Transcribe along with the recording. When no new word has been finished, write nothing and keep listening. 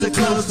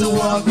close to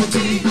walk with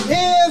me.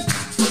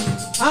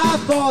 If I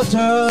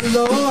falter,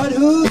 Lord,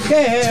 who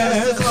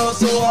cares? Just close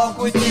to walk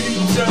with me.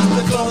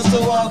 Just close to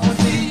walk with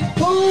me.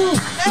 Who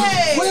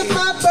with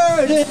my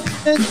burden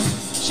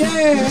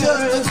share?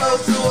 Just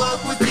close to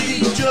walk with me.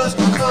 Just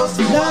close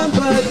to walk None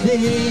but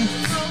thee,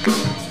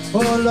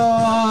 oh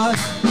Lord,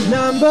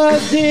 none but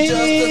thee.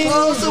 Just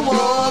close to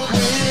walk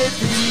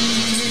with me.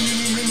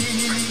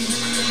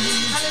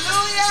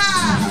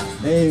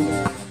 Hallelujah.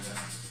 Amen.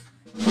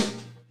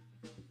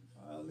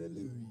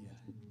 Hallelujah.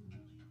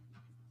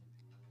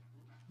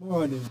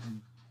 Morning.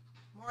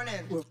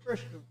 Morning. Well,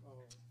 first of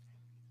all,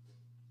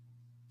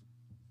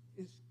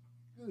 it's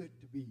good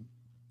to be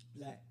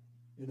black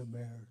in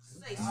America.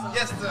 Say so.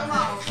 Yes, sir. Come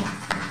on.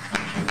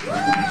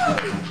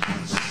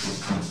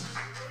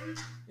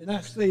 And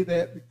I say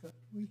that because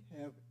we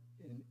have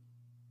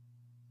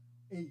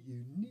a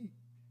unique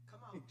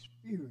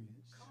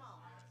experience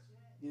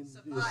in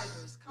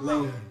Survivors, this come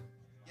on. land.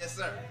 Yes,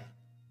 sir.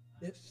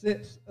 It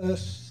sets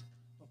us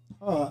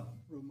apart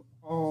from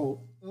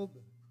all other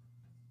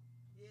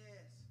Yes.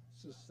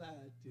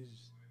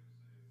 societies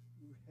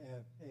who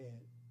have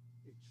had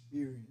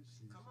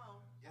experiences. Come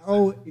on.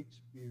 Our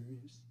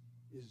experience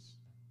is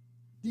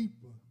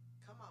deeper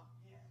Come on.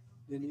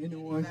 than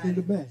anyone can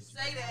imagine.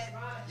 Say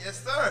that.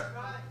 Yes, sir.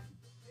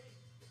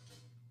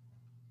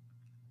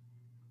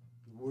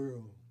 The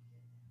world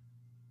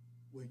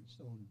waits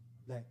on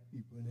black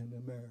people in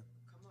America.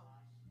 Come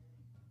on.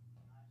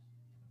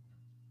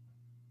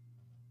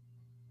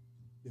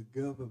 The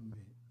government,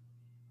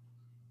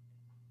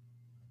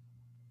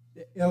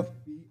 the FBI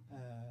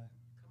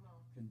Come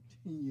on.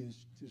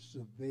 continues to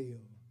surveil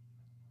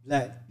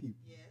black people.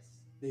 Yes.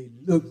 They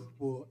look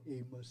for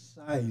a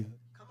Messiah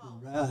Come to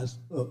on. rise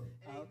up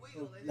And out it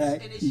will. of And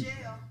black it people.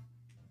 shall.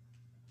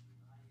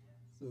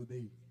 So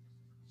they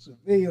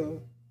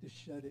surveil to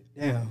shut it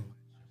down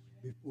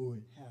before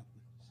it happens.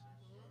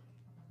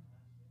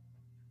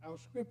 Our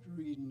scripture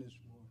reading this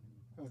morning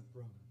comes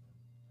from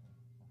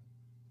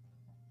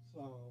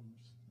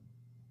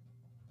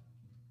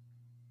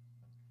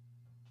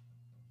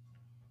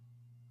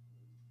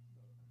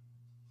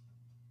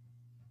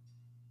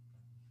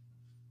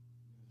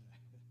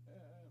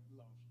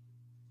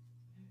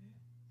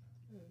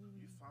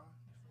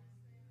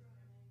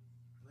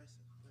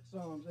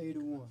Psalms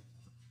 81.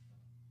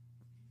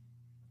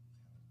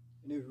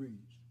 And it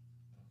reads,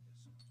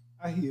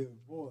 I hear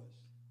a voice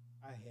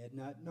I had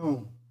not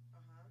known.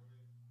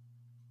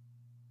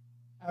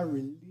 I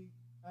relieve,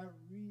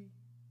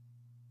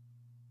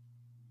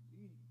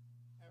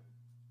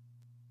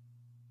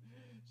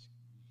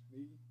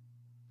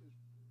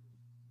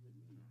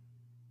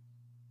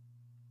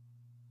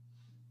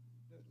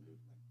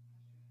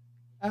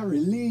 I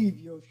relieve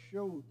your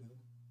shoulder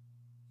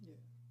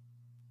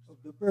of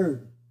the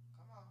burden.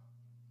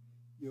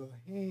 Your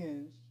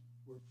hands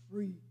were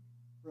free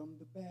from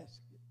the basket.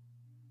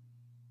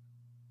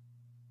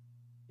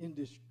 In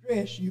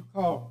distress you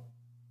called,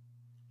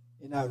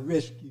 and I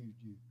rescued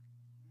you.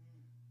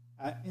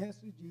 I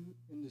answered you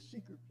in the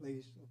secret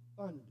place of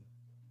thunder.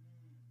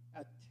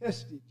 I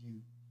tested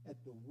you at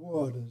the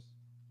waters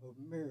of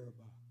Meribah.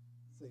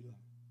 Selah.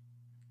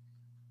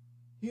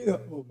 Hear,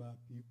 O my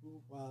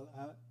people, while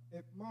I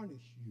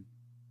admonish you.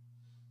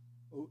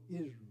 O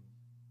Israel,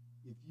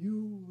 if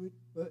you would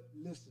but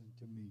listen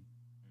to me.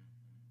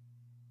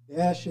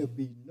 There shall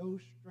be no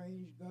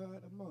strange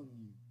God among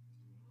you.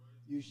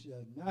 You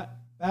shall not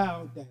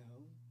bow down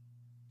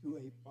to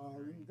a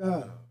foreign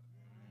God.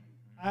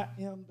 I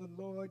am the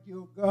Lord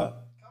your God,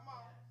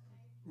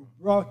 who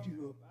brought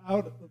you up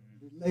out of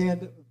the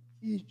land of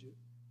Egypt.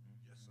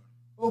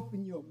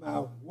 Open your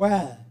mouth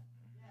wide,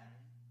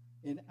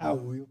 and I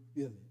will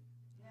fill it.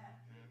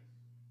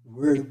 The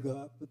word of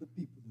God for the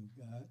people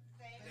of God.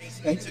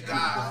 Thanks be to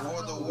God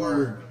for the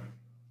word.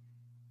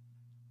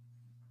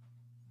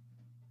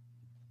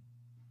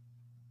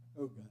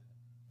 Oh God,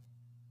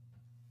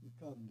 we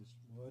come this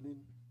morning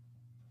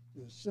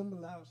to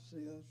assemble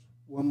ourselves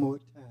one more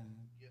time.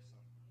 Yes,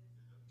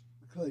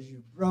 sir. Because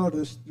you brought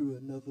us through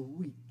another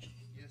week.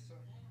 Yes, sir.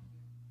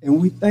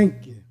 And we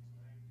thank you.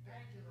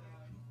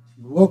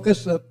 You woke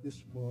us up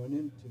this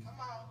morning to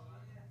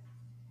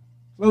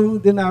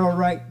clothed in our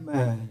right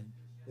mind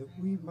that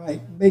we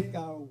might make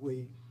our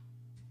way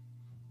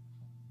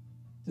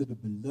to the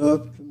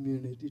beloved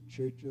Community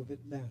Church of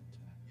Atlanta.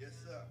 Yes,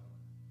 sir.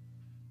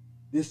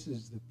 This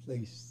is the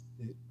place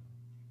that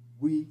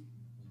we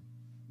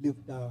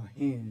lift our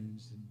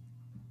hands and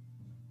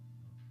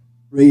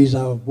raise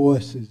our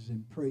voices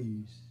in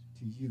praise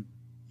to you.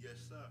 Yes,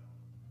 sir.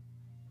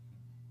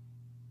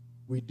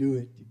 We do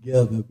it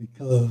together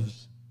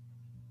because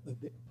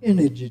of the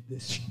energy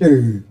that's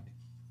stirred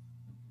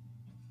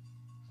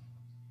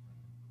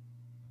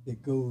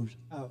that goes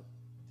out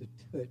to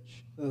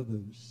touch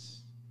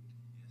others.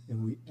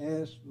 And we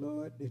ask,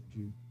 Lord, that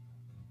you,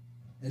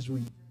 as we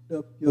lift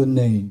up your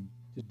name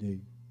today,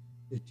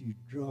 that you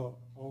draw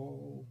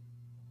all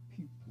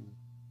people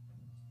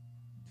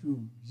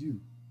to you.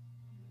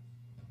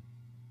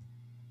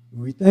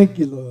 We thank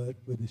you, Lord,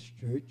 for this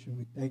church, and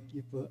we thank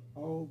you for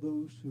all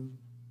those who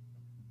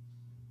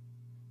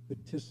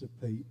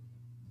participate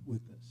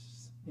with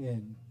us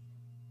and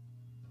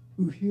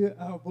who hear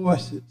our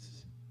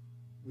voices.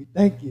 We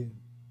thank you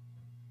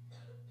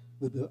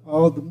for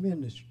all the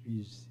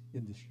ministries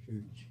in this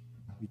church.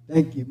 We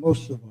thank you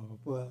most of all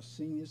for our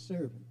senior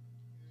servant,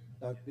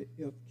 Dr.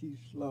 F.Q.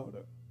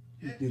 Slaughter,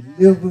 who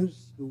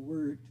delivers the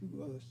word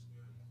to us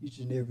each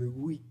and every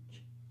week.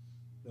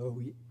 Lord,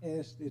 we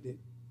ask that it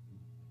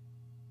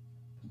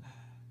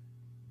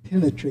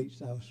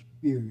penetrates our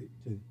spirit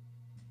to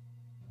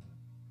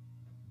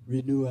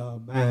renew our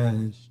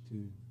minds,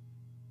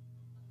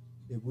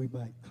 that we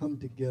might come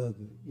together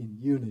in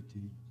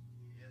unity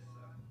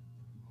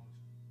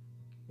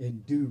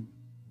and do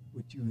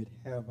what you would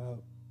have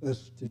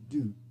us to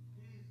do,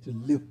 to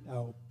lift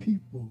our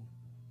people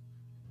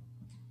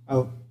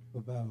out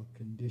of our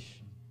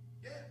condition.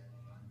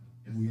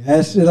 And we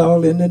ask it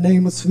all in the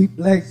name of sweet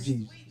black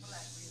Jesus.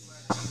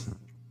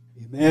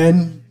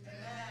 Amen.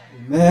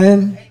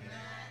 Amen.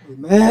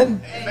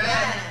 Amen.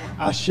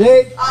 Ashe.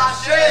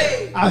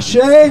 Ashe.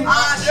 Ashe.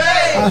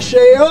 Ashe.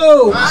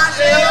 Oh. Ashe.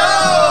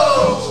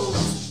 Oh.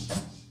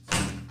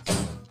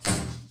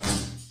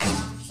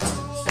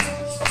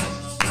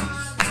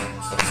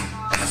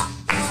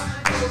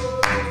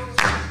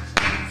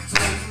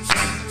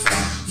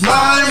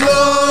 My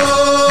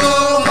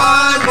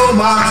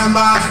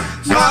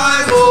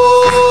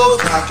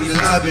cocky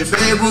love it,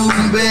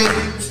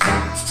 baby.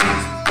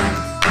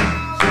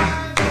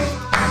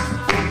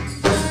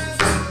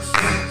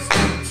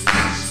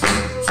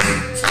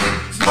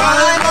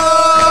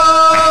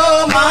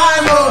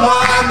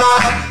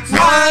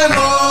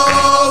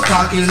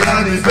 Cocky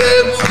love it,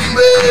 baby.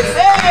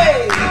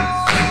 Hey.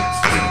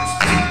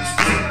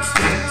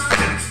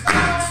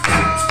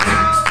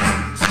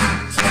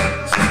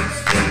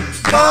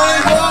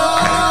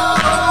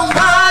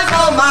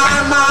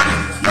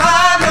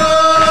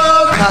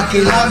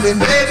 Cocky love me,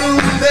 baby,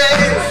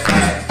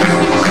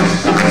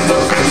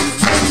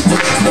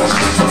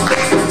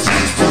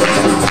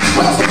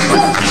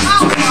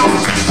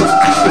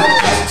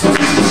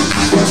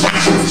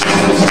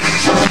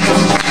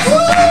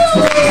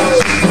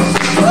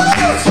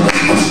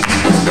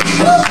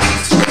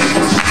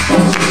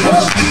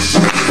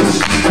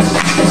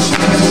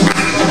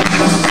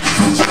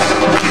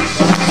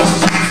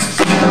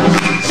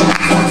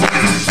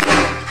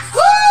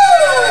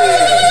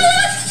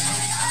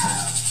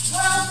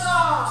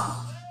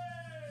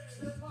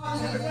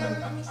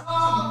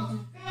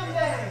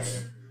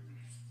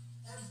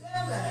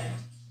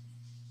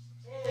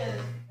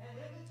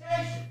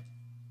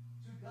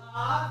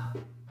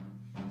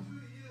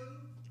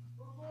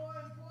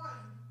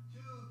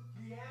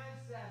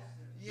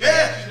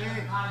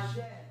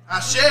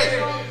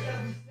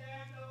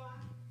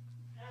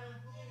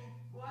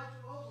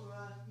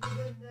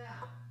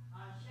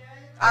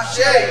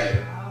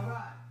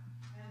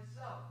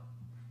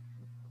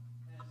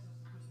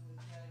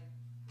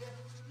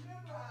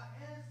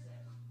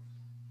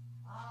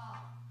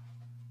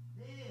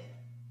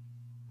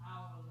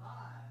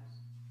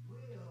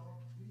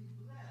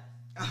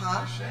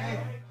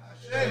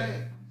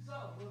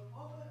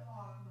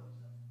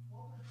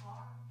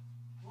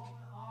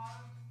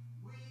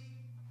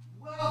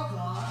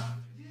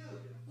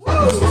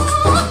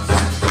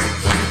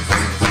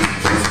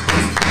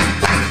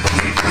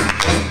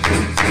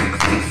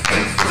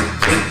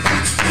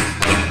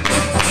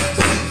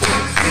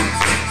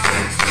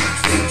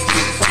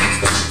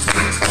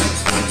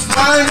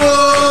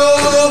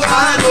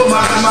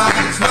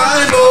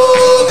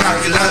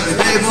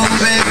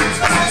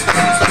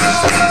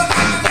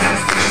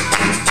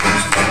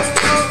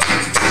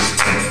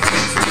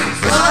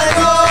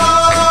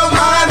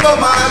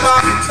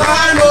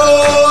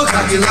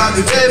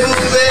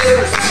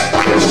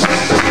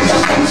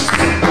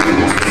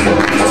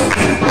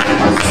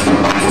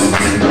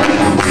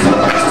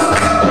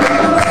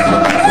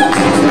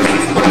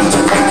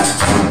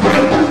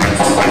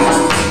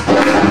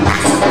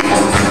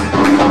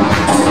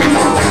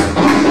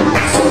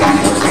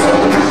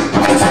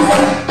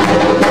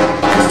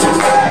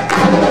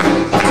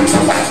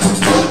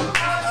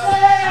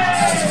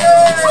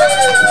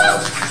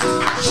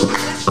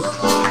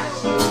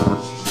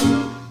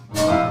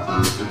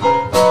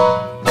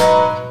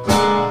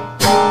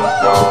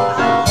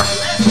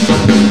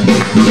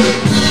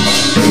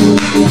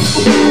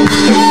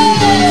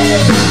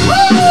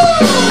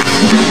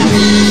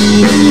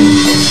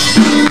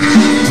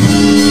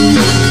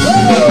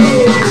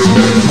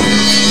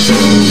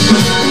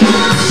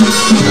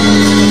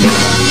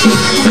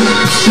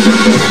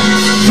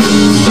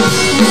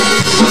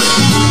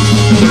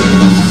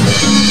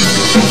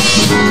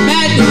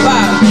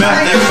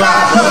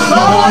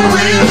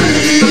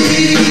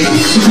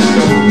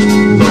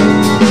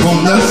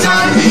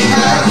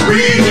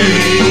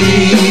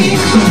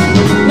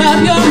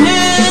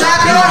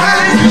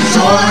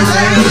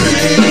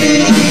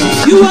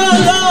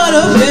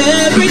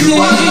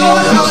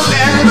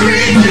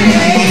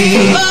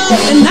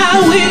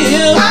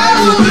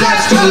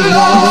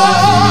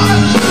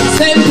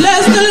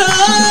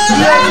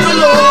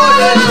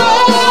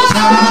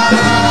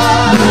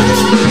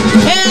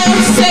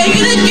 Say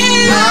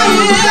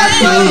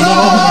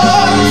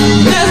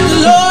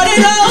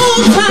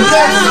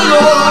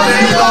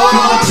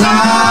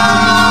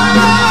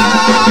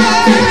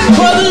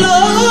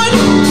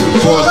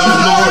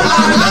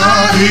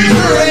be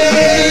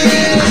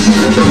praised.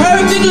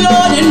 Perfect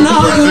Lord in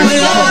all your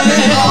ways.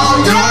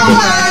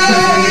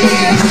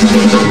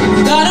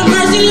 God of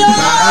mercy,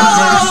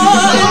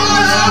 Lord.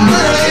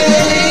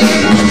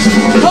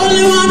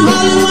 Holy One,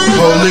 Holy One.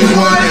 Holy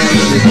One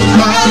is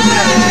my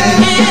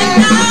name.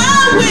 And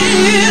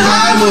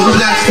I will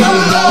bless the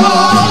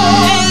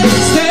Lord. and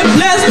say,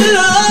 bless the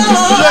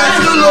Lord. Bless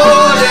the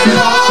Lord at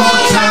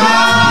all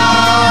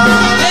times.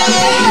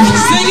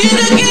 Sing it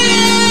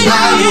again.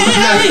 I will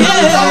bless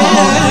the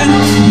Lord.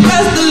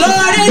 Bless the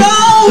Lord at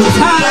all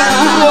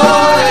times.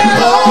 Lord at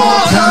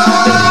all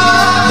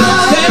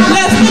times. Say,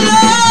 bless the Lord.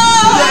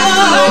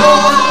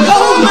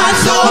 Oh, my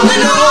soul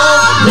and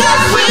all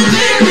that's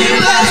within me.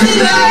 Bless His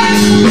name.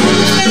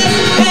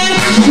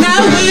 Now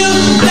we'll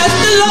bless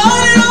the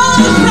Lord at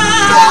all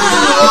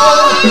times.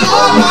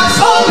 Oh, my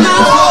soul and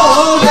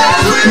all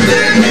that's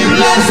within me.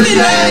 Bless His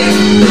name.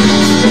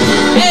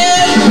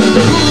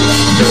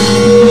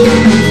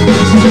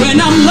 When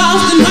I'm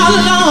lost and all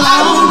alone, I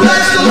will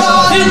bless the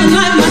Lord. feeling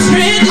like my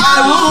strength is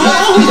I will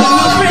bless the gone. Lord.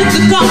 My friends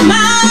to come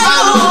out. I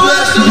will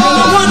bless the I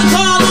Lord. want to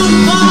call on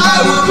the phone. I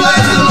will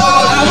bless the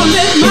Lord. I will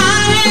lift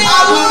my hand.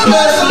 I will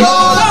bless the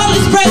Lord. Call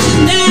His precious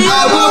name.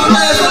 I will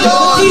bless the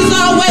Lord. He's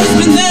always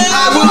been there.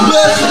 I will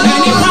bless the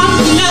And He Lord.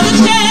 promised to never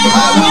change.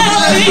 I will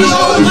bless the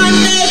Lord.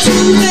 Monday,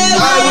 Tuesday,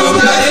 I will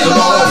bless the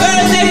Lord.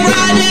 Thursday,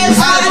 Friday,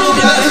 I will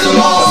bless the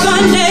Lord.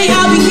 Sunday,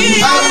 I'll be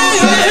here. I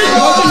will bless the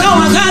Lord. You know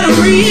I got a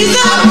reason.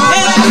 I will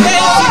bless the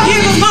Lord.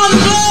 Give Him all the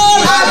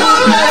glory. I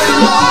will bless the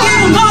Lord. Give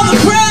Him all the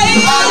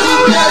praise. I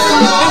will bless the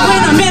And Lord.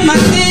 when I'm in my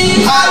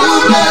sin, I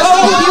will bless the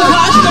oh, You Lord.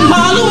 washed them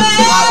all away.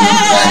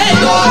 bless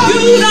the Lord.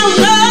 You don't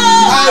know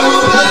I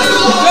will bless the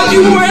Lord. that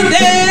You weren't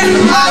there.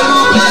 I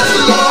will bless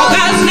the Lord.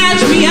 God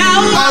snatched me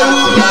out I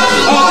will bless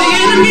the of Lord. the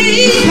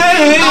enemy's I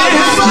will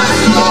hands. bless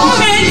the Lord.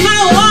 Change my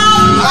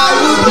walk. I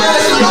will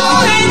bless the Lord.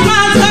 Change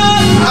my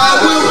talk. I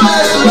will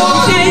bless the Lord.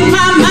 Change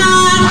my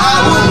mind. I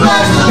will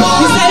bless the You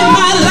Lord. saved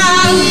my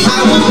life. I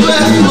will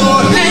bless the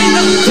Lord. Ain't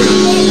no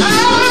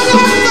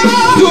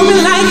do me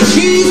like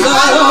Jesus.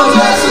 I will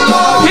bless the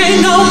Lord.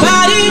 Ain't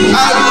nobody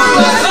I will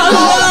bless the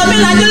Lord. love me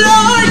like the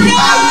Lord.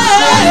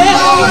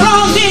 Yeah.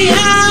 Brought me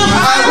out.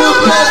 I will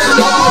bless the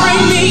Lord.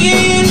 Bring me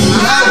in.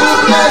 I will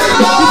bless the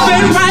You've Lord.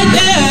 been right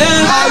there.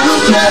 I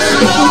will bless the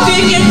Lord.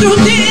 Thinking through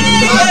this.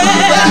 He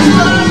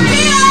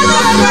has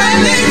done great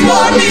things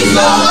for me,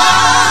 so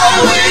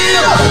I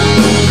will.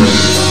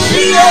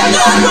 He has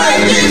done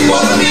great things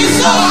for me,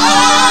 so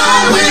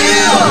I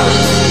will.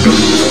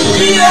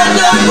 He has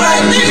done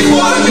great things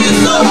for me,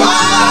 so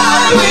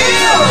I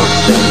will.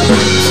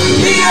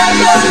 He has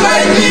done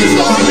great things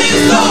for me,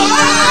 so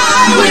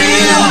I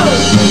will.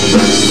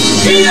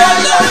 He has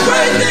done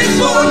great things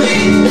for me.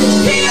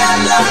 He has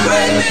done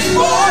great things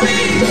for me.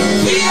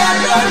 He has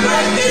done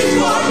great things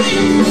for me.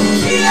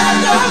 He has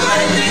done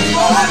great things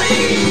for me.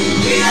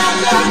 He has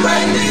done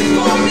great things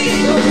for me.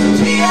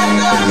 He has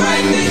done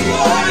great things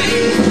for me.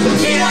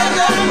 He has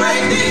done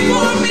great things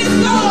for me.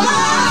 So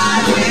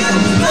I will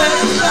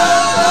bless the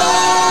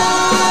Lord.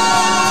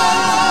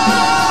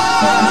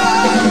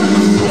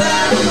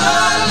 Bless the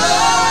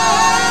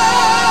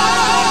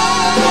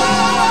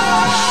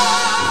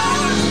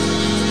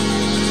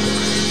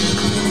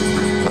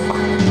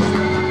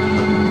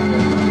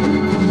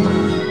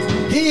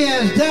He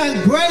has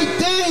done great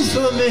things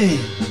for me.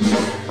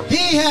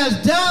 He has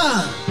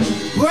done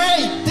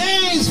great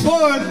things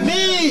for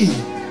me.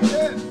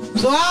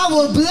 So I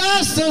will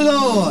bless the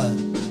Lord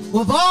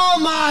with all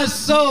my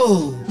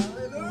soul.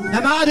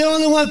 Am I the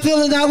only one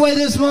feeling that way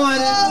this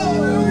morning?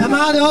 Am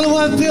I the only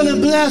one feeling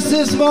blessed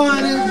this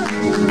morning?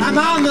 Am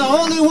I the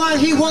only one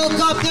He woke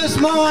up this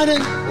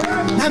morning?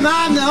 Am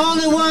I the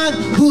only one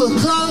who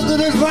is close to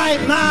his right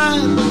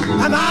mind?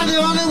 Am I the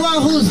only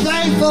one who's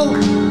thankful?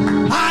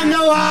 I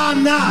know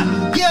I'm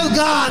not. Give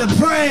God a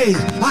praise,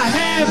 a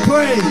hand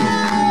praise,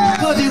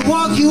 because He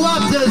woke you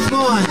up this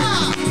morning,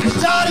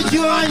 started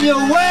you on your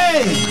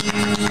way,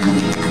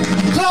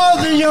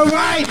 clothed in your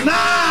right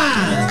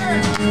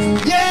mind.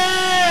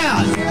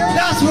 Yeah,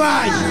 that's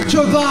right,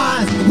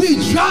 Trevon. We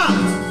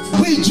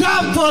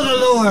jump for the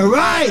Lord,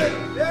 right?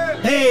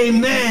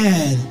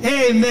 Amen.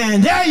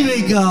 Amen. There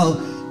you go.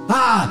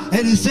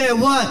 And He said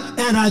what?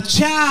 And a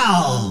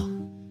child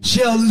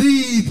shall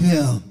lead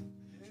him.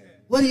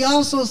 What He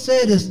also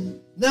said is,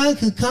 none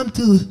can come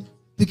to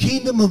the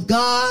kingdom of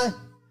God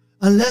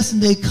unless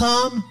they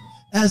come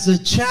as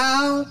a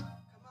child.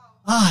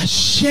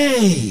 Ashe.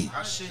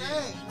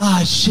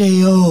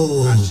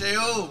 Asheo.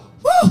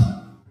 Woo.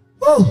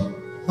 Woo.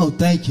 Oh,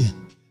 thank you.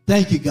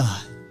 Thank you,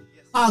 God.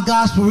 Our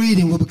gospel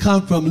reading will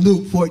come from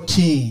Luke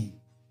 14,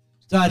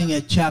 starting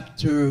at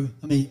chapter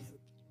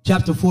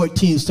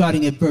 14,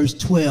 starting at verse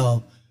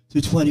 12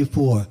 to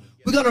 24.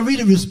 We're going to read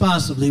it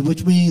responsibly,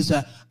 which means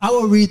that I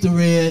will read the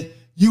red,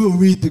 you will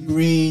read the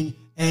green,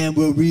 and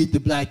we'll read the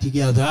black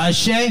together.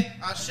 Ashe?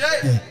 Ashe.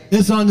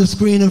 It's on the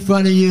screen in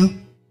front of you.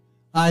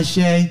 Ashe?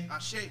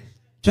 Ashe.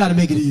 Try to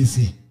make it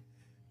easy.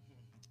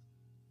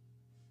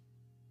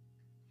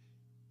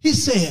 He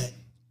said,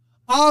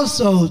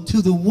 also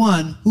to the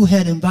one who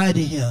had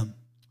invited him,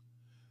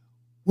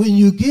 when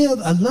you give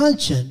a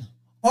luncheon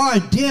or a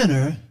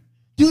dinner,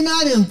 do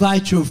not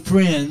invite your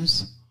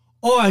friends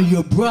or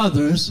your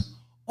brothers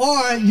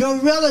or your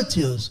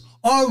relatives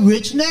or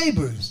rich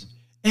neighbors,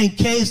 in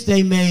case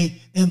they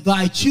may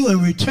invite you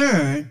in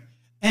return,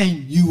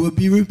 and you will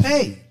be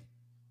repaid.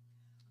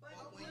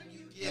 But when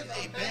you give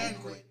a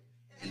banquet,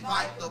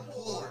 invite the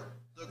poor,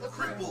 the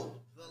crippled,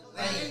 the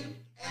lame,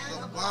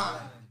 and the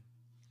blind.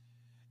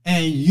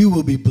 And you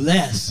will be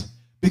blessed,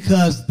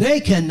 because they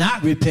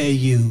cannot repay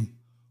you,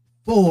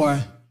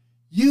 for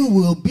you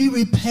will be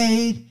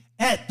repaid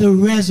at the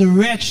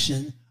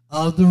resurrection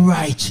of the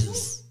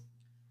righteous.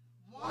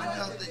 One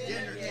of the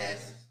dinner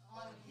guests,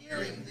 on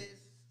hearing this,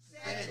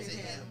 said to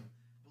him,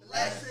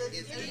 "Blessed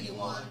is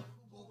anyone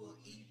who will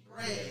eat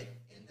bread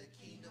in the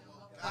kingdom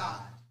of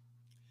God."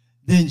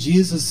 Then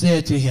Jesus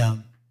said to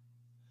him,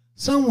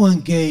 someone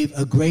gave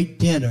a great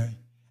dinner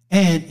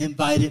and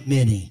invited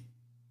many.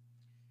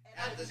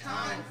 At the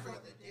time for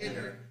the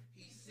dinner,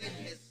 he sent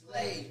his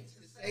slave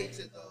to say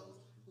to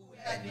those who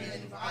had been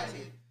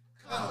invited,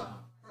 "Come,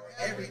 for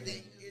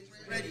everything is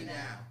ready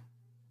now."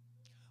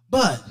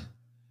 But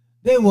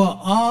they were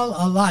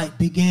all alike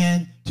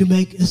began to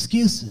make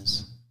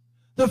excuses.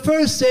 The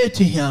first said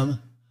to him,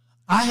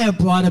 I have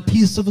brought a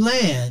piece of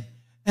land,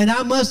 and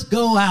I must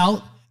go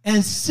out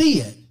and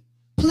see it.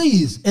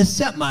 Please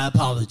accept my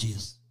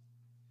apologies.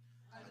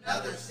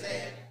 Another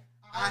said,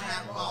 "I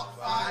have bought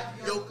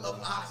 5 yoke of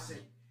oxen,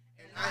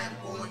 and I am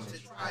going to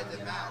try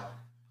them out.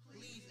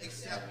 Please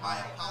accept my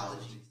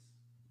apologies."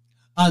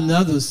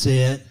 Another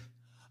said,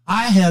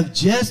 I have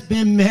just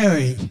been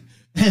married,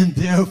 and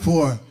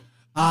therefore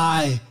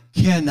I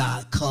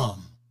cannot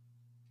come.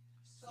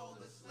 So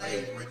the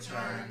slave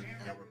returned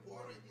and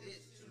reported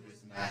this to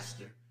his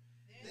master.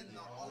 Then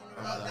the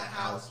owner of the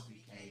house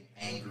became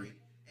angry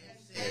and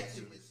said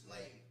to his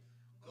slave,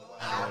 "Go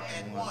out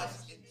at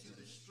once into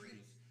the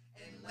streets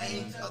and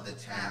lanes of the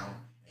town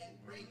and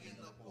bring in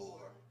the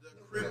poor, the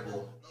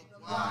crippled, the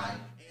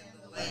blind,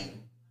 and the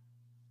lame."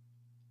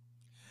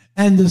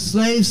 And the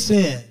slave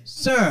said,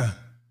 Sir,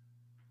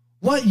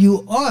 what you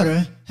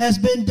order has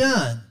been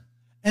done,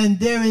 and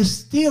there is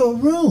still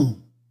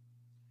room.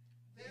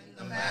 Then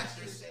the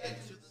master said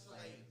to the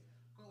slave,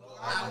 "Go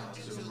out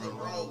into the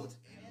roads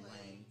and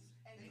lanes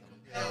and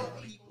compel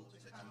people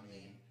to come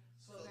in,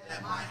 so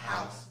that my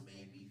house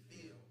may be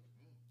filled."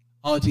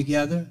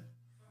 Altogether,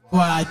 for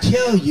I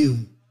tell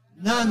you,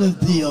 none of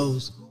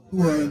those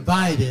who are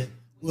invited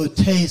will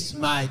taste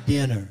my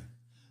dinner.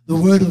 The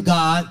word of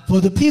God for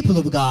the people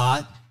of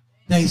God.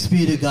 Thanks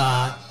be to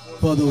God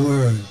for the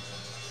word.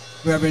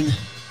 Reverend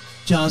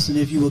Johnson,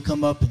 if you will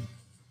come up and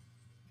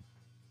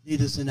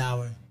lead us in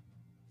our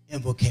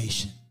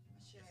invocation.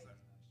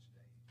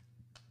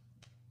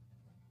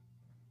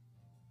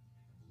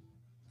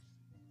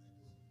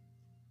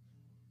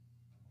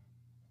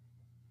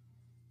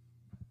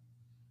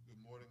 Good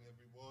morning,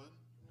 everyone.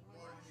 Good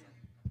morning.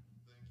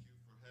 Thank you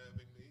for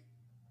having me.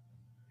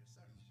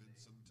 It's been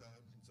some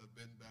time since I've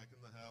been back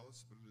in the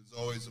house, but it is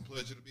always a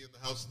pleasure to be in the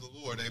house of the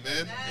Lord.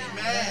 Amen?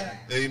 Amen.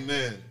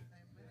 Amen.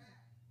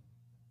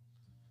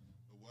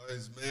 A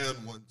wise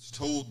man once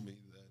told me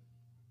that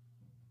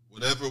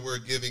whenever we're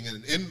giving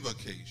an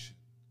invocation,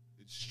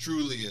 it's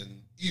truly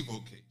an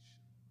evocation.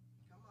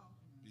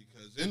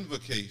 Because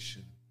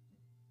invocation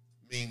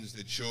means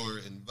that you're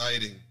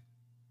inviting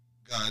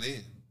God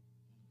in.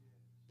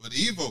 But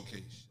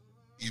evocation,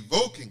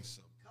 evoking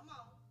something,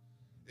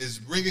 is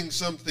bringing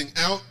something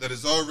out that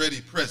is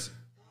already present.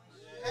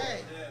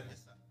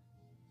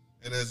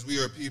 And as we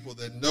are people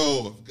that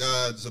know of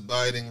God's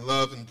abiding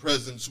love and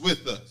presence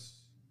with us,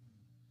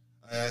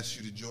 I ask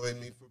you to join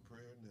me for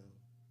prayer now.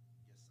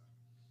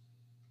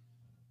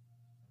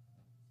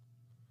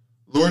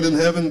 Lord in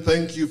heaven,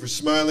 thank you for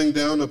smiling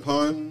down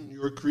upon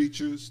your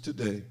creatures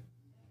today.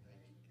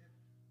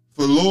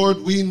 For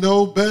Lord, we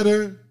know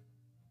better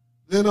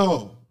than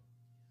all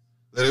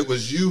that it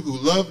was you who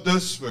loved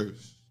us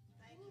first.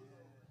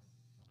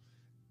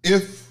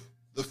 If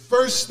the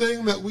first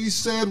thing that we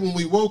said when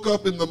we woke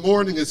up in the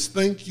morning is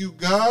thank you,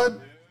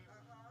 God,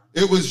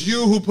 it was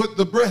you who put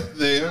the breath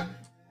there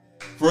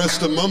for us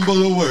to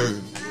mumble a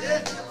word.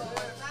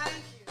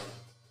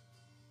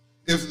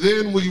 If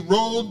then we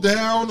rolled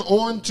down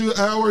onto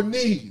our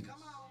knees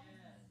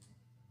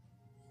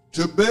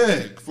to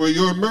beg for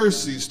your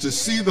mercies to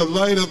see the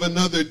light of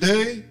another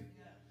day,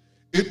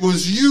 it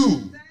was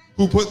you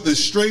who put the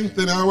strength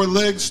in our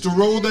legs to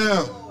roll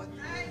down.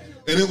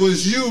 And it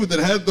was you that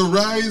had the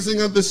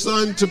rising of the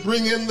sun to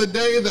bring in the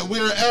day that we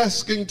are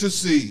asking to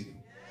see.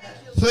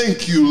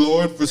 Thank you,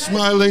 Lord, for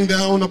smiling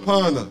down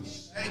upon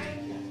us.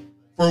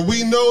 For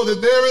we know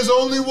that there is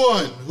only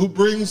one who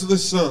brings the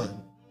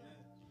sun.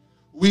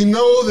 We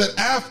know that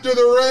after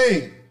the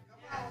rain,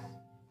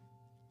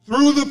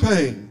 through the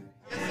pain,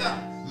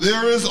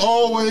 there is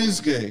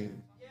always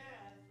gain.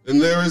 And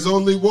there is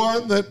only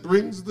one that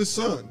brings the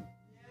sun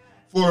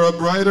for a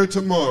brighter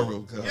tomorrow,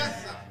 God.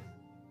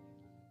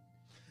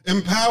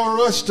 Empower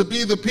us to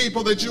be the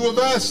people that you have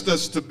asked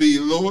us to be,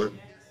 Lord.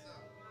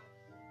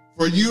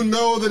 For you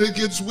know that it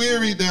gets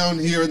weary down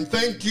here, and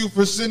thank you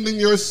for sending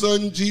your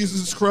son,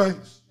 Jesus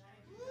Christ.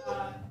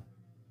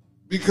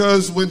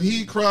 Because when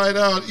he cried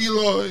out,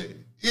 Eloi,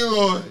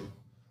 Eloi,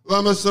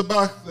 lama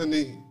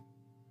sabachthani,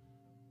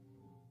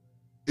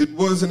 it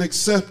was an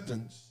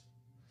acceptance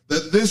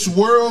that this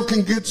world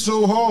can get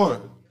so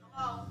hard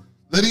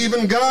that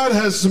even God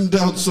has some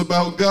doubts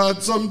about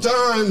God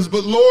sometimes.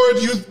 But Lord,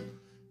 you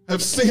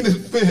have seen it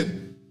fit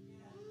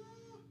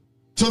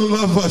to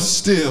love us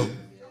still.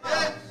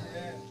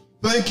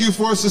 Thank you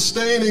for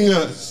sustaining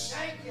us,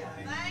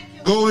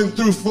 going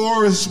through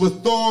forests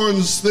with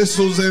thorns,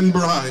 thistles, and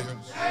briars.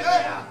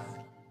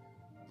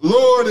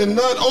 Lord, and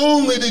not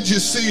only did you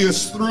see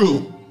us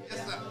through,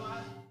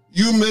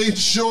 you made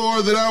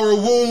sure that our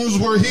wounds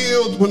were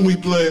healed when we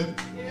bled.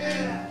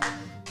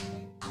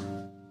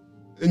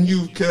 And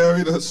you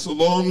carried us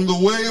along the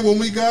way when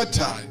we got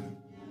tired.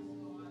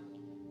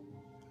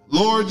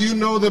 Lord, you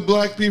know that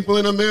black people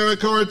in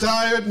America are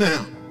tired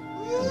now.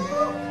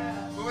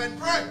 Go ahead and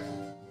pray.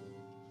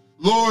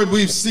 Lord,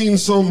 we've seen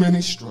so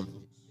many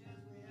struggles.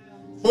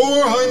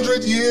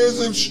 400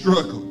 years of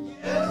struggle.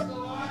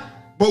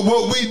 But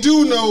what we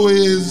do know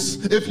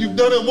is, if you've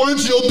done it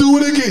once, you'll do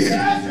it again.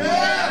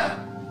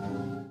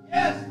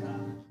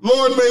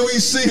 Lord, may we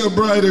see a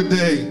brighter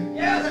day.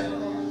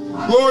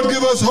 Lord,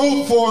 give us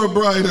hope for a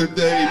brighter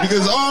day,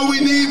 because all we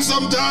need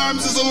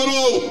sometimes is a little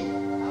hope.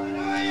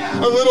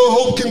 A little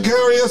hope can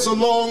carry us a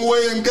long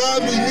way, and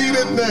God, we need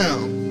it now.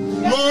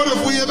 Lord,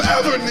 if we have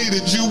ever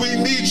needed you, we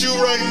need you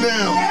right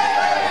now.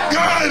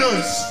 Guide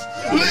us,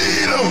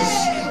 lead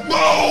us,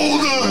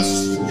 mold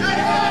us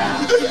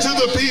into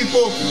the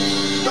people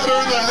that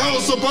are in the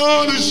house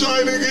upon a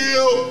shining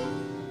hill.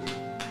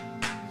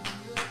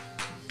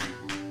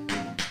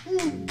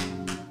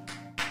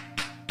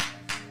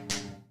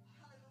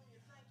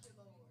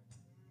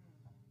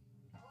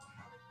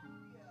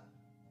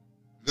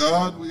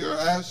 God, we are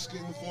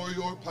asking for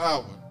your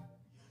power.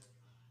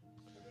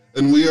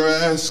 And we are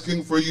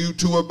asking for you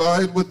to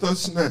abide with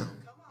us now.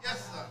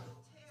 Yes, sir.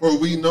 For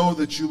we know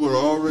that you are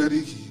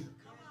already here.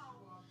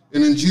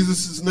 And in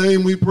Jesus'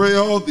 name we pray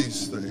all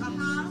these things.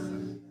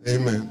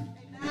 Amen.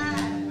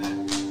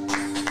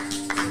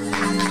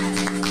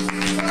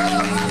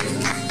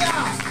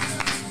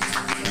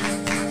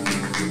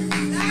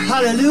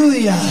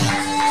 Hallelujah.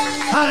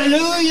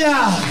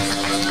 Hallelujah.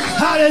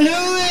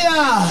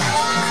 Hallelujah.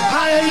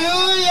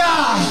 Hallelujah.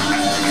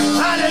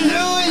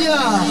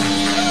 Hallelujah.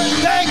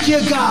 Thank you,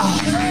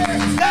 God.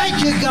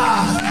 Thank you,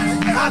 God.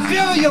 I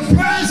feel your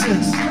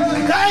presence.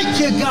 Thank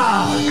you,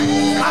 God.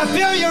 I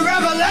feel your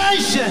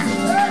revelation.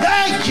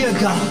 Thank you,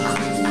 God.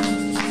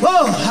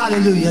 Oh,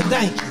 hallelujah.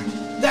 Thank you.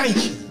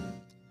 Thank you.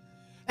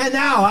 And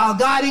now our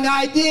guiding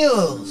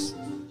ideals,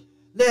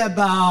 led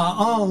by our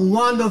own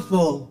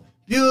wonderful,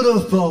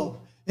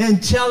 beautiful,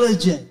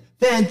 intelligent,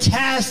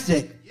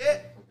 fantastic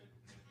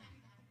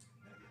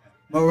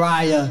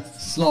Mariah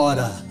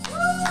Slaughter.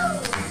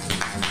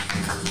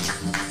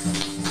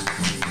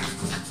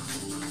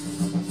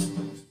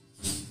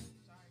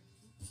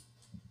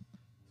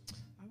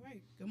 All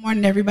right. Good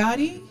morning,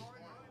 everybody.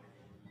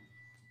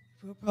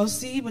 We'll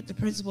proceed with the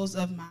principles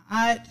of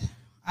Ma'at.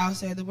 I'll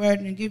say the word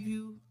and give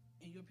you,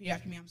 and you'll repeat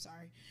after me, I'm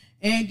sorry,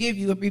 and give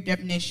you a brief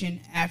definition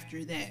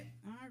after that.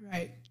 All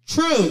right.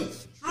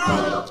 Truth.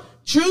 Truth.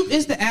 Truth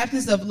is the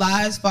absence of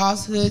lies,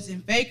 falsehoods,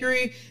 and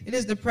fakery. It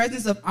is the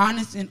presence of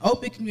honest and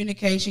open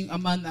communication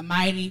among the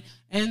mighty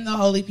and the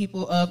holy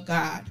people of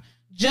God.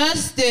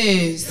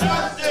 Justice.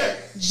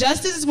 Justice.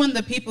 Justice is when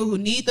the people who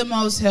need the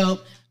most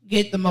help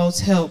get the most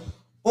help.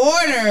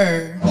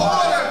 Order.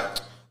 Order.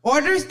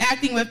 Order is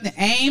acting with the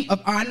aim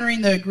of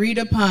honoring the agreed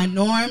upon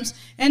norms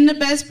and the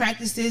best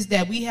practices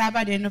that we have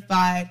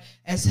identified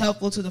as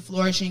helpful to the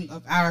flourishing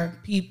of our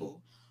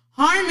people.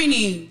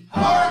 Harmony.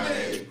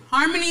 Harmony.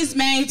 Harmony is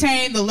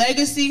maintaining the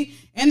legacy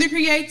and the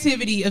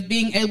creativity of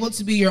being able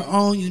to be your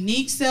own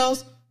unique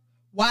selves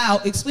while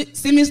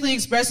seamlessly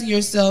expressing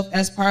yourself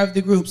as part of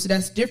the group. So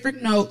that's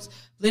different notes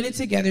blended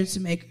together to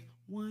make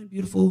one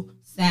beautiful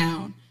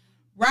sound.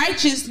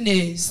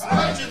 Righteousness.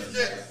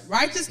 Righteousness.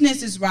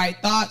 Righteousness is right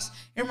thoughts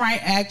and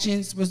right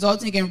actions,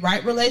 resulting in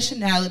right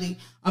relationality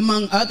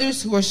among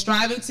others who are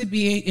striving to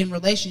be in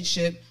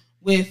relationship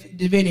with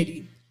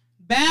divinity.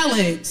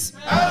 Balance.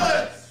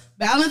 Balance.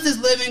 Balance is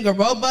living a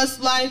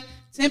robust life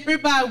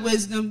tempered by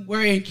wisdom,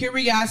 wherein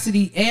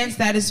curiosity and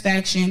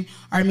satisfaction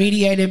are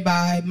mediated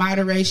by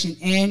moderation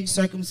and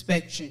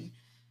circumspection.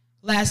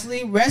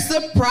 Lastly,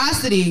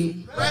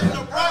 reciprocity.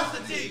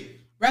 Reciprocity.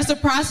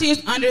 Reciprocity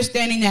is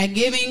understanding that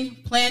giving,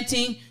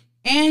 planting,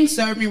 and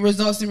serving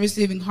results in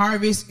receiving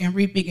harvest and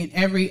reaping in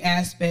every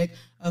aspect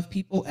of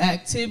people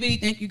activity.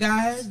 Thank you,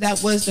 guys.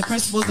 That was the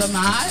principles of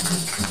Ma'at.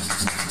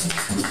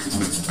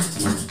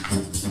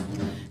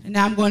 And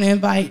now I'm going to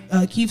invite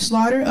Keith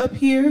Slaughter up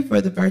here for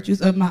the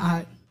virtues of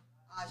Ma'at.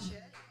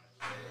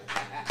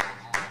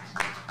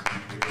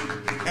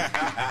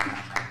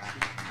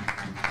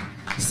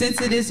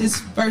 Since it is his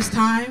first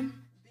time,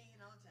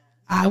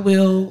 I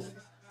will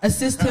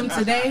assist him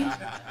today.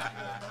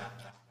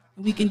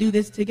 We can do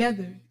this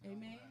together.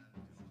 Amen.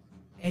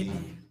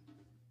 Amen.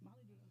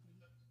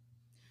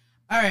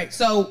 All right,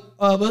 so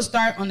we'll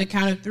start on the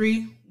count of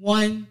 3.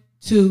 1,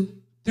 2,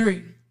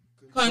 3.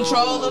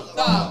 Control of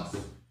thoughts,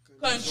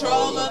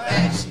 control of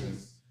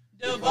actions,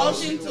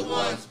 devotion to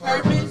one's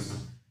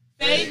purpose,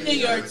 faith in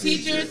your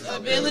teacher's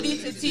ability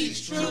to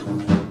teach truth,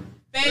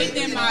 faith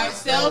in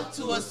myself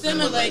to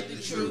assimilate the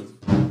truth,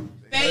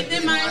 faith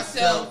in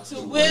myself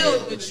to will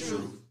the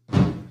truth,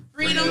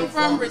 freedom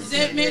from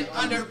resentment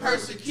under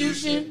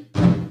persecution,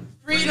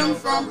 freedom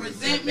from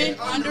resentment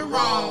under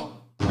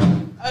wrong,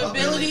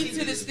 ability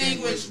to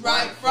distinguish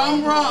right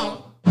from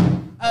wrong,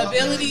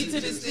 ability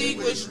to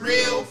distinguish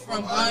real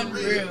from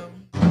unreal.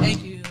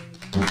 Thank you.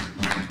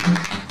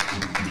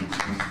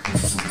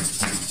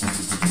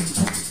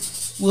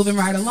 Moving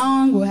right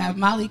along, we'll have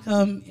Molly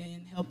come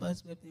and help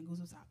us with the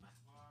Nguzo Sapa.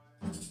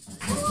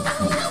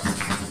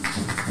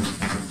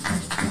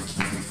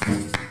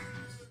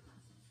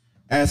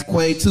 As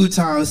Quay 2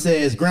 times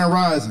says, Grand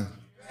Rising.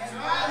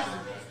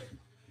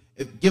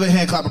 Give a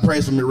hand clap of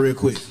praise for me real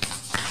quick.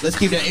 Let's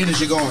keep that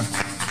energy going.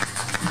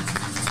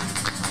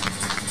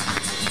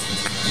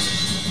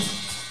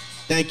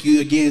 Thank you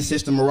again,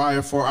 Sister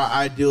Mariah, for our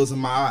ideals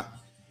and my.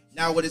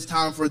 Now it is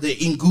time for the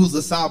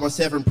Nguzo Saba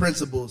 7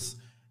 principles.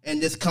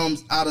 And this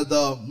comes out of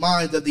the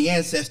mind of the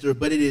ancestor,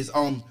 but it is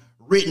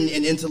written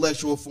in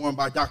intellectual form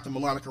by Dr.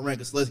 Malana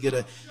Karenga. So let's get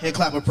a hand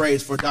clap of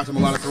praise for Dr.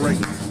 Malana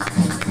Karenga.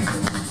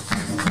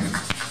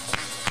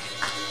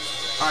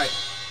 All right,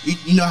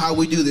 you know how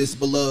we do this,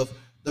 beloved.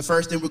 The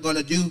first thing we're going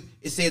to do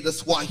is say the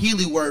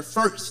Swahili word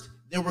first.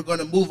 Then we're going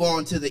to move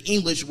on to the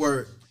English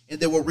word, and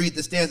then we'll read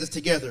the stanzas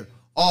together,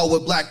 all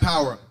with black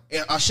power.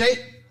 And Ashe?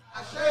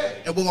 Ashe.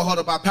 And we're going to hold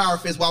up our power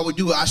fist while we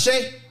do it. Ashe?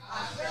 Ashe.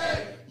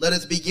 Let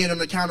us begin on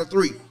the count of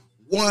 3.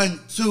 1,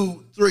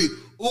 2, 3.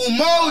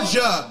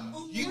 Umoja.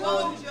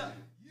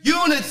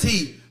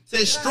 Unity.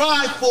 To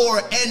strive for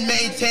and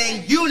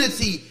maintain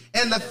unity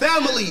in the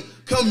family,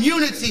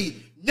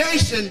 community,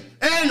 nation,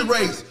 and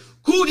race.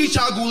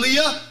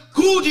 Kujichagulia.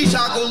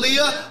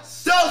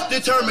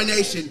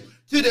 Self-determination.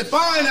 To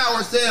define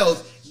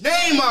ourselves,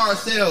 name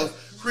ourselves,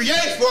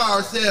 create for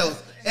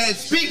ourselves, and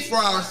speak for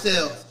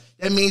ourselves.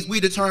 That means we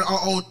determine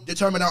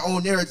our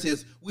own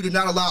narratives. We do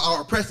not allow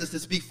our oppressors to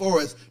speak for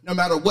us, no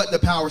matter what the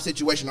power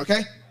situation,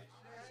 okay?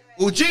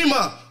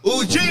 Ujima,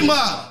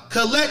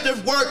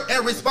 collective work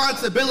and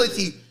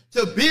responsibility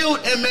to build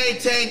and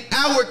maintain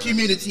our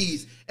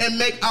communities and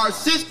make our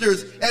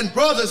sisters and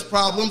brothers'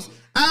 problems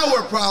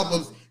our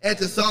problems and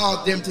to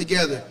solve them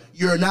together.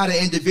 You're not an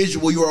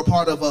individual, you're a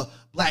part of a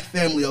black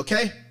family,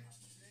 okay?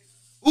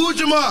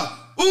 Ujima,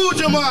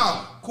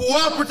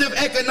 cooperative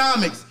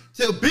economics,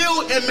 to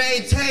build and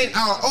maintain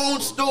our own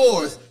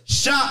stores,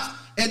 shops,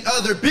 and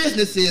other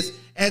businesses,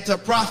 and to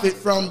profit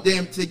from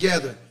them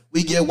together.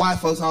 We give white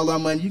folks all our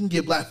money. You can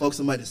give black folks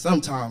some money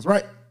sometimes,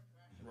 right?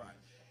 Right.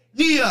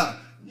 Nia,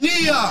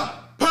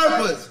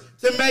 purpose,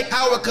 to make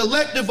our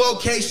collective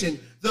vocation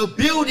the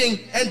building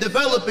and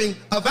developing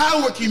of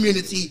our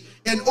community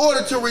in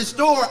order to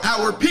restore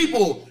our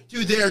people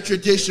to their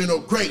traditional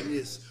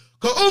greatness.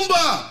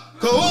 Kaumba,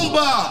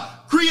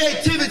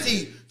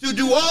 creativity, to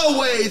do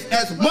always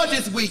as much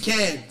as we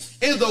can,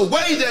 in the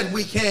way that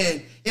we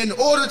can, in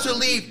order to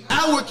leave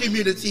our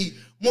community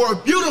more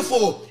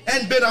beautiful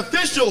and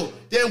beneficial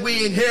than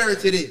we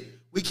inherited it.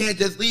 We can't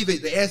just leave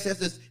it. The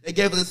ancestors, they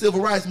gave us the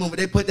civil rights movement.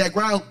 They put that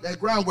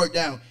groundwork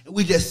down, and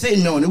we just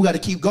sitting on it. We got to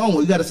keep going.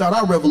 We got to start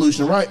our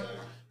revolution, right?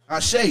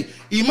 Ashe.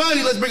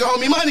 Imani, let's bring it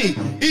home. Imani,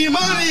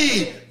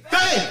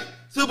 faith,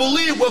 to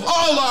believe with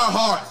all our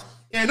hearts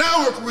in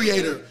our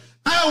Creator,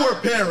 our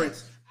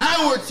parents,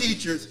 our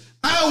teachers,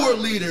 our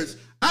leaders,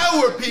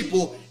 our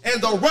people, and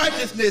the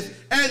righteousness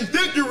and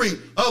victory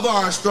of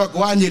our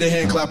struggle. I need a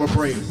hand clap of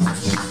praise.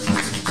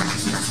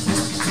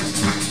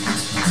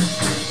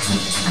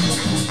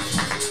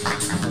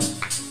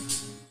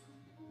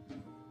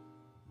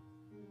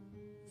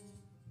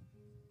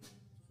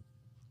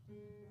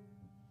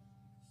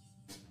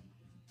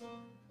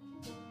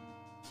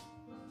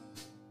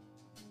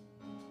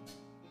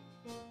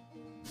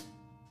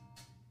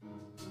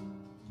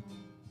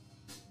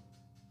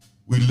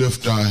 We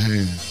lift our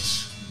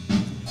hands.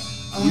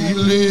 We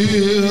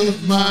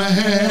lift my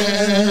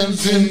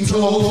hands in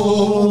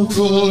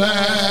total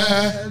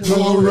adoration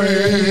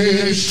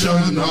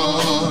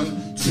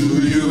unto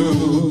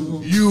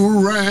you.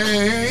 You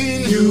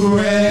reign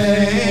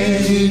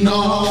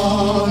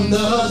on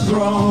the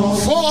throne.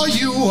 For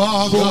you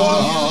are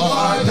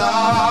God,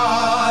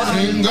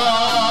 and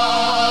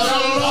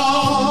God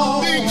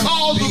alone.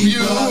 Because of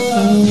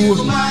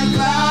you, my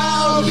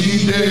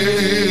cloudy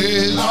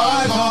days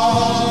are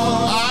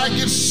gone. I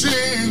can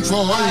sing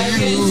for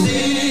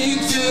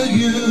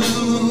you.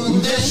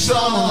 This song,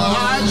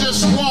 I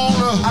just want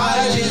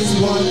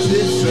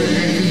to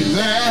say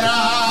that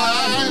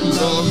I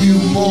love you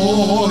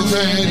more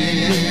than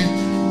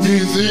anything.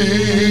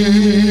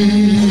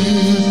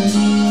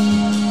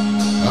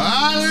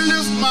 I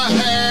lift my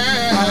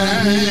hand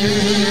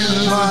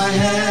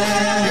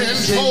in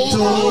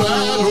total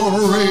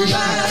adoration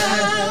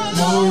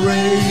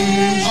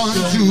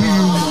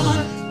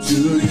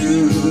unto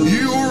you.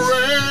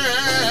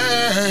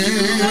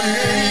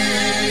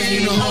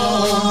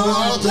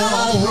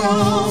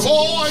 throne.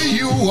 For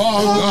you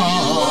are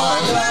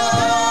God.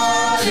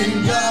 God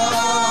and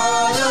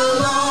God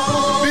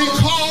alone.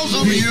 Because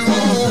of you,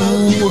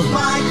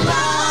 My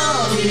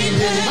cloudy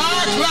days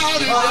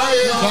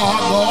are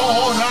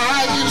gone.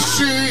 I can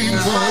sing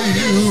for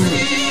you.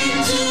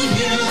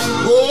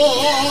 Oh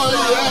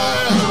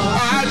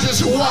yeah, I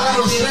just want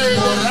to say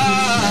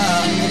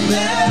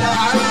that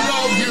I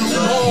love you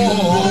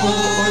more.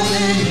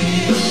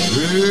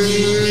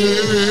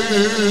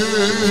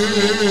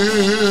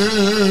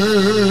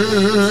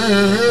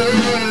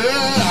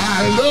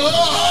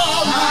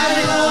 I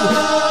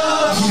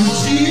love you,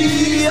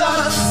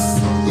 Jesus.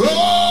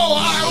 oh,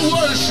 I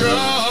worship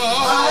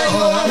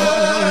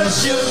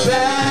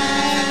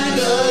And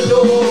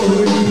adore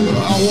you.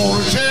 I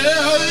want to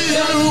tell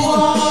you,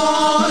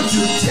 Want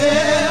to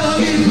tell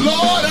you,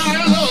 Lord, I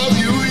love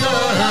you,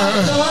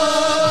 yeah,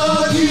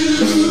 love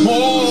you.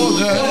 more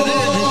than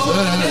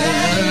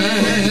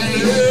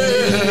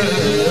anything.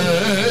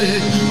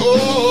 Oh,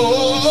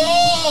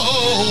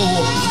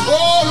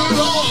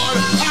 Lord,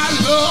 I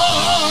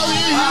love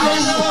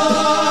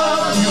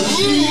you.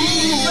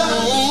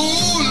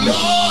 Ooh,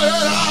 Lord,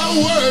 I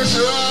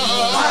worship.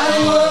 I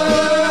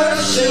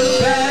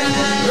worship and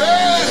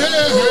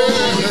I want to tell you,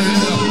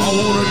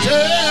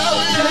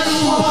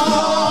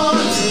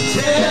 want to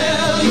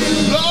tell you,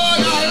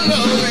 Lord, I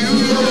love you.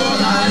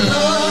 I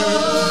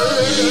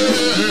love you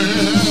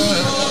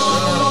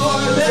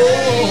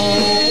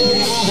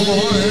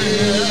more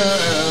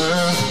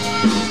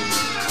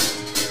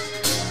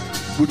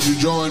than Would you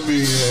join me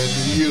and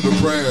hear the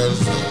prayers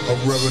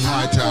of Reverend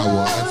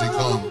Hightower as he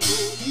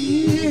comes?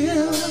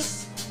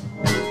 years.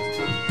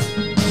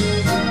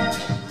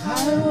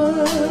 I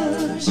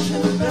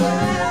worship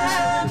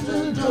and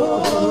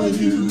adore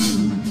you.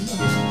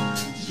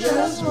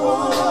 Just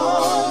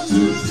want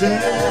to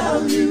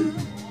tell you,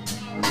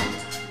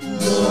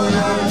 Lord,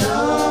 I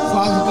love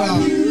Father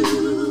God,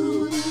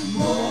 you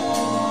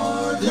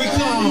more we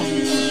come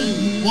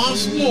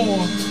once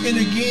more and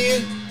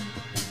again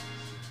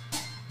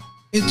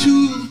into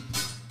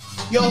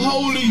your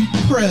holy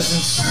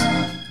presence.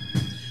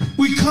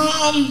 We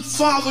come,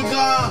 Father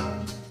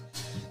God,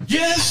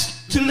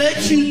 just to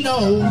let you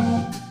know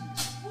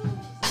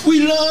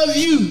we love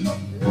you.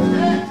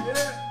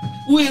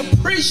 We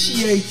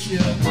appreciate you.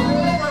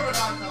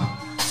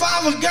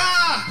 Father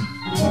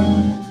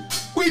God,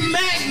 we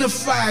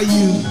magnify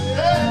you.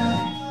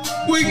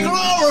 We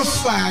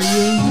glorify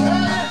you.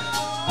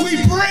 We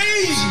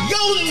praise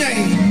your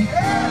name.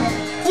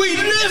 We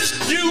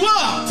lift you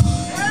up.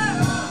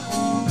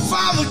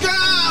 Father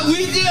God,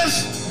 we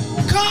just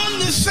come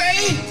to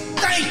say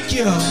thank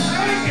you.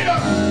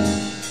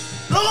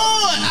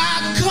 Lord,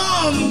 I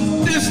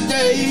come this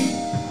day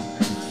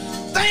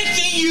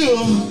thanking you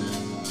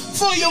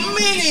for your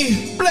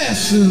many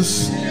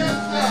blessings.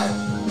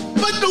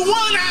 But the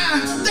one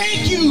I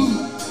thank you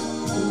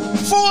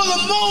for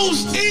the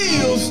most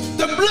is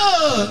the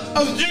blood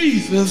of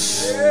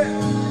Jesus.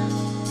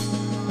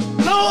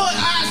 Lord,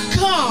 I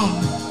come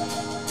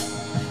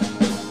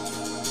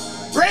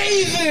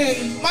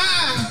raising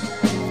my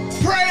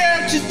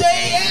prayer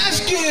today,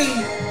 asking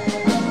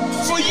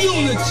for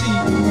unity.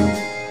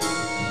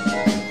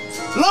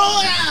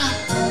 Lord,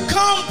 I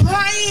come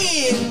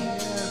praying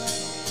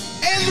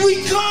as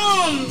we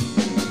come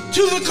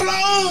to the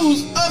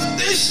close of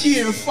this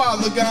year,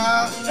 Father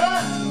God.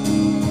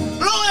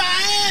 Lord,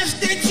 I ask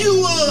that you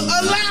will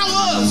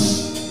allow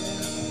us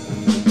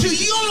to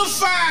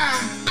unify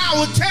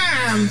our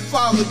time,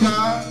 Father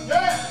God.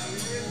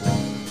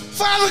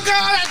 Father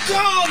God, I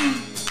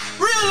come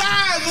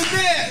realizing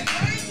that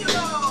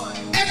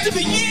at the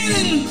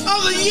beginning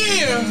of the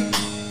year,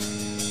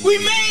 we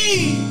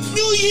made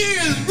New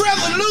Year's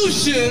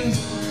resolutions.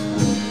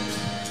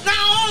 Not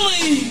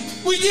only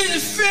we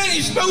didn't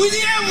finish, but we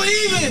never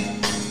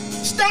even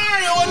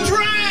started or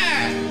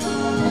tried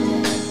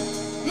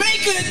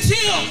make an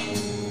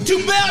attempt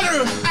to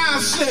better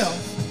ourselves.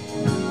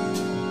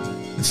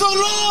 So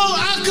Lord,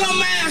 I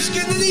come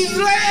asking in these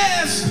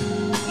last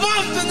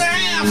month and a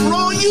half,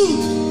 Lord, you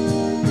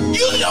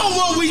know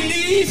what we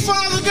need,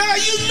 Father God.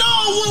 You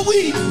know what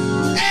we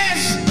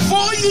ask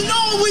for. You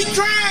know what we're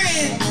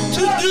trying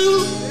to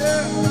do.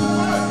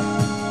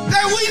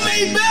 That we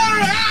may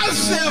better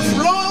ourselves,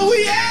 Lord.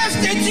 We ask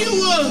that you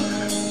will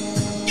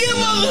give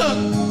us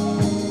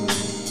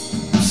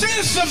a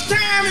sense of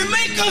time and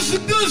make us a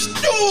good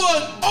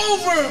steward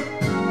over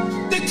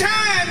the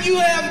time you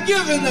have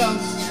given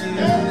us.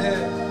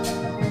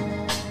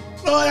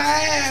 Lord,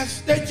 I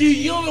ask that you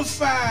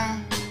unify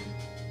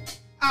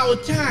our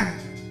time.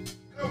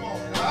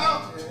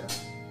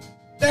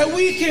 That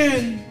we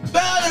can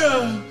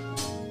better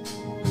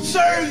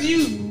serve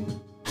you.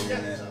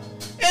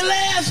 And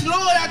last, Lord,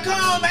 I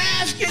come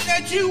asking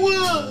that you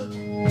would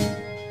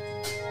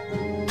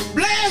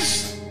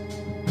bless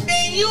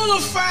and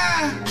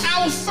unify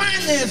our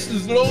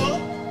finances,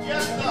 Lord.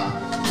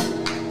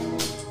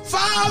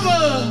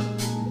 Father,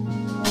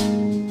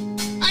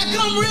 I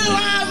come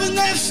realizing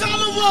that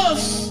some of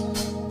us,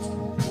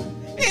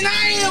 and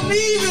I am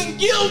even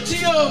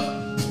guilty of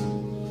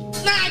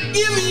not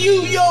giving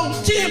you your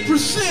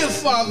 10%,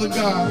 Father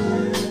God.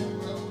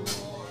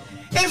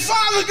 And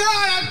Father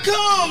God, I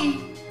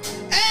come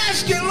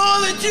asking,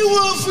 Lord, that you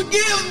will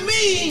forgive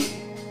me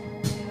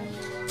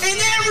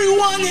and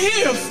everyone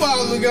here,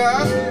 Father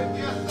God.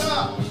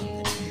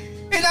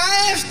 And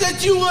I ask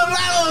that you will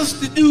allow us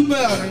to do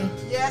better.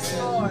 Yes,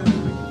 Lord.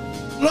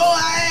 Lord,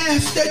 I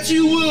ask that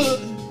you would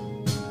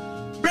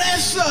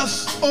bless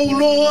us, oh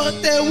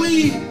Lord, that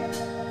we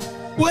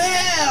will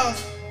have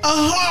a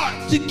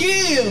heart to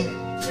give.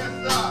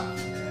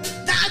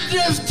 Not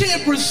just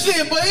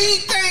 10%, but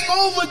anything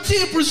over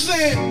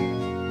 10%.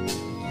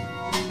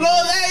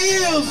 Lord, that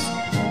is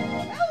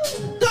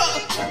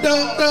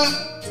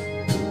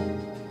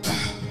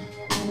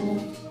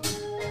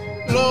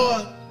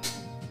Lord,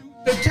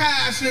 the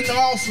tithes and the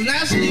offering.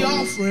 That's the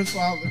offering,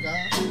 Father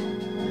God.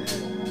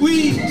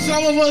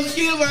 Some of us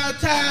give our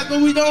tithes,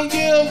 but we don't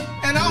give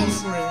an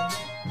offering.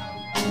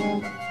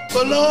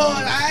 But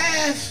Lord, I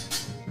ask,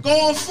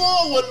 going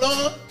forward,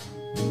 Lord,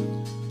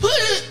 put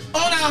it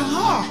on our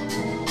heart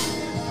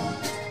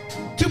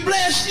to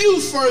bless you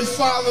first,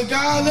 Father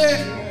God, that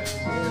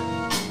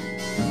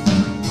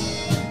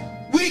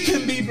we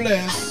can be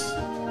blessed.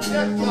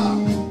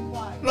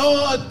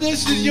 Lord,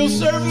 this is your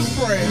servant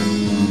prayer.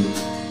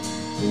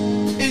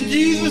 In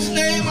Jesus'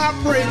 name I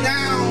pray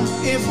now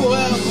and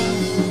forever.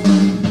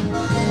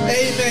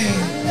 Amen.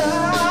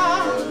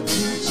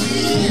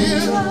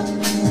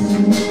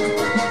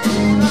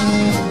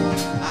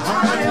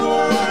 I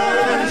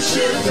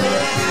worship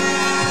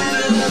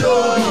and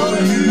adore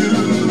you.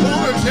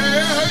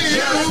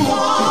 Just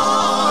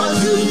want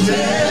to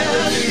tell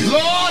you,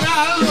 Lord, I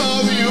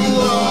love you.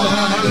 Lord,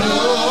 I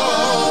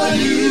love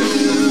you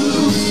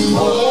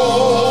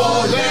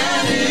more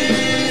than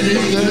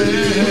anything.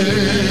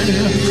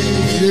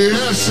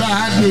 Yes, I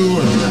do.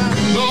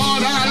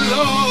 Lord, I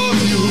love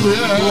you.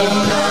 Yeah.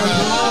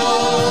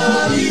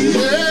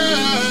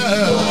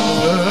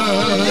 Lord, I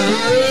love you.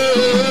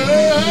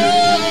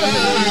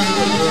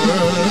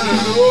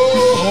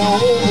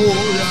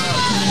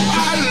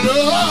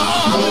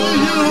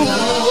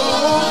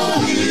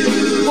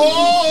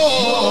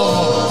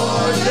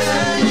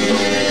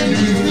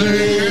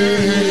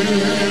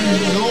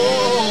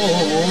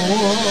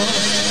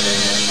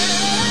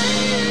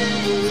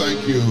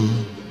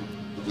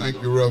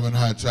 Thank you, Reverend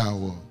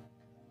Hightower,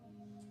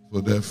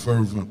 for that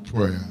fervent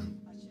prayer.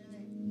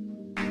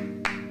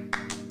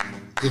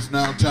 It's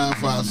now time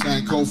for our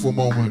Sankofa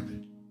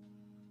moment,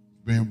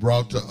 being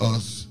brought to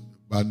us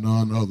by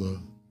none other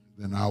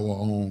than our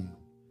own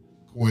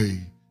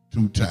Quay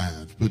 2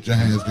 times. Put your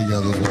hands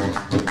together, Lord.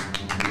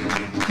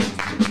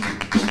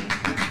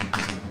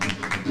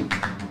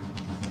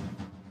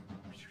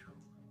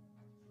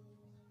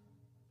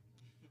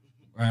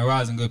 Grand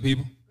rising, good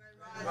people.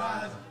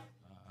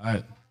 All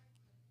right.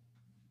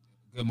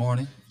 Good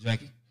morning,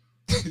 Jackie.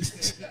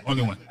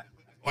 Only one.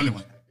 There's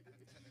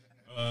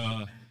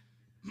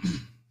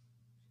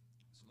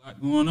a lot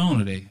going on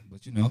today,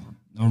 but you know,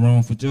 no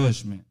room for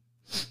judgment.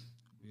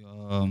 We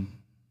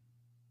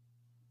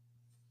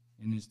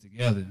in this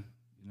together,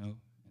 you know,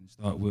 and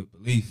start with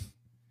belief.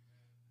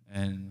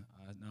 And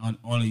I not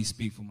only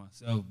speak for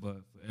myself,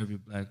 but for every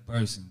black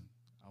person.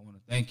 I want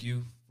to thank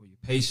you for your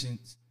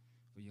patience,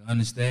 for your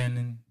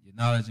understanding, your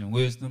knowledge and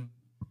wisdom,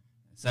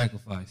 and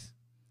sacrifice.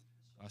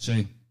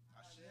 Ashe.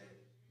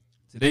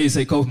 Today's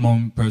Sankofa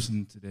moment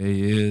person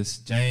today is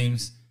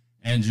James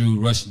Andrew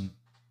Rushing.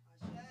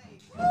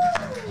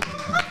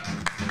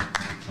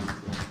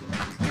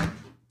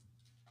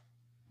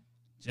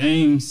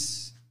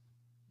 James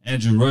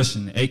Andrew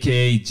Rushing,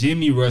 a.k.a.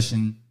 Jimmy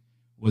Rushing,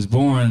 was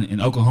born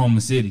in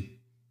Oklahoma City.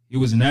 He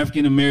was an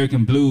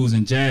African-American blues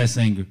and jazz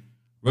singer.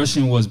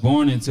 Rushing was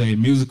born into a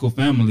musical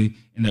family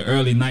in the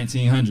early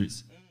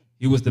 1900s.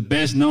 He was the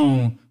best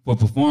known for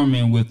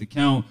performing with the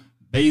Count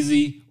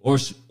Basie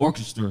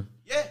Orchestra.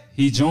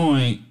 He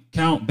joined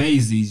Count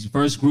Basie's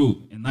first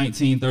group in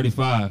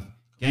 1935,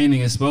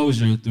 gaining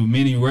exposure through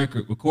many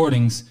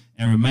recordings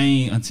and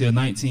remained until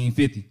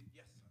 1950.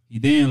 He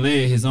then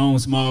led his own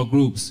small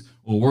groups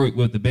or worked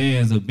with the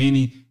bands of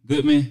Benny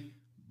Goodman,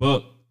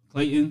 Buck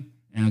Clayton,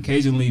 and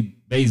occasionally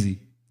Basie.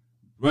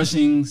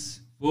 Rushing's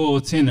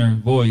full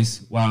tenor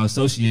voice, while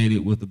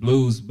associated with the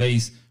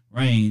blues-based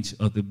range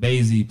of the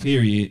Basie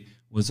period,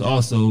 was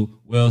also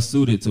well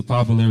suited to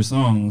popular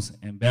songs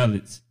and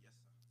ballads.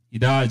 He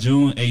died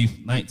June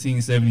 8,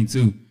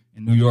 1972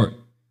 in New York.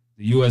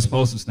 The U.S.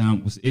 postal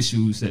stamp was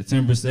issued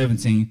September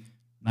 17,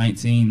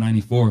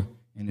 1994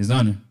 in his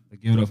honor.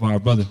 Let's give it up for our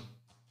brother.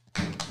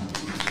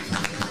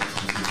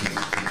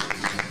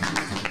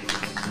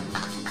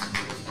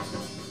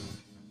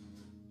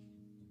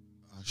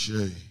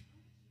 Ashe.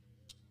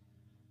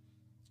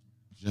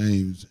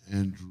 James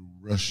Andrew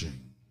Rushing.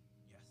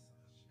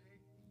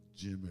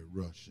 Jimmy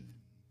Rushing.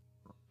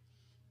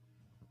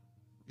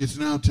 It's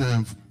now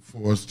time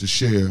for us to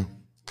share.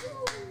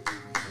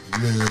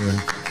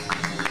 Yeah.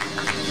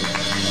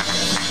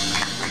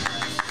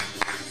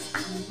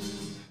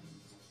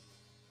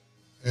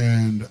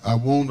 And I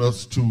want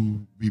us to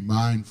be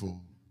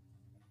mindful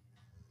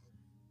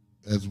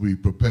as we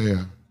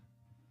prepare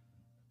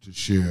to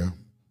share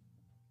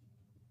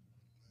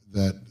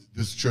that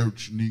this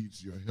church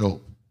needs your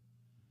help.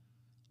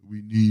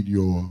 We need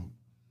your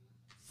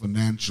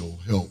financial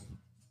help.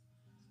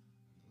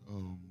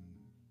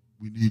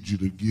 We need you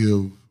to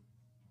give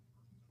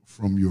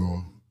from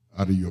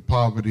out of your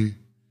poverty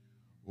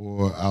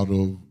or out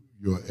of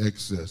your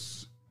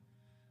excess.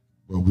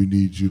 But we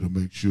need you to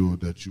make sure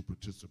that you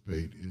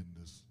participate in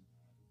this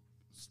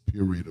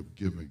period of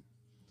giving.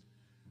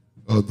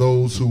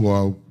 Those who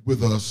are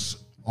with us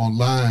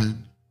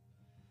online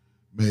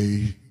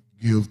may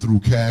give through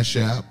Cash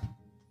App.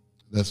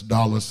 That's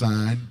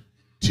 $THEBELOVED,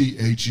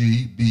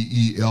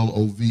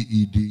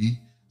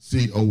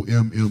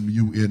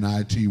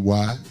 CommUNITY.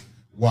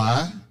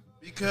 Why?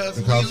 Because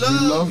we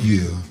love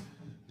you.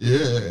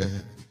 Yeah.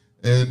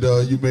 And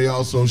you may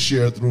also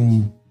share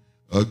through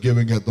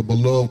giving at the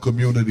BeLOVED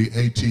CommUNITY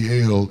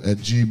ATL at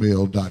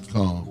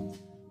gmail.com.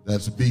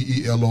 That's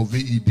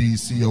BeLOVED CommUNITY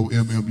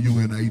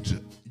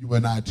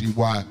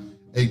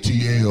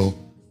ATL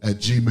at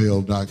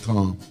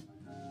gmail.com.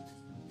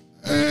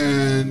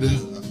 And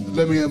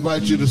let me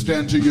invite you to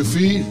stand to your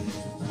feet.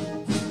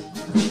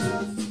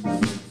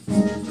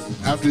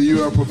 After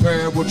you are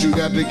prepared what you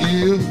got to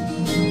give,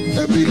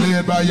 and be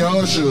led by your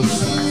ushers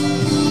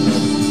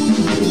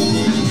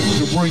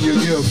to bring your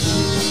gifts.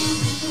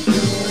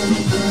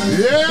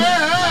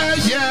 Yeah,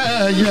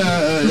 yeah,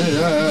 yeah,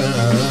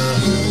 yeah.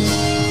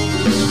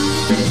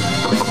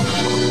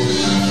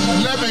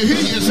 Let me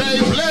hear you say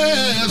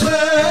bless,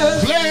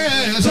 bless,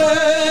 bless,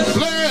 bless,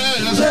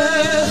 bless,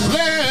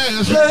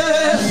 bless,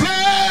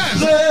 bless,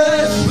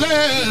 bless,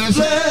 bless.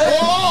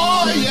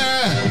 Oh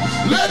yeah.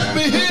 Let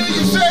me hear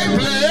you say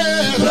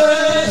bless,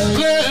 bless,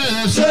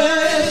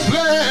 bless, bless,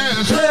 bless,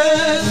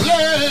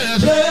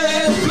 bless,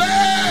 bless,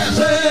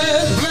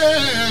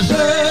 bless,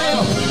 bless.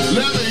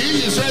 Let me hear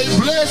you say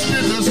blessed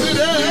in the city.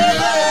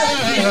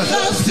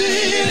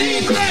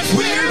 Blessed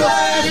we're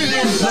blessed in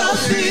the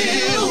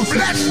field.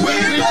 Blessed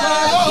we're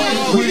blessed when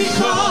we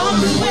come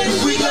and when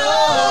we go.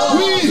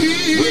 We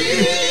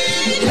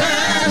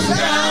cast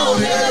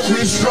down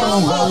every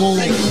stronghold.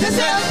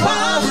 That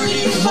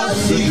poverty must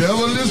cease. The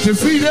devil is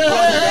defeated.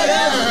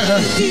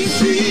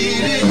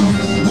 Defeated.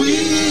 We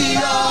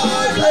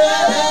are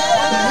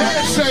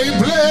blessed. Say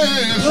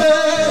blessed,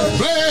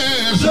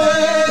 blessed,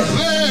 blessed,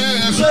 blessed,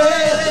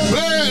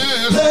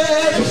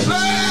 blessed,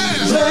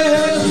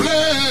 blessed,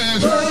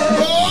 blessed.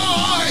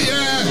 Oh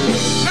yeah.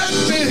 Let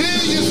me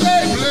hear you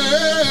say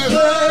blessed,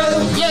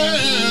 blessed,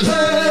 blessed,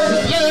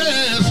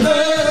 blessed,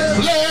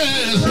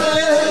 blessed,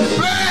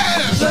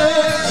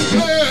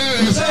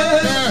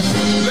 blessed.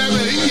 Let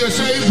me hear you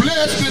say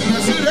blessed in the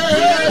city.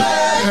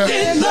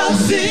 In the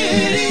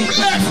city.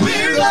 Blessed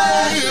we're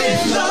blessed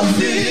in the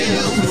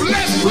field.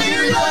 Blessed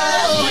we're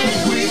blessed when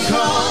we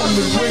come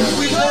and when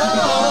we go.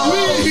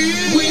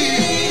 We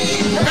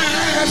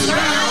cast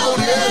down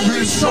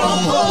every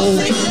stronghold.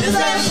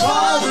 That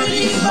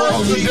poverty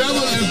must cease. The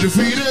devil is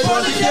defeated.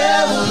 For the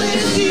devil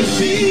is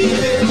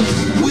defeated.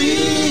 We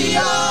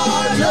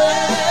are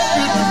blessed.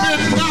 In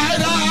the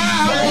midnight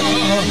hour.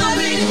 In the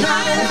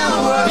midnight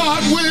hour.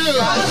 God will.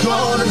 God's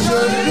gonna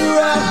turn it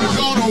around. It's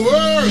gonna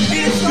work.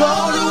 It's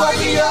gonna work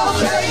in your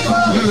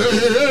favor. In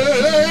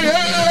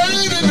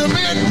the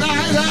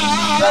midnight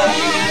hour.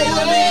 In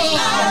the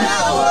midnight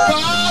hour.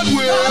 God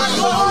will. God's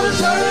gonna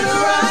turn it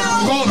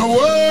around. Gonna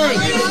work.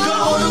 It's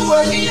gonna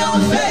work in your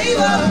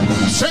favor.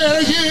 Say it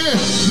again.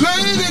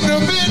 Late in the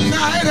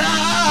midnight hour.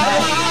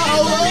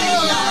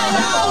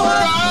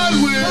 God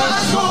will.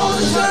 God's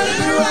gonna turn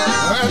it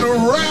around. And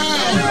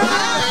around. And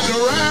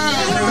around.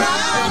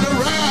 And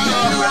around.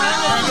 And around.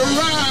 And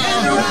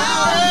around.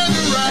 And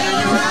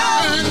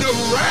around. And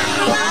around.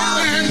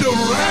 And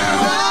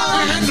around.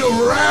 And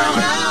around.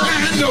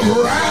 And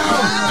around.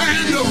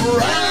 And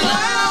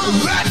around.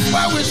 That's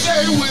why we say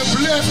we're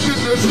blessed in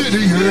the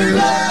city.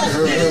 Blessed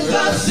in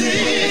the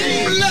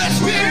city.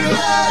 Blessed we're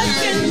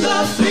blessed in the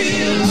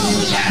field.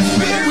 Blessed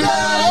we're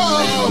blessed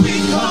when we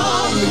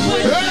come and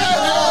when we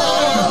go.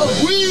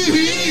 We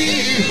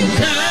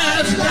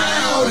cast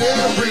down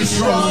every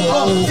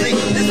stronghold.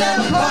 Is that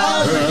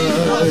poverty?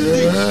 For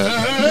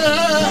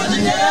the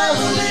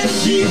devil is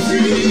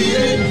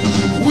defeated.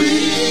 We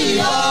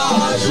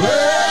are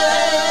blessed.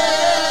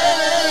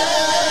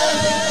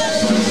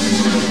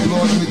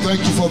 Lord, we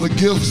thank you for the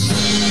gifts.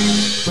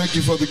 Thank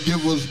you for the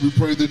givers. We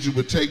pray that you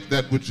would take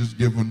that which is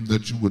given,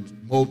 that you would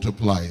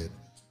multiply it,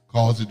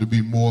 cause it to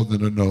be more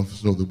than enough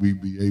so that we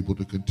be able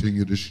to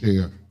continue to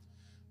share.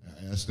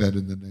 I ask that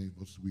in the name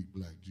of sweet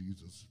black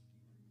Jesus.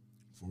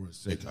 For his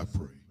sake I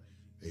pray.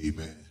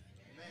 Amen.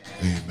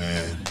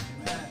 Amen.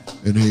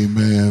 And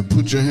amen.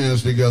 Put your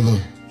hands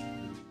together.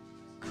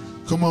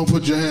 Come on,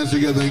 put your hands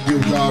together and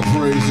give God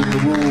praise in the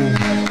room.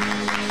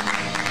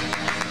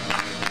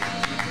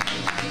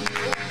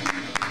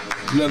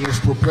 Let us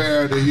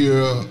prepare to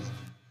hear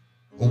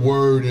a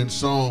word in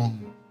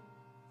song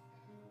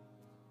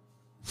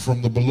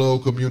from the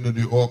BeLOVED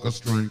CommUNITY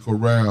Orchestra and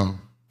Chorale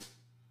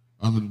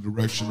under the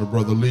direction of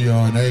Brother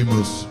Leon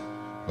Amos,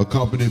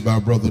 accompanied by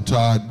Brother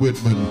Todd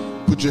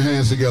Whitman. Put your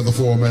hands together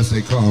for them as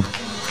they come.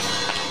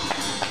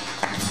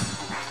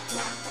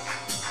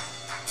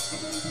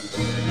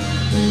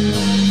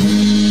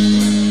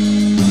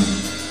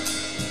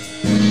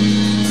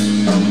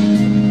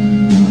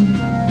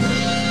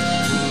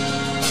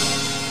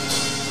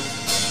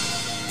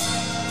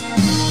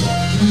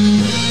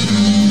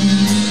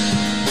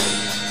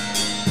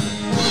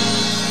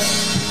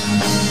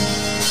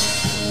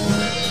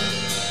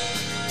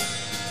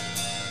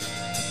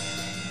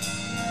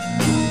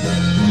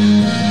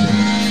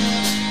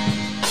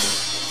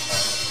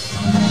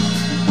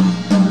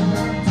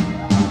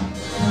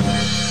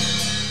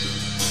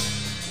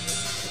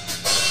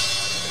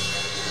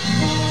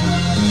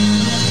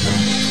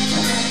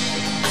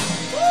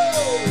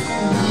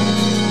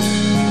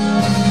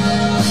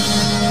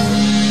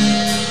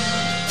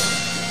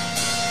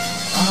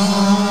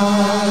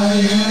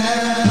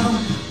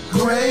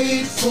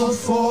 grateful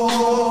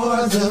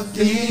for the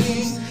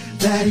things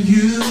that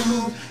you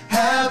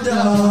have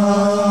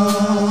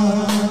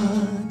done.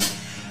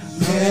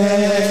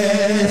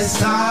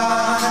 Yes,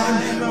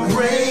 I'm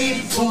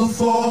grateful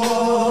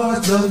for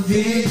the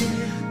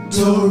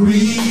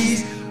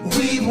victories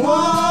we won.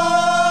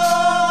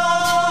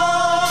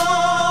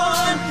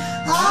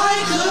 I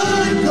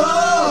could go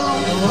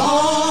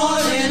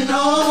on and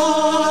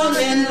on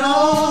and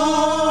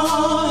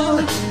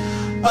on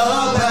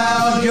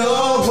about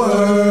your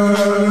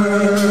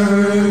word,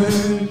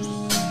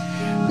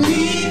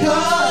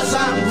 because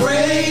I'm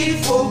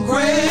grateful,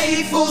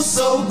 grateful,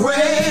 so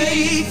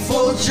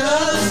grateful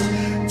just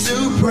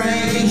to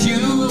praise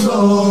you,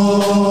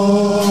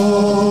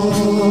 Lord.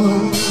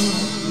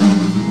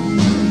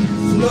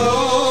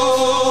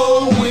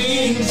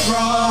 Flowing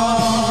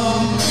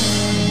from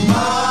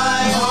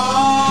my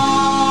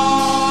heart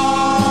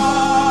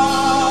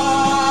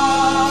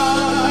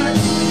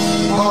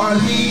are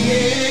the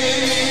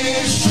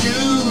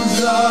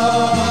issues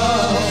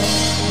of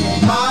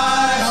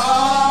my heart.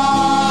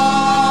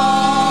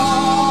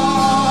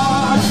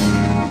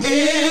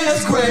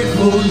 It's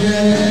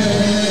gratefulness.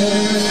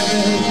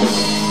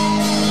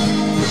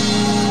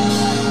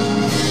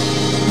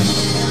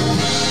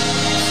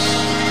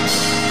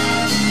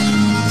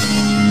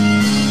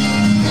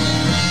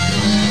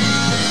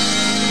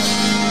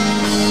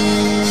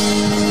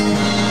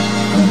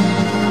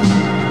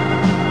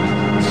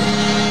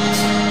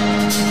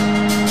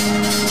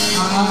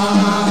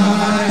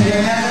 I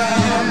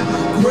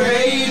am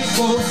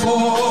grateful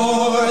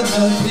for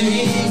the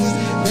things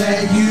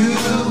that you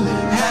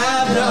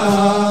have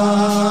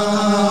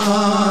done.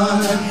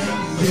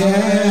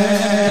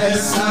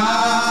 Yes,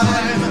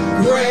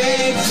 I'm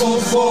grateful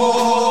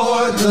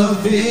for the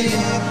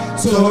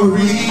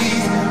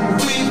victories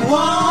we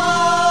won.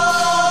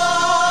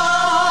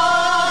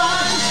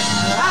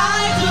 I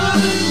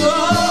could go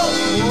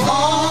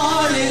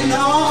on and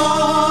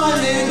on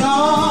and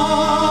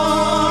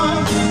on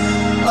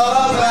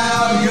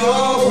about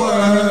your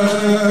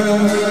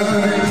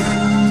word,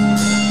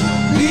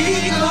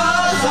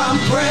 because I'm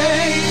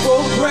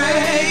grateful,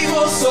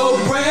 grateful, so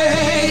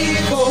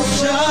grateful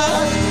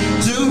just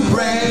to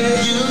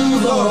praise you,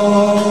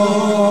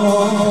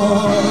 Lord.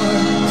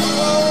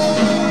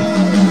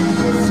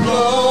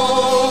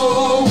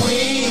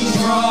 Flowing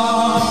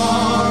from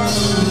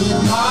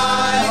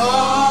my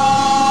heart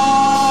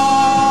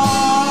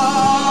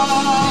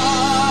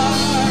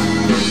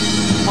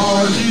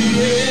are the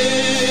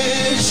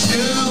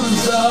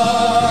issues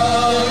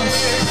of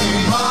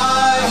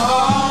my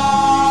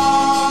heart.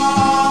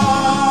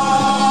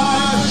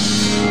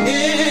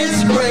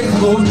 It's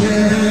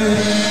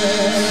gratefulness.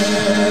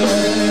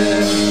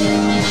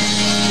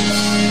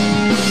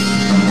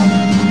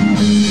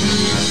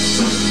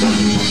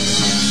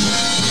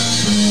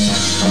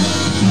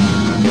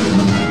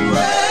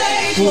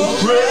 Grateful,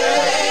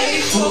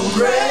 grateful,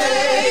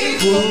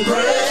 grateful,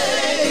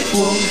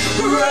 grateful,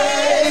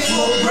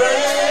 grateful,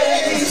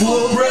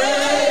 grateful,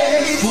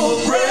 grateful,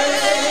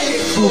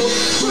 grateful,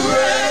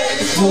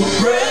 grateful,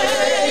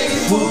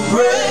 grateful,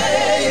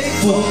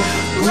 grateful,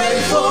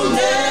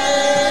 gratefulness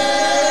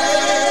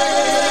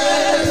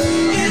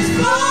is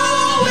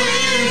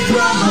flowing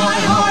from my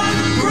heart.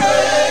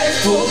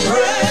 Grateful,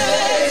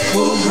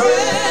 grateful,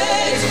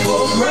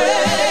 grateful,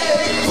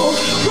 grateful,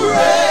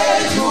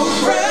 grateful,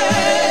 grateful,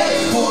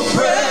 grateful,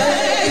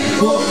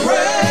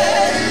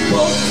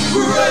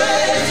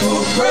 grateful,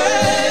 grateful,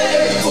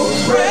 grateful,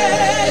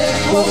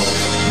 grateful,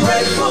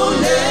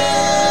 gratefulness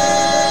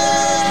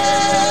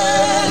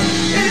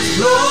is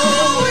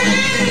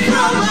flowing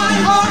from my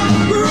heart.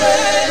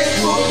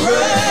 Grateful,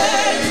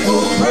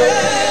 grateful,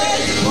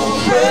 grateful,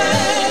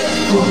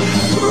 grateful,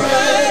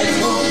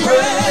 grateful,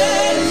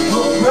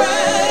 grateful,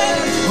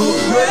 grateful,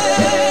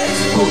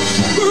 grateful,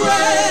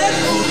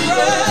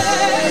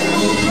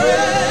 grateful,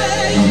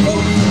 grateful,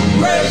 grateful,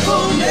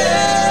 gratefulness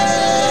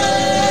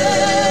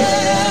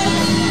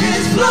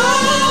is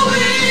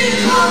flowing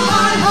from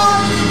my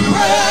heart.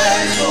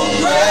 Grateful,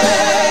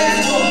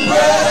 grateful,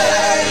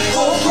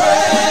 grateful,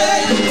 grateful,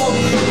 grateful,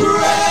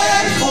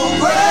 grateful, grateful,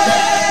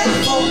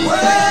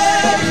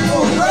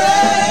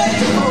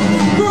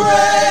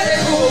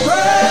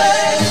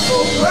 grateful,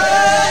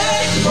 grateful,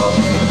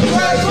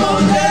 grateful,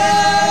 grateful,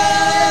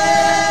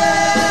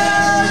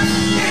 gratefulness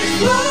is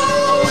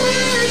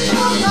flowing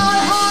from my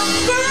heart.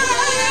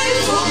 Grateful,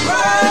 grateful,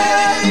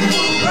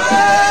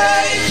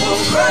 grateful,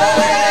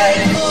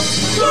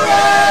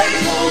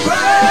 grateful, grateful,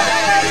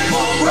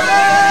 grateful,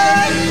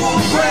 grateful,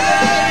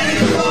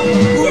 grateful,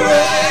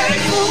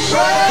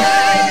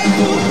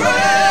 grateful, grateful,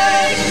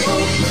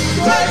 grateful,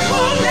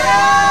 gratefulness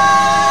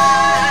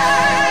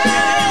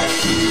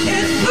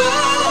is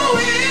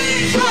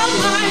flowing from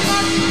my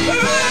heart.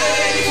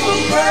 Grateful,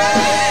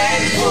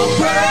 grateful,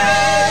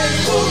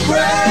 grateful,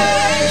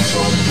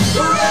 grateful,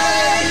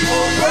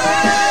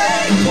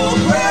 grateful, grateful,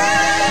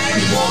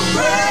 grateful,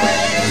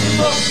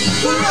 grateful,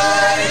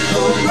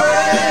 grateful,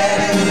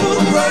 grateful,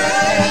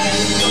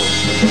 grateful,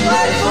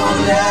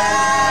 gratefulness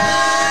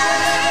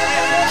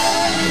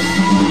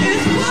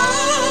is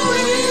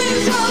flowing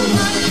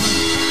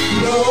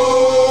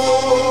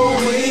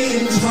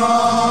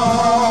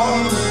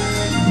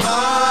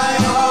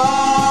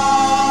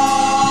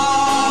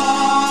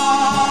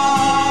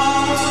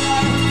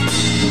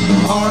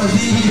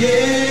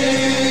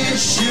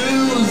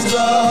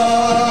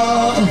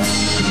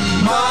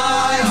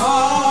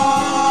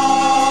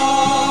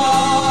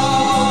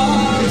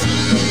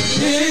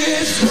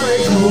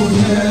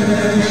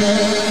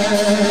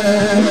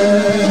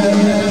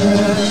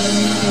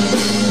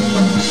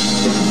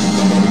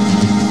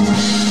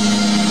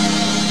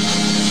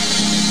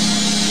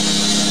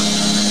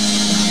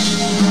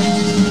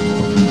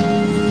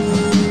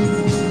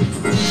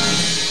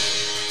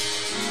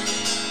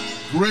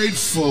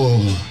Grateful.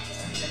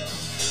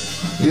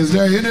 Is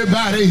there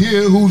anybody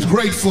here who's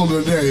grateful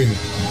today?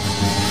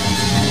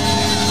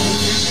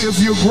 If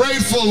you're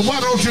grateful, why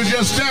don't you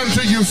just stand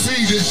to your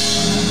feet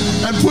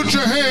and put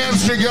your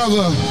hands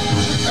together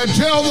and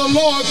tell the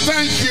Lord,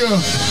 thank you.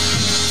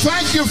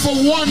 Thank you for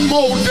one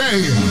more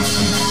day.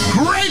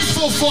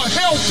 Grateful for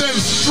health and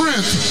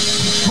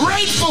strength.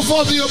 Grateful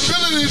for the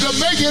ability to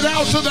make it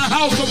out to the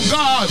house of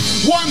God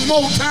one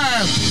more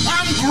time.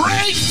 I'm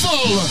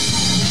grateful.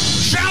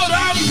 Shout,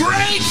 I'm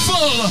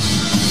grateful.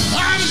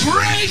 I'm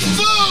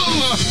grateful.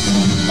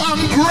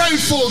 I'm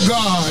grateful,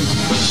 God.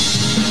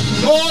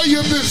 Oh,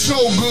 you've been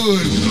so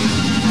good.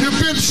 You've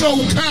been so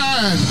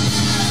kind.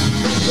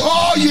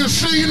 Oh, you've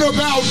seen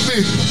about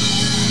me.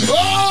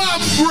 Oh,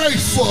 I'm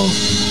grateful.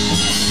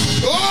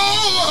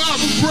 Oh,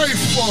 I'm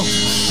grateful.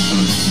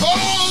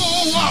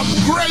 Oh, I'm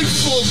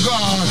grateful,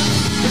 God.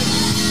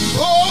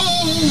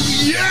 Oh,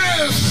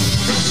 yes.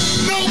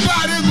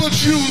 Nobody but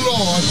you,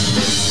 Lord.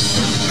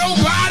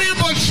 Nobody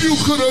but you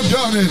could have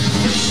done it.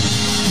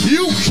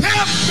 You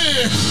kept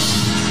me.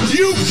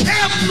 You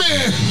kept me.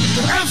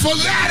 And for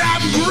that,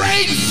 I'm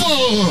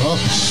grateful.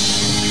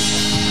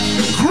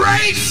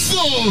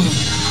 Grateful.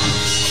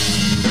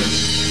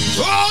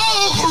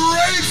 Oh,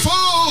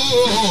 grateful.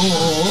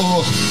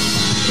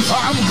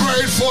 I'm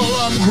grateful.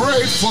 I'm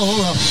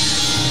grateful.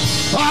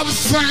 I'm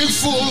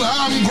thankful.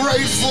 I'm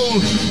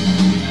grateful.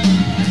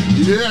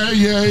 Yeah,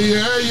 yeah,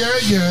 yeah, yeah,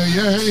 yeah,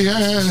 yeah,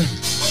 yeah.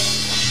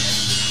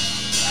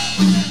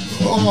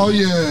 Oh,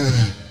 yeah.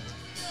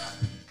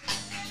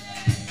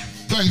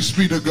 Thanks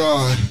be to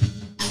God.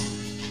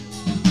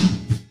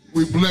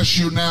 We bless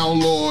you now,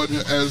 Lord,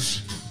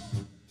 as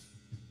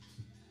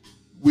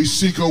we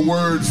seek a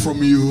word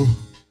from you.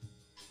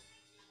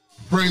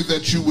 Pray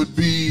that you would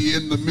be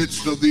in the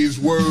midst of these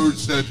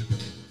words that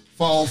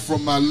fall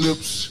from my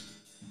lips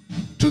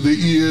to the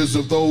ears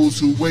of those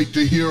who wait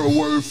to hear a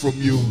word from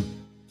you.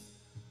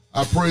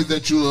 I pray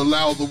that you'll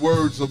allow the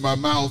words of my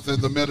mouth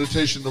and the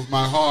meditation of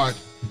my heart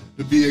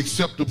to be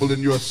acceptable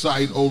in your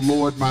sight, O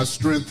Lord, my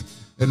strength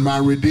and my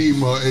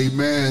Redeemer.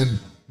 Amen.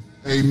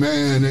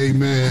 Amen.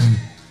 Amen.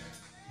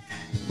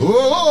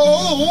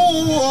 Oh,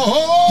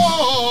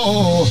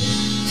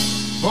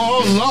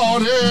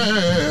 Lord,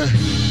 yeah.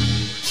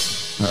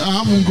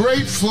 I'm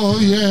grateful,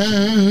 yeah.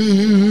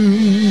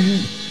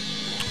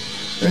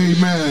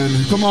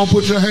 Amen. Come on,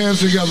 put your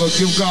hands together.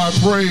 Give God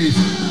praise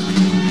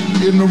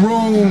in the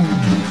room.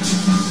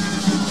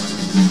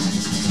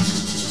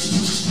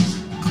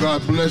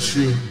 God bless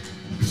you.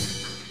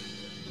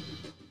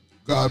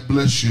 God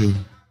bless you.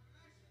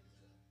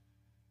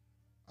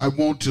 I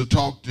want to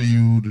talk to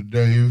you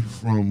today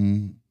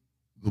from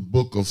the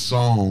book of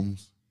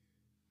Psalms,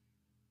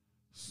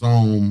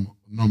 Psalm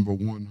number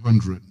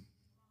 100.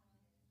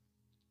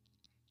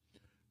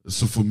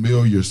 It's a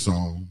familiar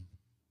psalm,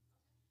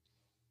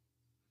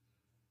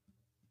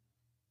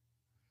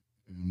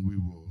 and we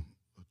will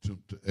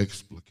attempt to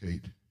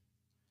explicate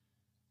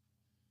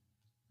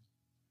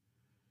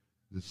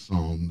this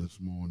psalm this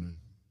morning,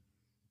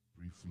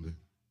 briefly,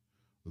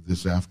 or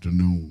this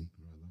afternoon,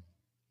 rather.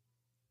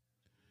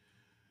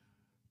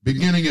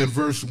 Beginning at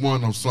verse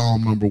 1 of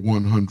Psalm number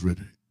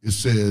 100, it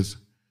says,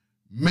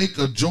 "Make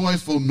a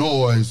joyful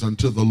noise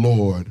unto the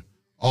Lord,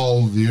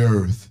 all the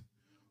earth.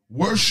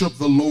 Worship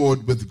the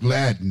Lord with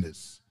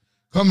gladness.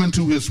 Come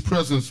into his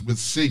presence with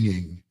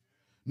singing.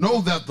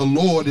 Know that the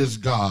Lord is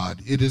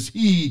God. It is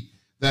he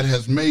that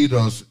has made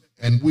us,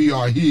 and we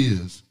are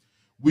his.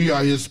 We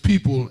are his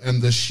people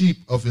and the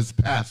sheep of his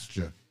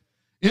pasture.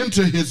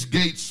 Enter his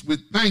gates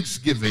with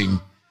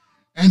thanksgiving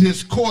and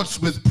his courts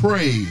with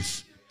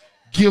praise.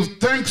 Give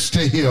thanks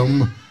to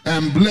him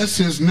and bless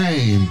his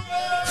name.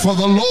 For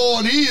the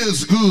Lord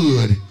is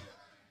good.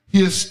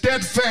 His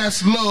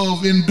steadfast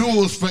love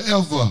endures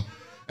forever,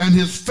 and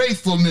his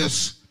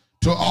faithfulness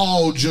to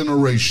all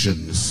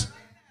generations."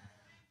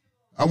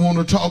 I want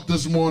to talk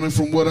this morning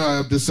from what I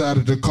have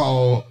decided to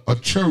call a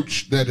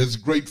church that is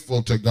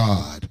grateful to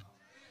God.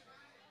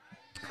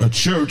 A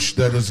church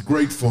that is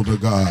grateful to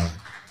God.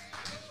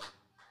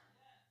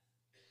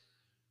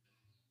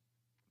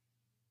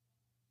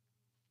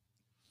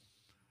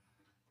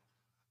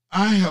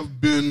 I have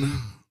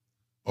been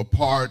a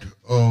part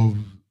of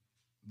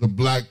the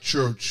black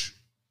church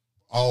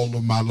all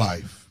of my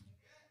life.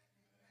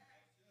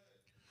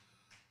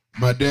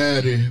 My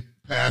daddy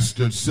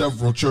pastored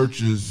several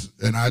churches,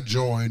 and I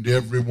joined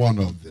every one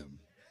of them.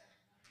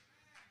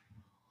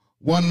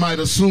 One might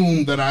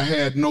assume that I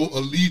had no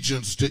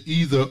allegiance to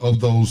either of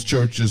those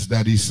churches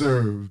that he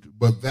served,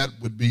 but that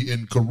would be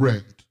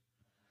incorrect.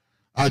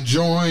 I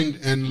joined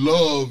and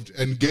loved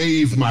and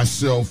gave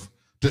myself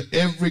to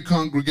every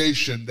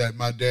congregation that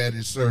my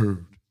daddy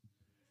served.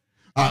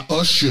 I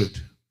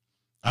ushered,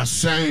 I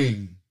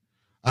sang,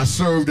 I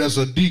served as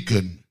a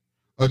deacon,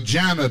 a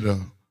janitor,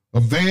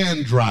 a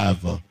van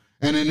driver,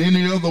 and in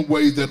any other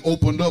way that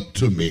opened up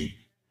to me.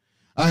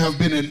 I have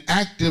been an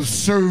active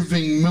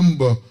serving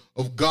member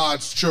of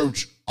God's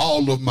church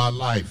all of my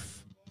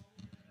life.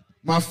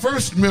 My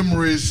first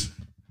memories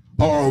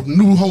are of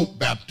New Hope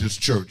Baptist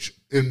Church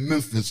in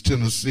Memphis,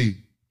 Tennessee.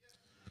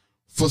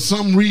 For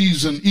some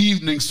reason,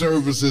 evening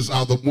services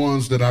are the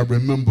ones that I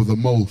remember the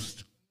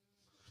most.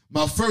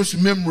 My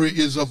first memory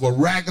is of a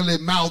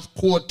raggedy-mouthed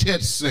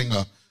quartet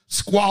singer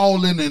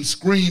squalling and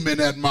screaming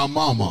at my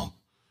mama,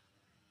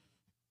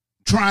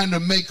 trying to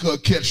make her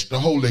catch the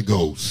Holy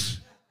Ghost.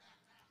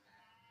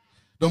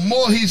 The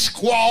more he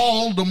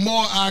squalled, the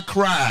more I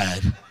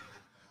cried,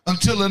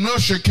 until an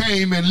usher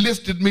came and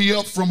lifted me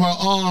up from her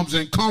arms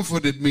and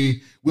comforted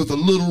me with a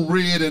little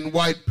red and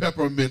white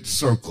peppermint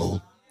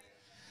circle.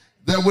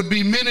 There would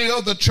be many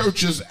other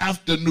churches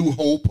after New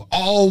Hope.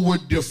 All were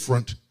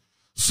different.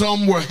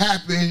 Some were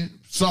happy,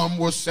 some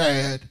were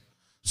sad,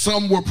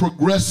 some were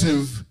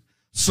progressive,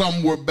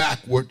 some were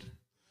backward.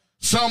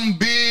 Some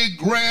big,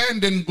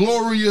 grand, and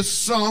glorious,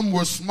 some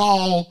were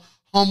small,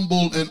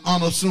 humble, and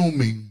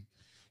unassuming.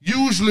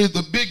 Usually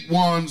the big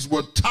ones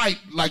were tight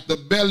like the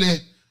belly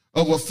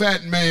of a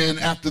fat man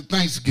after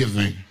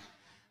Thanksgiving,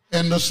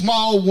 and the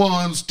small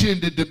ones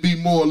tended to be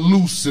more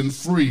loose and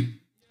free.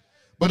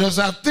 But as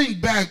I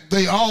think back,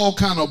 they all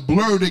kind of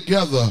blur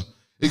together,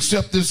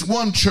 except this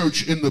one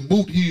church in the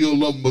boot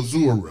heel of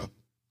Missouri.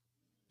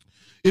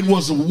 It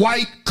was a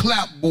white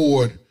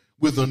clapboard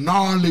with a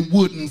gnarly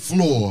wooden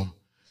floor.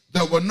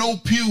 There were no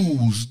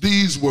pews.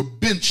 These were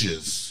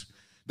benches,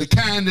 the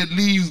kind that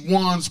leaves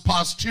one's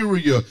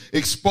posterior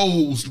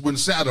exposed when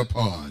sat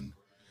upon.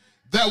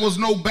 There was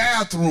no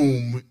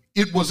bathroom.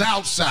 It was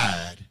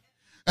outside.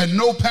 And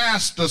no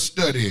pastor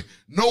study,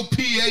 no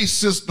PA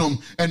system,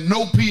 and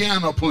no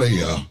piano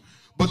player.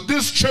 But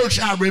this church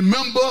I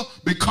remember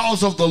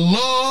because of the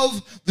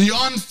love, the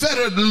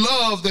unfettered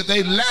love that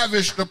they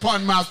lavished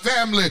upon my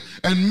family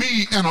and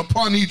me and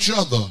upon each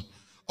other.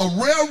 A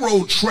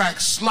railroad track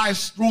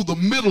sliced through the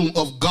middle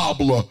of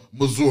Gobbler,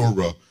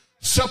 Missouri,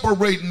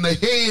 separating the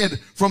head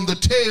from the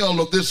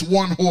tail of this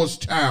one-horse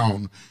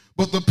town.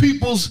 But the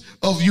peoples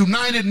of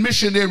United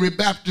Missionary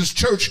Baptist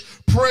Church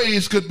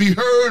praise could be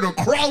heard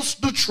across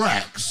the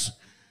tracks.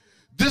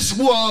 This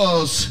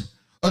was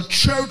a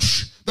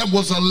church that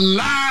was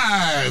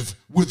alive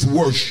with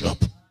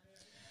worship.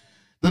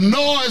 The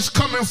noise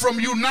coming from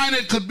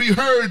United could be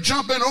heard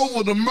jumping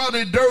over the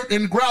muddy dirt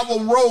and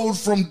gravel road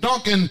from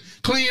Duncan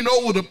clean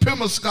over to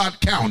Pemiscot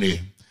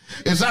County.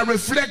 As I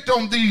reflect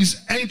on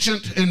these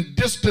ancient and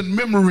distant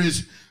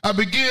memories, I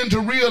begin to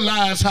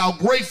realize how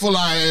grateful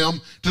I am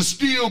to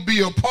still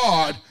be a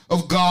part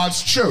of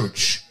God's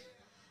church.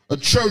 A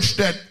church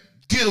that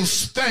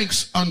gives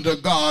thanks unto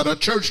God, a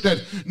church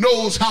that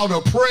knows how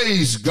to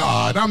praise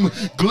God. I'm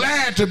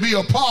glad to be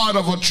a part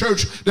of a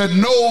church that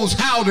knows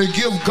how to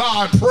give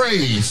God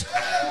praise.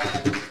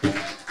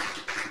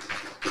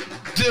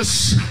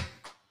 This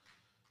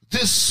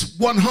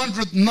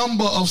 100th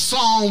number of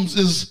Psalms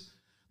is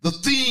the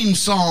theme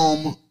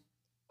psalm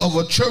of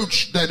a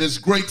church that is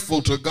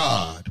grateful to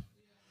God.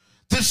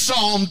 This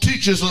psalm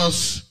teaches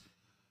us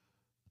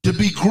to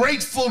be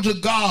grateful to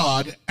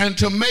God and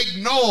to make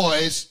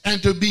noise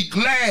and to be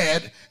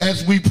glad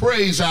as we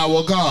praise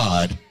our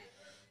God.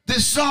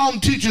 This psalm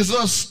teaches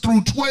us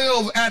through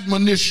 12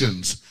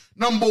 admonitions.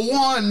 Number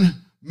one,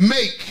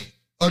 make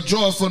a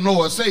joyful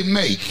noise. Say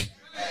make.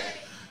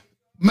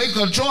 Make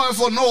a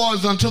joyful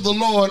noise unto the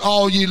Lord,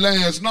 all ye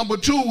lands. Number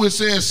two, it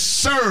says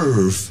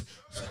serve.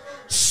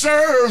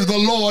 Serve the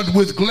Lord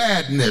with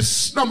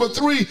gladness. Number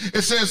three,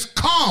 it says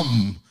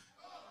come.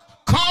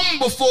 Come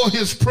before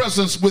his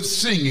presence with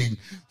singing.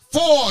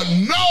 For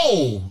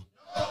know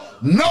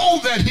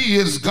that he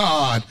is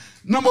God.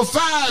 Number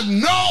five,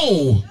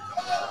 know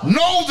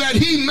that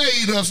he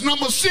made us.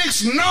 Number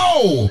six,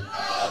 know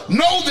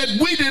that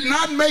we did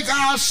not make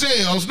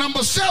ourselves.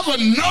 Number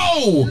seven,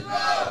 know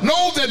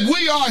that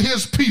we are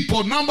his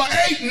people. Number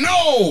eight,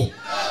 know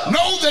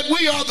that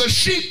we are the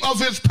sheep of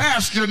his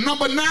pasture.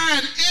 Number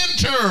nine,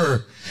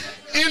 enter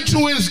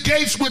into his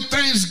gates with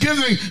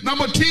thanksgiving.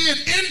 Number 10,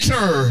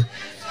 enter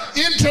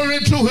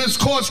into his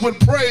courts with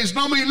praise.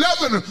 Number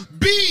 11,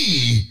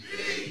 be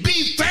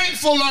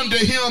thankful unto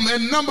him.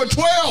 And number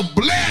 12,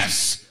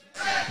 bless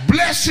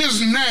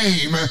his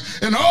name.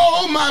 And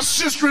oh, my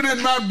sister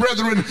and my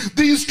brethren,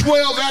 these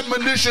 12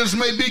 admonitions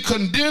may be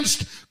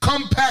condensed,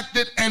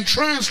 compacted, and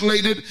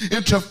translated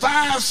into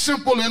 5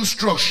 simple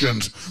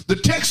instructions. The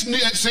text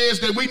says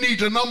that we need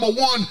to, number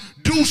 1,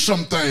 do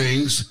some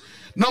things.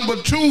 Number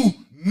 2,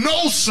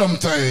 know some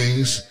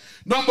things.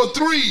 Number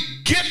 3,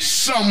 get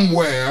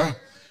somewhere.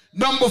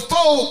 Number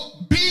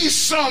 4, be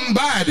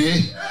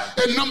somebody.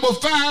 And number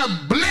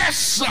 5, bless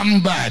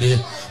somebody.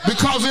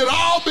 Because it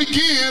all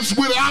begins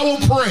with our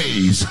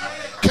praise.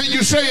 Can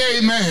you say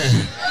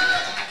amen?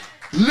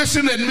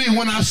 Listen at me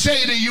when I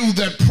say to you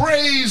that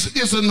praise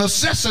is a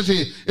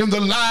necessity in the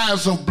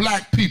lives of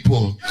black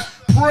people.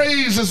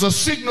 Praise is a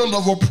signal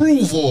of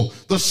approval,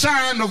 the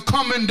sign of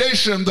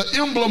commendation, the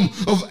emblem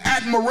of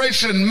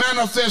admiration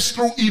manifests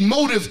through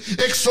emotive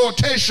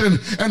exhortation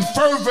and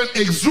fervent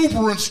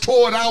exuberance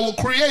toward our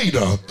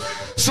Creator.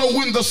 So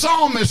when the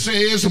psalmist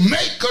says,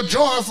 make a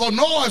joyful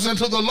noise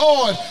unto the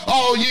Lord,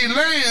 all ye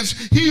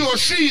lands, he or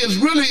she is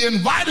really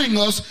inviting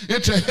us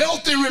into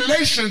healthy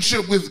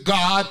relationship with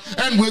God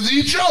and with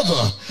each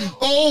other.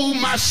 Oh,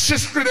 my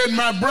sister and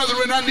my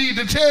brethren, I need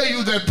to tell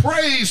you that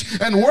praise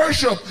and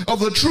worship of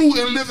the true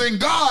and living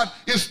God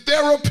is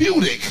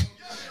therapeutic.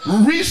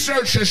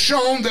 Research has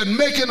shown that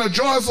making a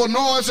joyful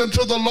noise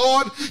unto the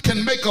Lord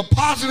can make a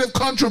positive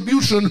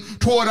contribution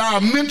toward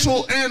our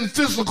mental and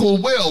physical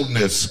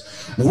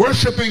wellness.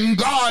 Worshiping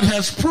God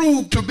has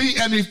proved to be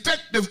an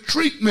effective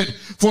treatment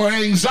for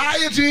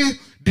anxiety,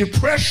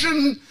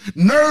 depression,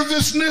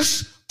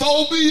 nervousness,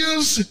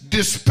 phobias,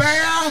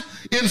 despair,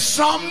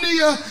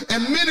 insomnia,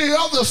 and many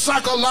other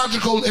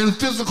psychological and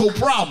physical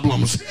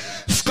problems.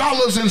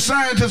 Scholars and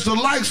scientists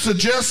alike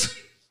suggest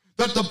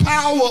that the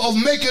power of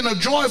making a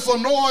joyful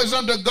noise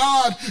unto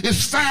God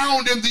is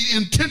found in the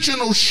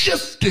intentional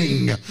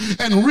shifting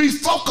and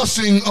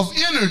refocusing of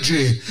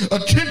energy,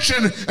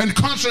 attention, and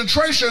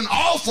concentration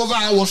off of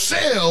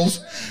ourselves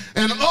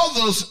and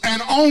others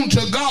and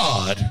onto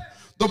God.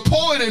 The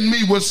poet in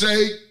me would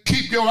say,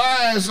 keep your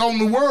eyes on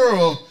the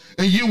world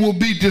and you will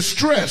be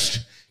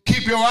distressed.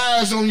 Keep your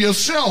eyes on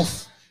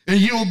yourself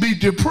and you will be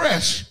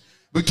depressed.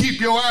 But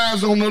keep your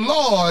eyes on the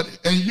Lord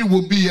and you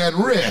will be at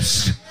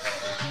rest.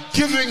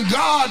 Giving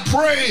God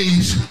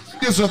praise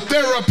is a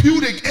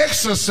therapeutic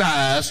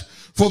exercise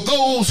for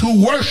those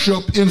who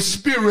worship in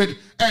spirit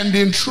and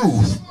in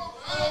truth.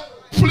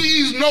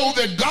 Please know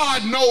that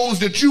God knows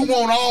that you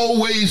won't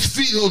always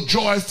feel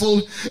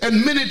joyful,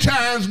 and many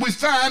times we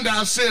find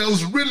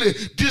ourselves really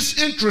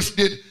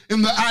disinterested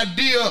in the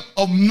idea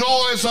of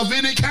noise of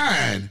any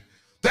kind.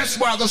 That's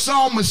why the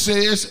psalmist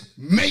says,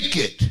 make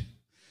it.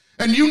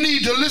 And you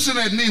need to listen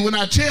at me when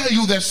I tell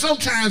you that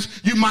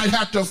sometimes you might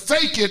have to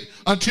fake it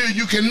until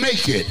you can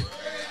make it.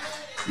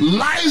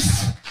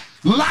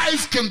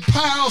 Life can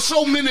pile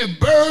so many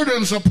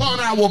burdens upon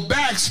our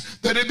backs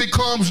that it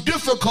becomes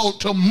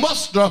difficult to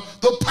muster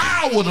the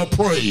power to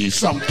praise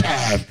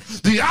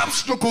sometimes. The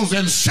obstacles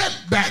and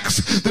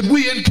setbacks that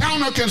we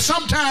encounter can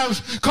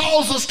sometimes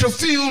cause us to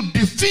feel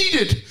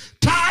defeated,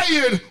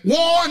 tired,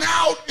 worn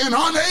out, and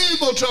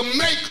unable to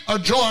make a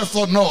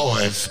joyful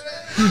noise.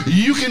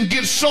 You can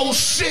get so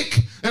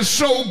sick and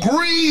so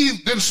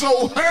grieved and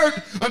so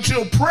hurt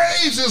until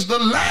praise is the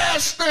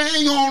last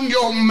thing on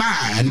your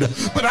mind.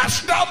 But I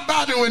stopped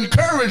by to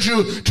encourage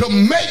you to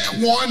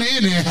make one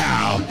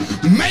anyhow.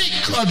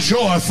 Make a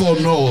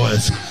joyful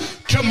noise.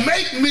 To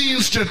make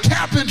means to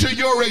tap into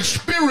your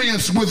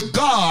experience with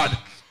God,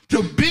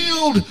 to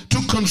build,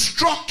 to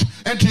construct,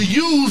 and to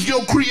use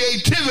your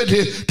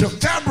creativity to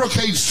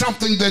fabricate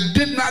something that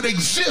did not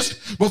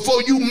exist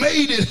before you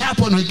made it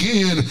happen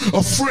again,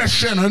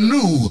 afresh and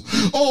anew.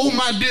 Oh,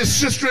 my dear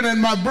sister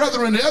and my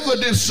brethren,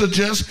 evidence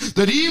suggests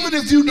that even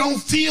if you don't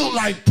feel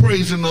like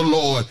praising the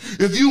Lord,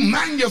 if you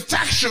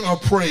manufacture a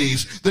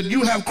praise that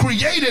you have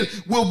created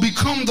will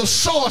become the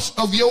source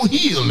of your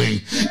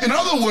healing. In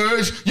other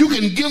words, you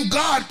can give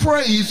God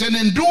praise, and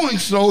in doing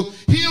so,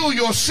 heal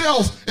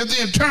yourself, and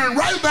then turn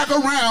right back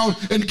around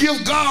and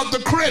give God the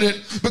credit,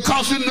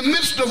 because in the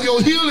midst of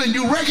your healing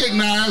you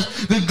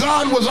recognize that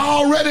God was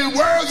already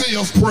worthy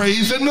of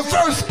praise in the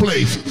first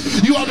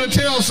place. You ought to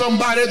tell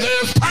somebody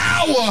there's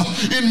power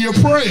in your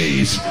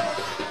praise.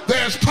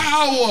 There's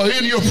power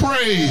in your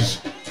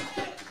praise.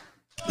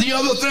 The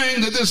other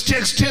thing that this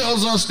text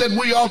tells us that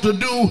we ought to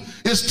do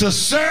is to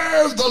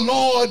serve the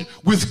Lord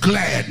with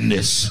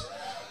gladness.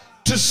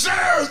 To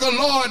serve the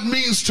Lord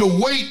means to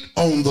wait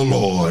on the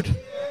Lord.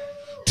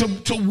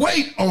 To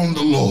wait on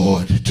the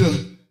Lord,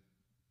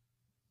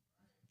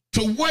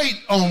 to wait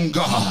on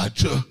God,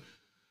 to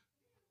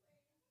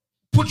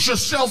put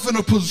yourself in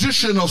a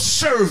position of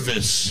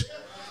service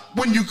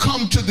when you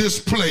come to this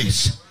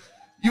place.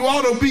 You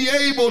ought to be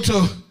able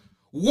to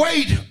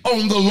wait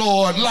on the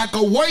Lord like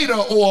a waiter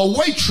or a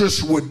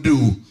waitress would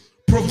do,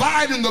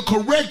 providing the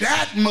correct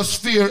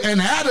atmosphere and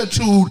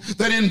attitude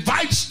that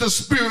invites the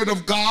Spirit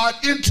of God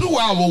into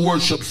our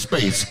worship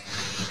space.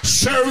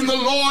 Serving the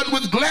Lord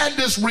with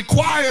gladness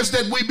requires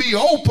that we be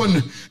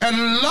open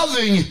and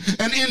loving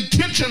and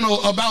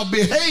intentional about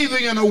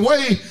behaving in a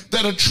way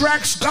that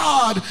attracts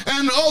God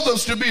and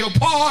others to be a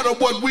part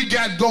of what we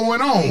got going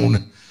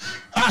on.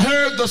 I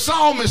heard the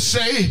psalmist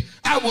say,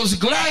 I was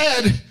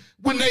glad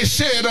when they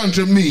said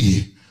unto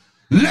me,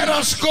 let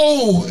us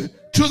go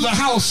to the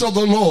house of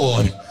the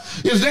Lord.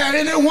 Is there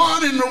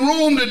anyone in the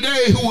room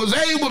today who was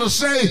able to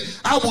say,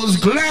 I was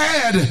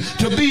glad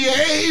to be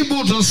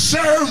able to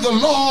serve the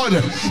Lord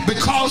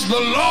because the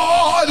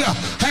Lord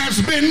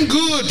has been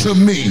good to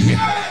me?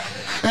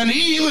 And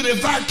even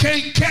if I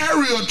can't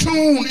carry a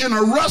tune in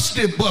a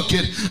rusty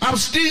bucket, I'm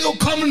still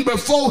coming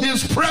before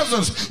his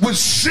presence with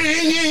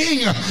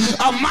singing.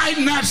 I might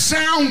not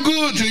sound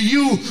good to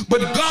you,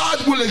 but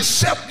God will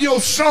accept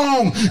your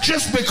song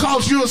just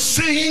because you're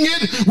singing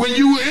it when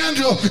you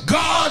enter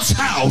God's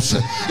house.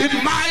 It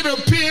might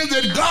appear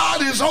that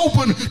God is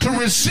open to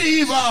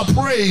receive our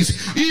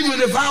praise,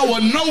 even if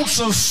our notes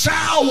are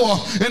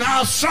sour and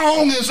our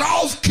song is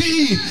off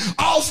key,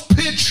 off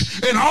pitch,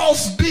 fresh and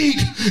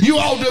offbeat, you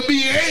ought to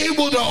be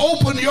able to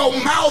open your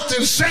mouth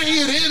and say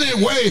it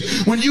anyway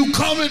when you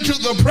come into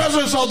the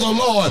presence of the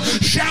Lord.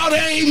 Shout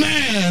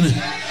amen.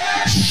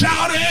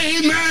 Shout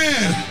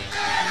amen.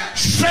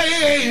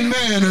 Say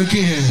amen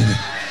again.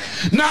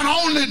 Not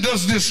only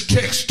does this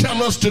text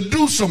tell us to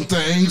do some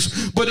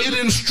things, but it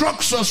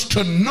instructs us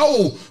to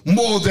know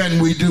more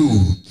than we do.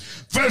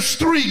 Verse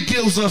 3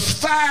 gives us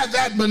 5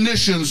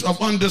 admonitions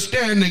of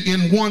understanding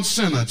in one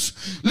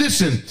sentence.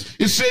 Listen,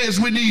 it says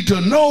we need to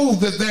know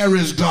that there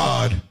is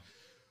God.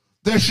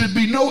 There should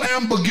be no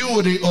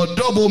ambiguity or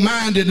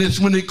double-mindedness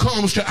when it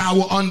comes to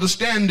our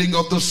understanding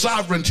of the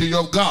sovereignty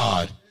of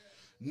God.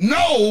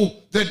 Know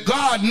that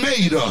God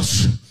made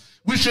us.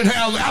 We should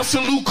have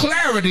absolute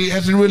clarity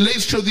as it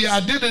relates to the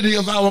identity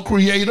of our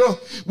Creator.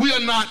 We are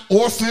not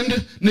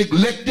orphaned,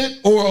 neglected,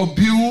 or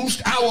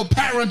abused. Our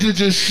parentage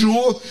is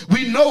sure.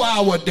 We know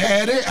our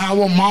daddy,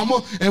 our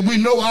mama, and we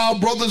know our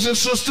brothers and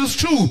sisters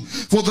too.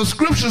 For the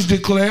scriptures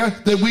declare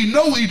that we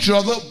know each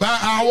other by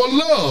our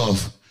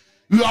love.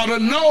 We ought to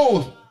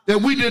know that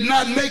we did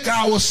not make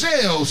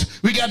ourselves.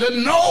 We got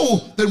to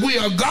know that we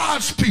are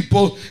God's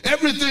people.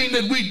 Everything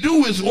that we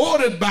do is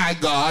ordered by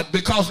God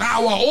because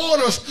our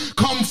orders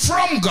come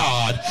from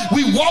God.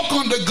 We walk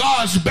under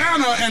God's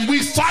banner and we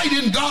fight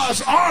in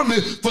God's army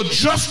for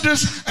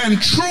justice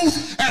and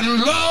truth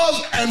and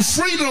love and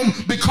freedom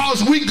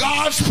because we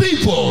God's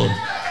people.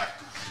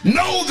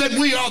 Know that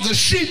we are the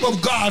sheep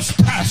of God's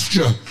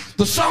pasture.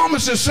 The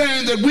psalmist is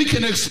saying that we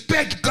can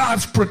expect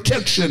God's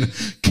protection,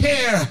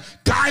 care,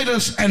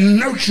 guidance, and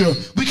nurture.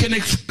 We can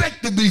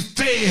expect to be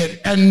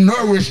fed and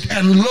nourished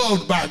and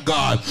loved by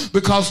God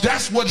because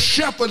that's what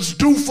shepherds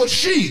do for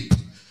sheep.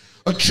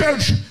 A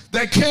church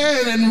that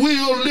can and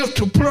will lift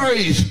to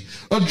praise,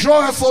 a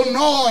joyful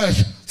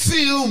noise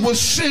filled with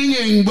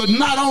singing, but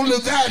not only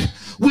that,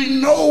 we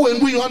know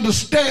and we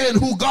understand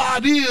who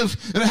God is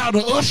and how to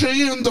usher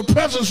in the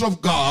presence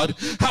of God,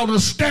 how to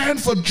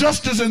stand for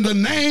justice in the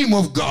name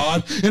of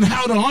God, and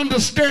how to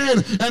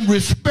understand and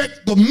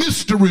respect the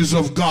mysteries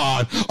of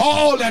God,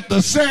 all at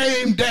the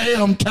same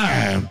damn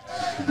time.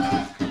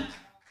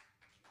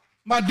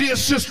 My dear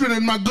sister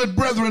and my good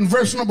brethren,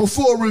 verse number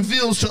 4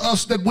 reveals to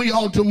us that we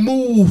ought to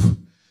move,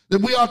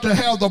 that we ought to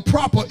have the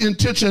proper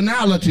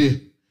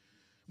intentionality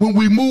when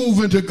we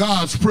move into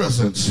God's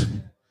presence.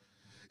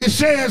 It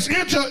says,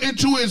 enter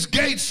into his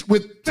gates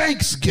with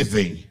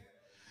thanksgiving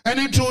and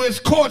into his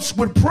courts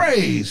with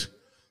praise.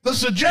 The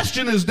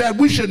suggestion is that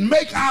we should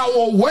make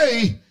our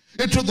way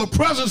into the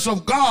presence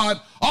of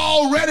God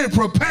already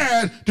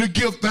prepared to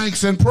give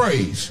thanks and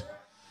praise.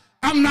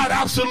 I'm not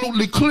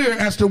absolutely clear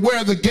as to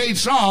where the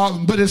gates are,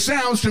 but it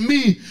sounds to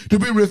me to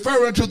be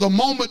referring to the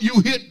moment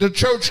you hit the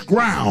church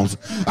grounds.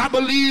 I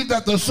believe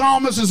that the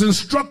psalmist is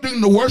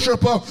instructing the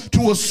worshiper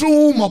to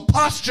assume a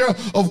posture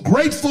of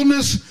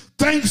gratefulness,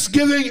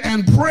 thanksgiving,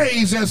 and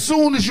praise as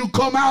soon as you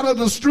come out of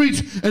the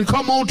streets and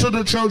come onto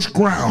the church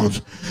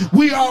grounds.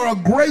 We are a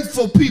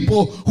grateful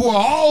people who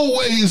are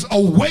always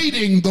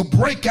awaiting the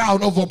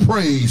breakout of a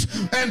praise,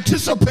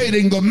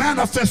 anticipating the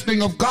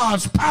manifesting of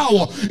God's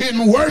power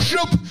in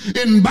worship,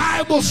 in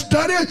Bible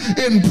study,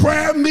 in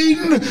prayer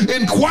meeting,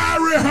 in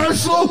choir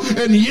rehearsal,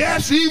 and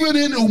yes, even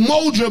in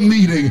Umoja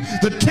meeting.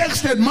 The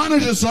text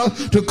admonishes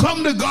us to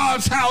come to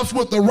God's house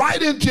with the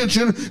right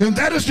intention, and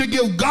that is to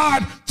give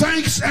God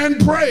thanks and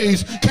praise.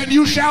 Can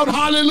you shout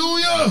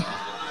hallelujah?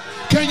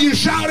 Can you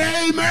shout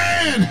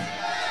amen?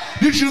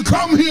 Did you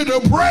come here to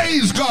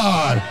praise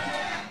God?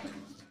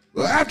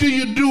 Well, after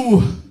you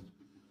do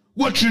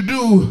what you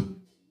do,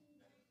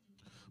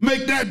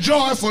 make that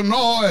joyful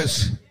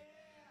noise.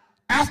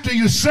 After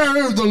you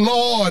serve the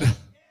Lord,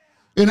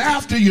 and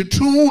after you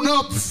tune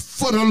up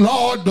for the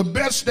Lord the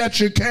best that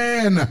you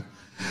can,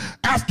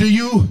 after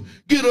you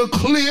get a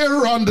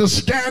clear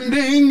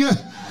understanding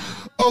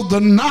of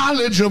the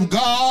knowledge of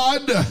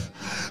God,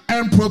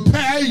 and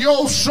prepare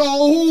your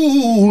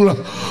soul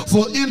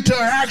for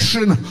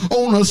interaction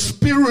on a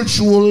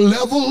spiritual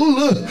level,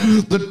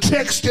 the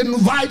text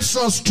invites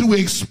us to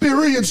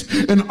experience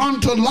an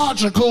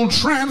ontological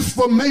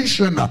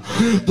transformation.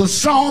 The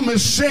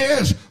psalmist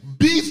says,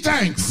 be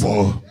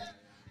thankful.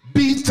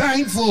 Be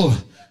thankful.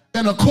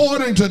 And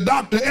according to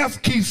Dr.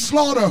 F. Keith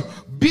Slaughter,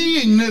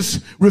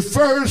 beingness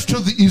refers to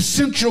the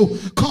essential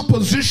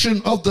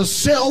composition of the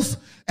self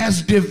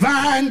as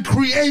divine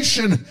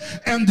creation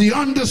and the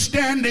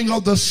understanding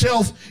of the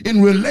self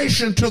in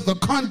relation to the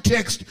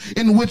context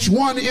in which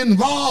one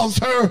involves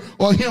her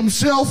or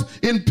himself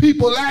in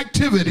people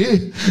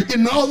activity.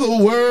 In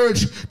other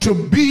words, to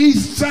be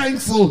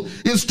thankful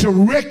is to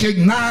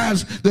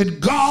recognize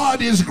that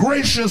God is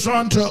gracious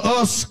unto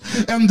us,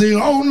 and the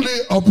only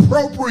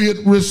appropriate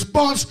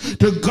response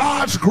to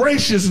God's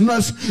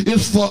graciousness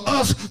is for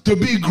us to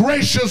be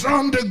gracious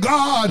unto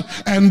God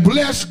and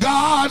bless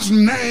God's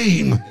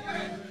name.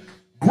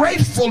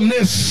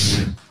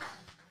 Gratefulness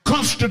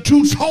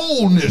constitutes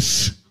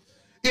wholeness,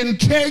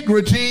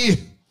 integrity,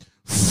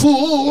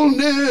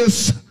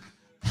 fullness,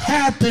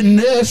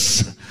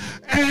 happiness,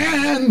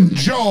 and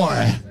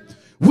joy.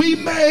 We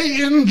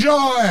may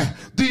enjoy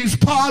these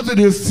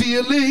positive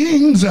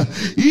feelings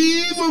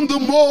even the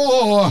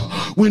more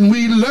when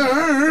we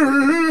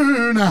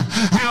learn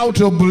how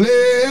to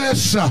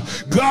bless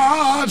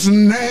God's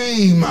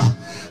name.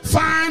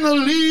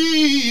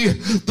 Finally,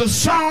 the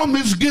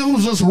psalmist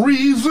gives us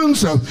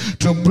reasons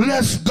to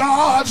bless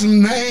God's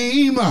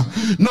name.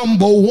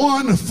 Number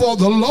one, for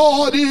the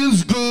Lord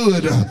is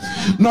good.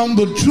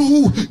 Number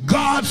two,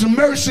 God's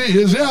mercy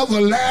is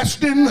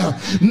everlasting.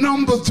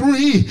 Number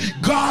three,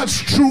 God's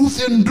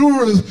truth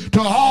endureth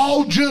to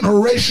all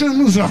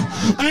generations.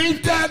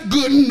 Ain't that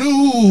good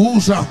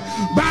news?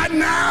 By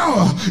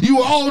now, you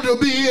ought to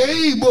be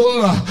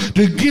able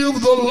to give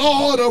the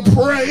Lord a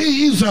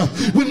praise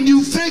when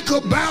you think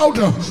about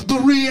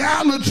the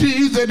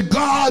reality that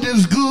God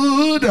is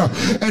good,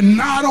 and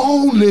not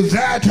only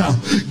that,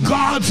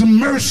 God's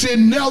mercy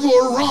never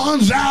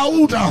runs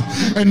out,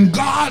 and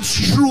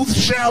God's truth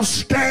shall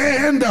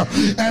stand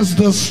as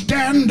the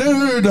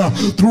standard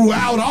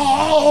throughout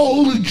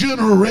all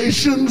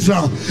generations.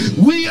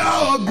 We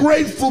are a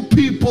grateful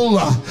people,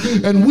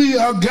 and we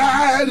are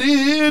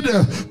guided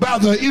by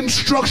the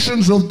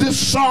instructions of this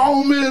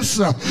psalmist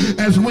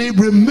as we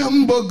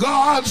remember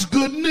God's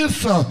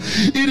goodness.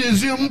 It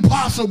is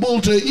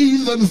impossible to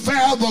even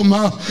fathom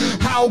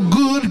how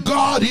good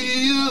God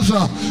is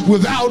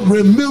without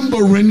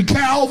remembering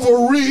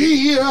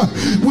Calvary.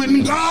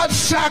 When God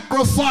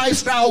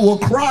sacrificed our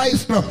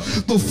Christ,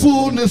 the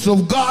fullness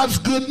of God's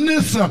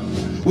goodness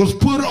was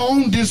put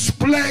on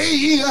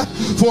display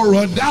for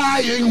a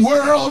dying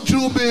world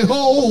to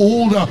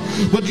behold.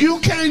 But you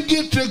can't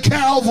get to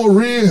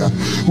Calvary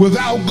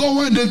without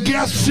going to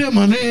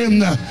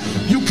Gethsemane.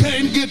 You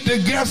can't get to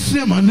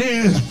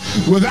Gethsemane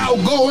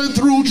without going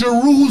through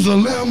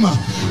Jerusalem.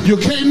 You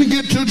can't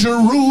get to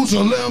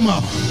Jerusalem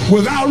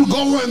without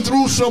going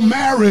through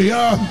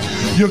Samaria.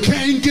 You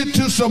can't get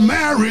to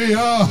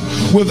Samaria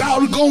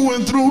without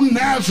going through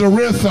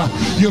Nazareth.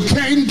 You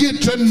can't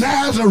get to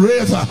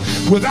Nazareth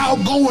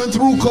without going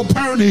through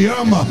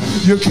Capernaum.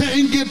 You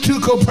can't get to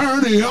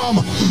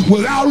Capernaum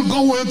without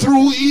going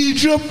through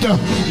Egypt.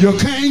 You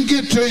can't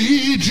get to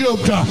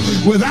Egypt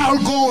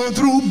without going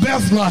through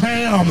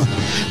Bethlehem.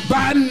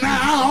 By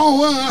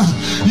now,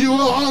 you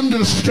will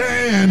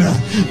understand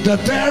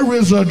that there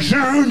is a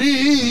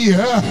journey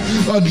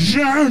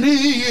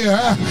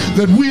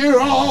that we're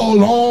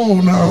all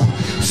on.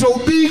 So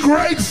be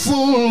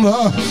grateful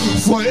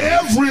for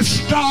every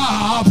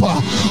stop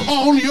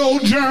on your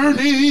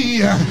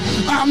journey.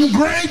 I'm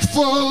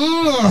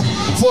grateful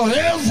for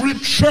every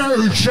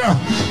church,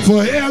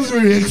 for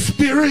every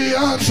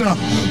experience,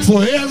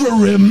 for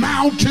every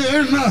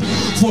mountain,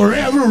 for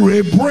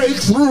every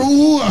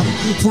breakthrough,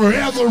 for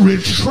every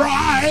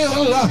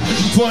trial,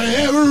 for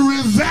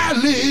every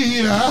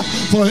valley,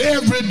 for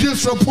every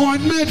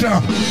disappointment,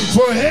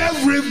 for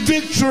every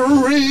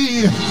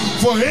victory,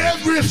 for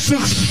every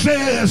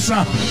success,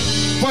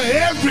 for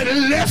every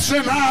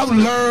lesson I've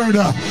learned.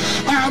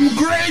 I'm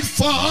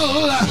grateful.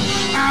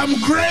 I'm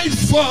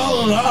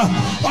grateful.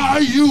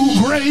 Are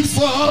you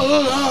grateful?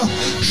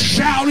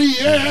 Shout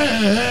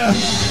yeah.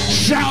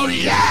 Shout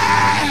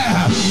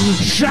yeah.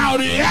 Shout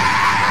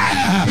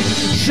yeah.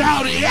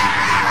 Shout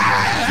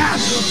yeah.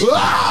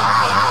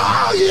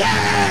 Oh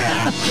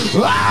yeah.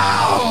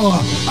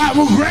 Oh,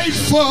 I'm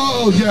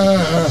grateful.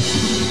 Yeah.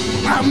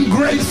 I'm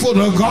grateful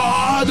to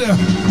God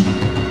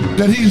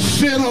that he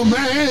sent a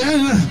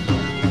man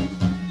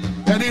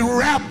and he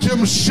wrapped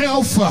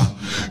himself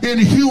in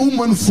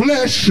human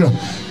flesh,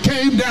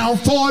 came down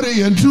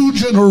 40 and 2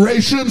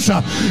 generations,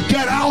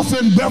 got off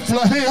in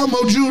Bethlehem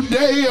of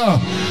Judea,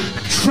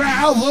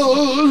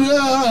 traveled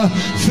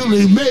till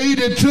he made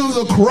it to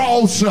the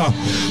cross.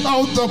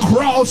 On the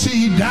cross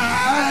he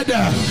died.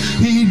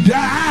 He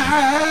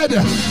died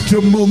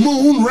till the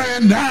moon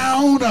ran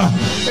down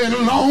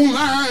in long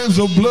lines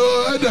of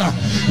blood.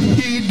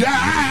 He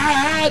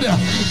died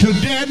till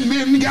dead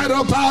men got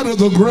up out of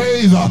the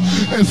grave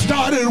and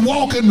started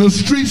walking the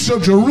streets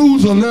of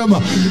Jerusalem.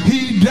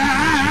 He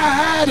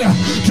died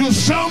till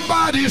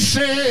somebody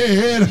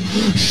said,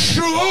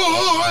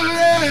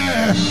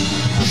 surely,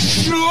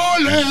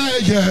 surely,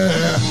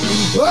 yeah.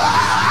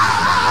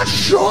 Ah,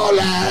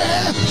 surely,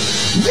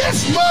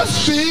 this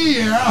must be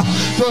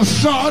the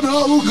Son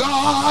of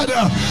God.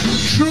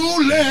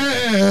 Truly,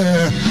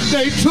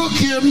 they took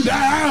him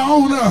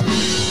down,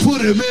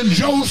 put him in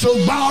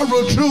Joseph's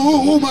borrowed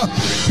tomb.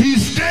 He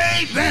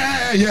stayed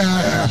there,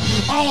 yeah,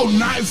 all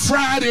night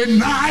Friday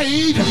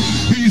night.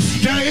 He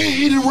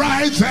stayed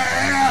right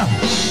there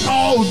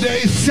all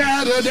day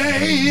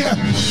Saturday.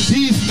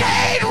 He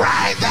stayed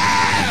right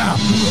there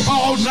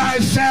all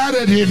night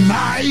Saturday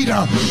night.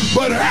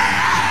 But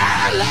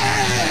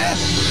early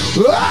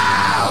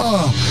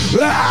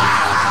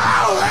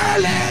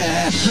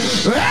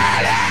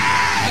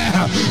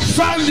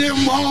Sunday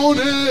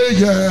morning,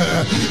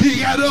 yeah, he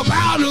got up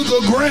out of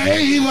the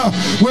grave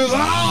with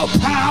all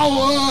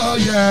power,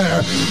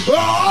 yeah,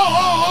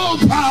 all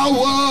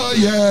power,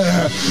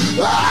 yeah,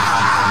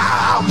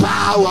 all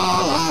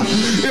power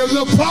in the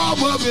the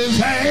palm of his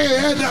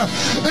hand.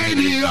 Ain't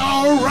he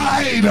all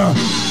right?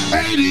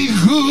 Ain't he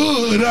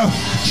good?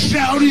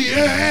 Shout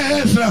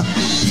yes,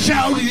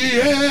 shout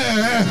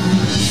yeah.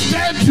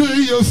 Stand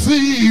to your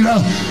feet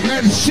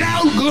and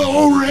shout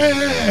glory,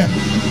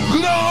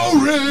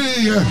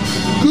 glory,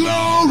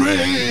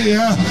 glory.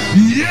 Yeah,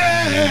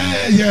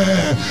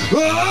 yeah.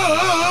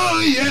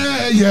 Oh,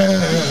 yeah, yeah.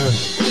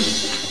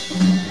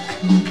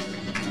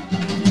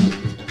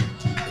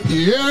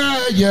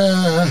 Yeah,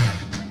 yeah.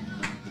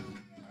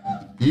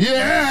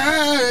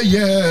 Yeah,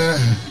 yeah.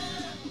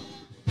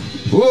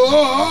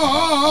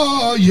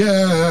 Oh,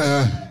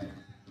 yeah.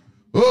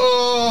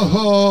 Oh,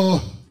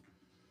 oh,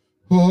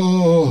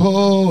 oh,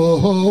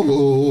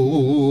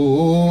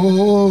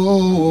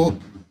 oh,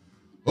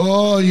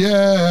 oh,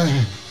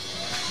 yeah.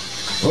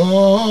 Oh,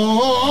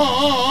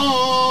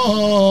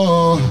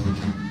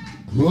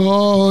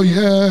 oh,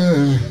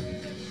 yeah.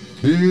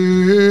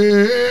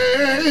 Yeah.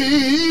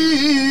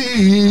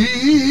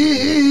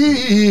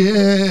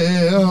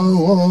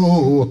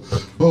 Oh,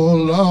 oh,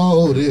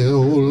 Lordy,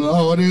 oh,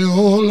 Lordy,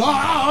 oh,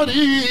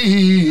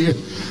 Lordy.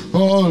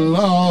 Oh,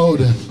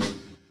 Lord,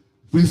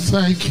 we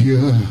thank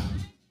you.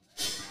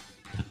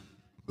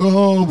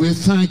 Oh, we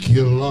thank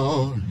you,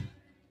 Lord.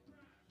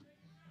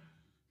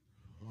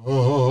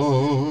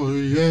 Oh,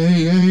 yeah,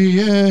 yeah,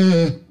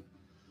 yeah.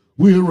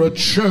 We're a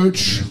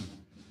church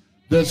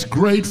that's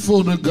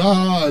grateful to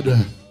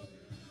God.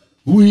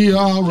 We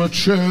are a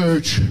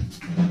church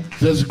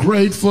that's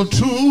grateful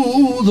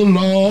to the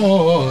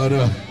Lord.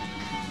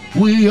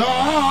 We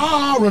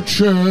are a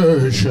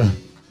church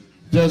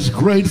that's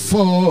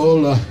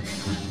grateful,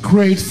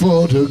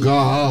 grateful to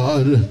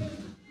God.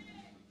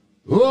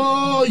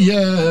 Oh,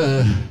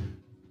 yeah.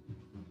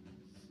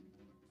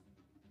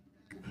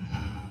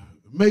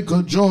 Make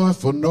a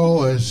joyful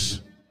noise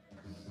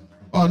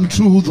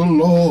unto the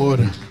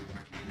Lord,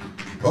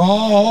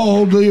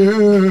 all the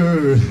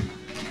earth.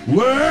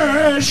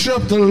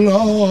 Worship the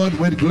Lord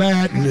with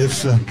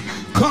gladness.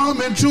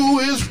 Come into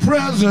his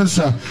presence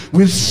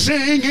with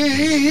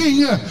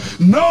singing.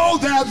 Know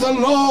that the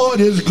Lord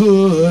is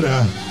good.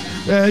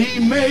 He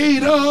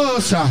made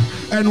us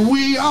and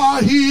we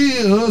are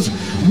his.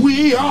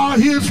 We are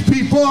his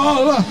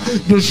people,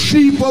 the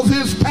sheep of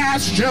his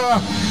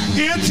pasture.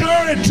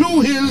 Enter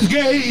into his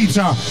gates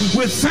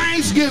with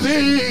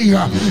thanksgiving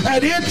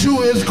and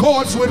into his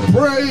courts with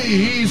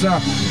praise.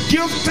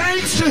 Give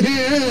thanks to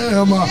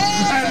him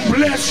and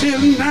bless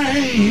his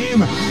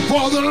name,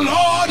 for the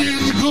Lord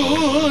is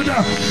good.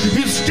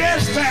 His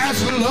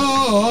steadfast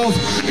love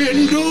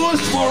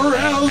endures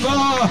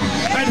forever,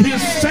 and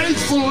his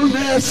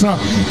faithfulness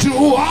to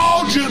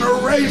all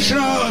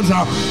generations.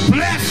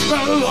 Bless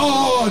the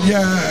Lord,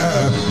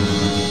 yeah.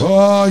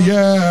 Oh,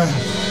 yeah.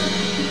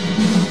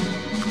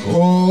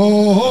 Oh,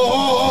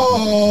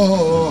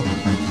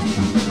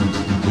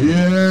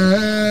 yeah.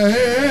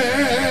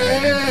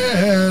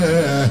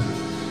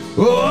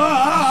 Oh,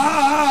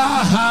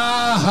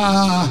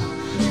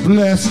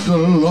 bless the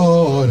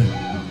Lord,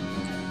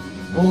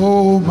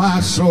 oh,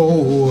 my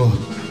soul,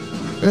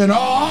 and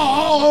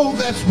all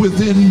that's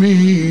within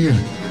me.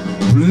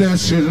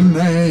 Bless his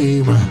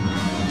name.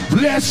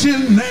 Bless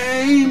his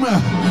name.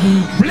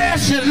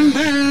 Bless his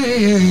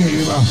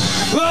name.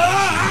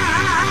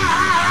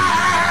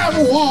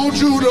 I want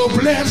you to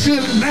bless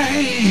his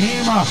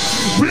name.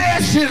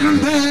 Bless his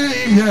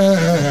name,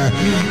 yeah.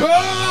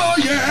 Oh,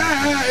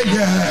 yeah,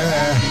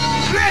 yeah.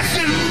 Bless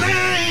his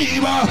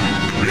name.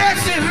 Bless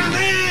his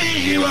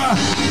name.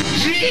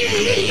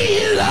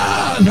 Jesus.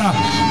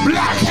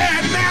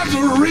 Black-haired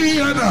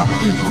Nazarene.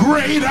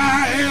 Great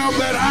I am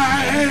that I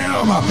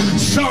am.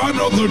 Son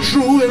of the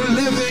true and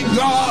living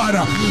God.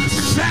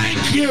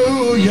 Thank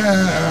you,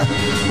 yeah.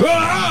 Oh,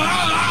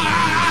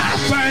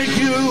 thank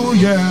you,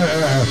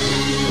 yeah.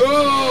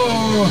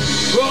 Oh,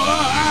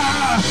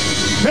 oh,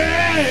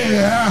 hey,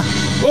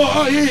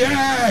 oh,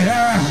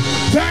 yeah,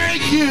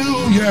 thank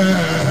you,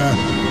 yeah,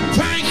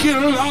 thank you,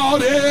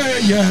 Lord,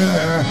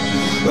 yeah,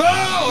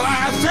 oh,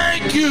 I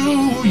thank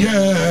you,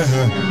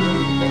 yeah,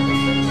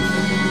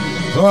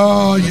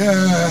 oh,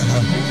 yeah,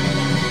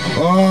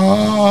 oh,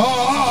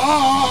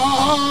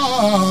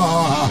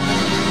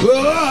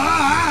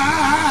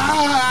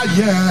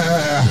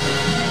 yeah,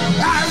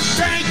 I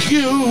thank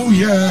you,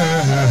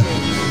 yeah.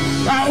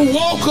 I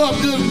woke up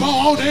this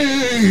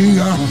morning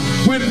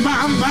with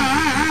my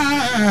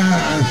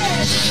mind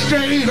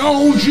stayed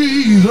on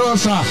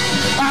Jesus.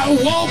 I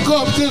woke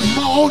up this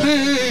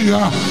morning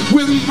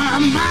with my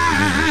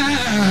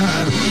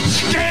mind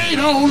stayed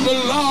on the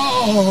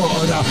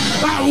Lord.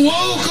 I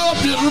woke up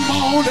this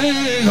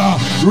morning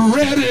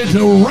ready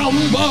to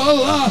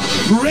rumble,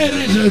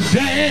 ready to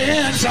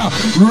dance,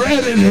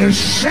 ready to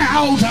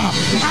shout.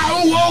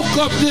 I woke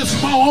up this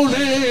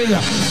morning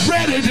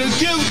ready to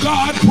give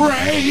God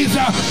praise.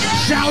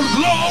 Shout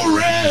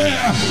glory,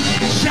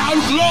 shout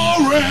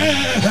glory,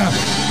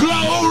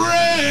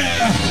 glory,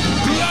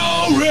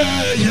 glory,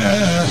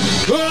 yeah.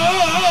 Oh,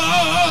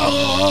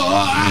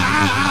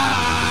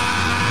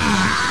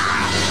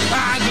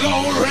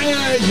 glory,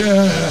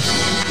 yeah.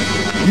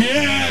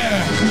 Yeah.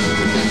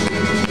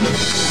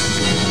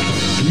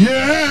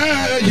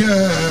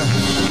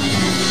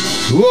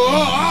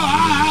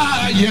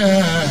 Oh,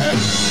 yeah.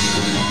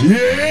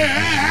 Yeah.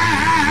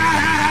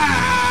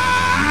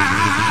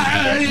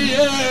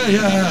 Yeah,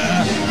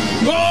 yeah.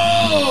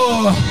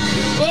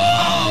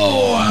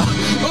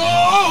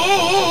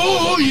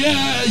 Oh,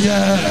 yeah,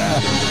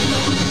 yeah.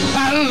 I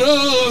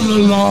love the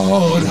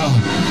Lord.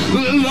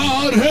 The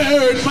Lord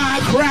heard my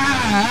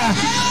cry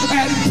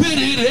and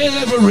pitied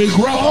every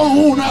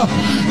groan.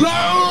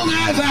 Long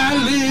as I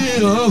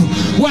live,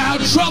 while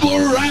trouble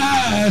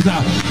rise,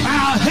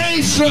 I'll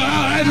hasten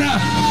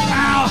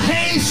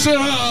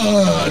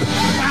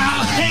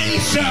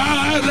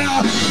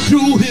to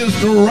his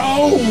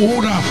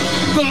throne.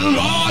 The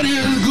Lord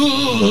is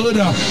good,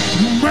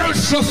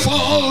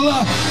 merciful,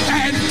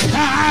 and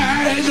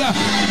kind,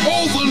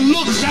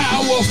 overlooks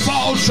our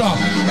faults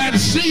and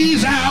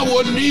sees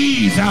our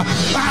needs. I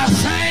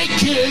thank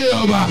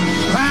him.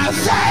 I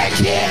thank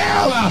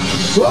him.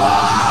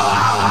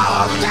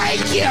 Oh,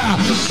 thank you.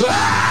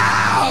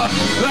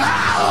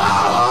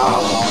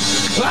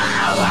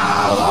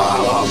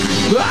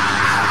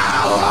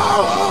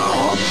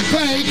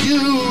 Thank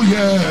you,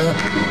 yeah.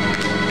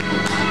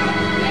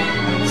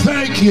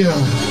 Thank you.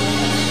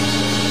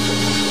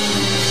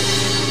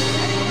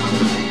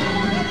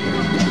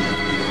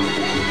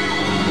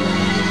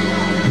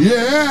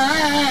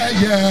 Yeah,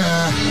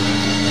 yeah.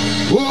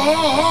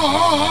 Oh,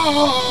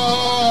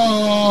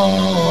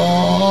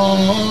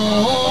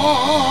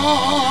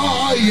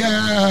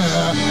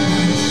 yeah.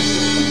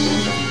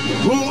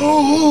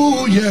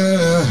 Oh,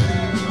 yeah.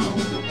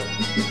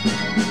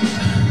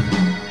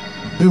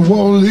 It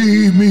won't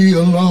leave me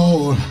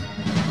alone.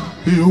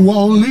 It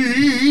won't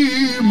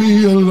leave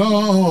me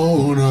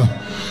alone.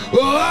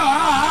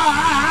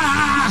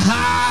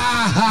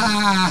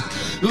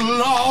 The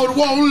Lord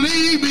won't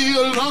leave me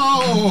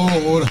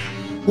alone.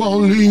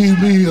 Won't leave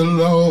me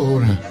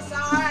alone.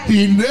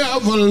 He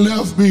never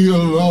left me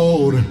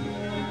alone.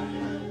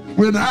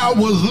 When I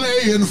was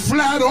laying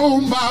flat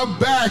on my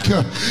back,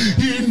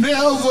 he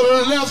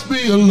never left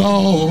me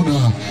alone.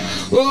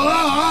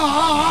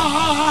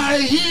 Oh,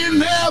 he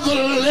never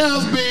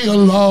left me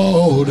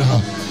alone.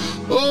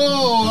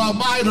 Oh, I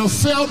might have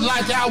felt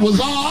like I was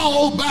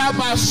all by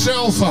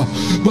myself,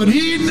 but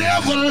he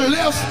never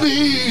left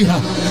me.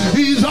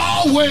 He's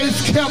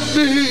always kept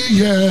me,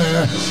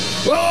 yeah.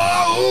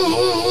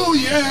 Oh,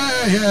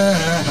 yeah,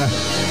 yeah.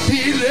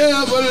 He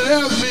never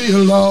left me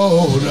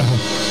alone.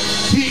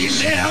 He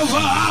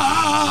never,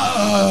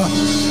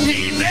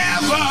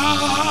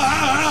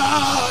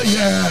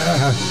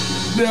 yeah,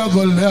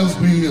 never left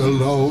me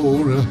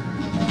alone.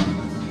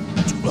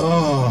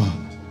 Oh.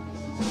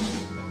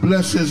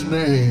 Bless his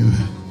name.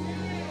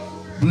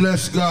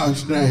 Bless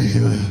God's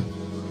name.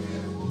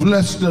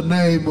 Bless the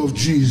name of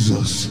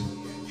Jesus.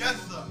 Yes,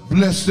 sir.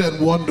 Bless that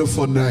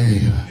wonderful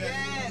name.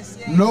 Yes,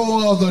 yes. No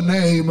other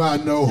name I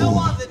know. No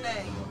other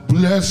name.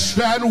 Bless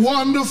that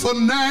wonderful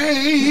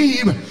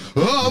name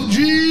of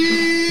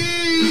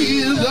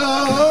Jesus.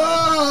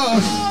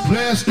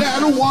 Bless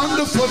that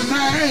wonderful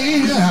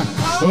name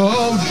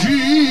of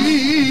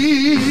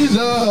Jesus.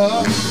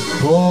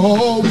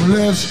 Oh,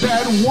 bless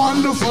that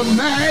wonderful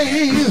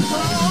name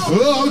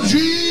of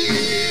Jesus.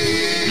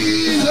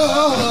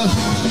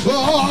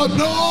 Oh,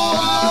 no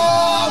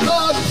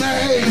other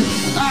name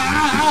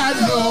I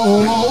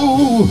know.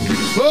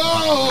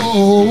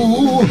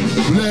 Oh,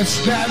 bless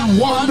that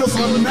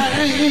wonderful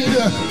name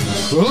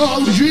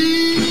of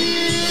Jesus.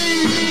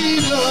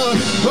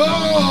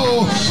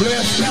 Oh,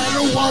 bless that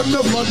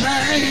wonderful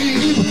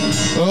name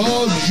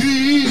of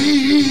Jesus.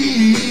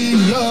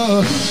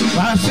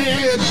 I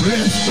said,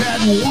 bless that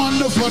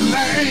wonderful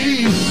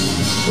name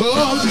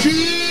of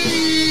Jesus.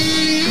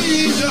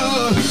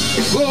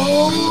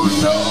 Oh,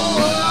 no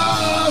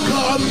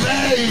other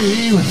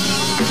name,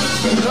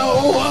 no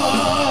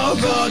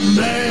other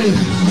name.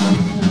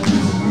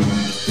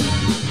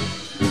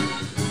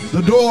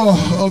 The door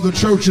of the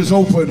church is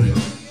open.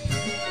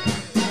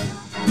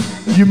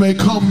 You may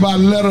come by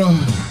letter.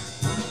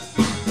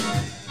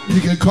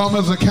 You can come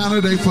as a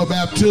candidate for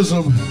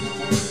baptism.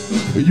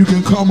 You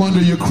can come under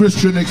your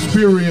Christian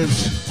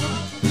experience.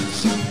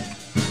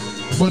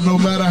 But no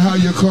matter how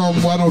you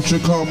come, why don't you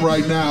come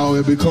right now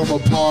and become a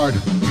part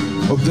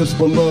of this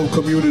beloved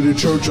community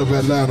church of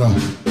Atlanta?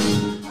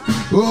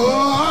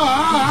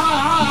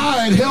 Oh,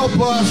 and help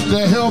us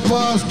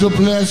to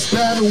bless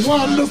that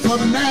wonderful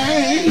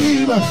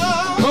name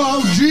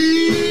of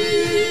Jesus.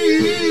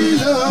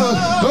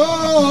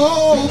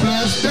 Oh,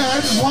 bless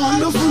that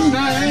wonderful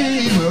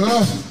name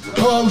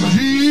of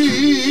Jesus.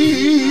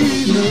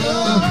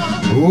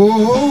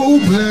 Oh,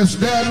 bless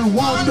that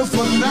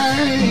wonderful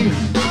name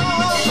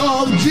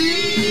of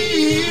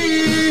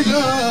Jesus.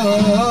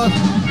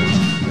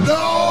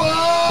 No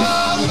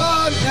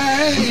other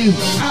name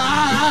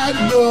I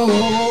know.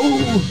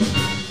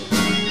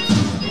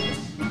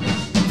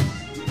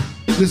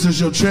 This is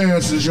your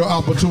chance, this is your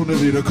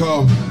opportunity to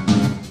come.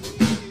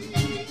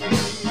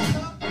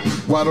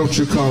 Why don't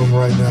you come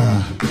right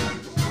now?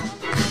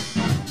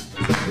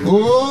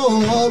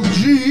 Oh,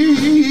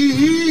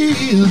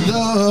 Jesus,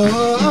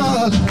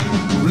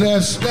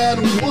 bless that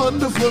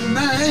wonderful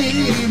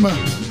name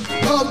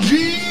of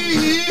Jesus.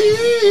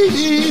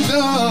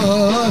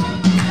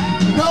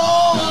 No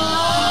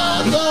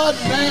other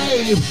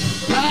name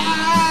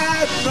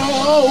I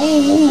know.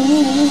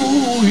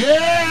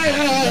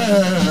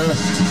 Yeah.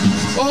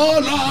 Oh,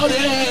 Lord,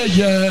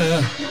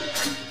 yeah.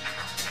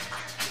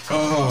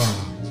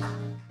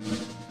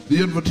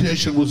 The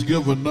invitation was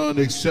given, none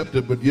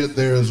accepted, but yet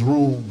there is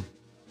room.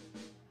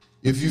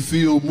 If you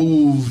feel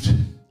moved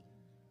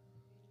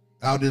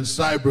out in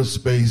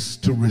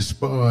cyberspace to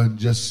respond,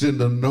 just send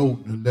a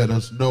note and let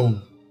us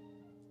know.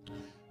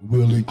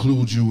 We'll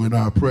include you in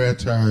our prayer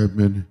time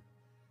and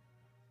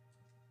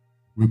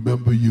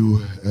remember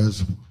you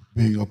as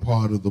being a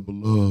part of the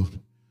beloved.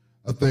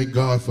 I thank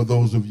God for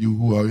those of you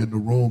who are in the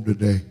room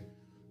today.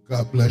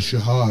 God bless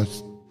your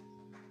hearts.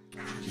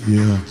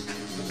 Yeah.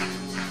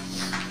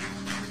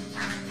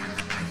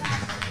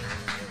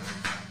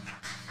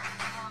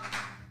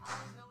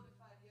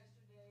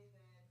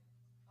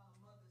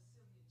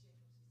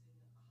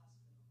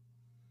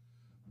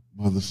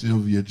 Mother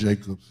Sylvia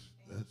Jacobs,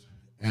 that's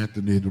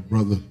Anthony, the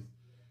brother,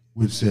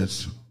 which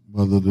says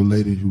mother, the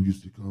lady who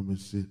used to come and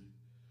sit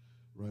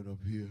right up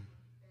here.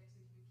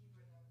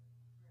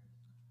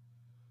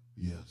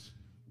 Yes,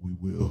 we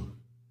will.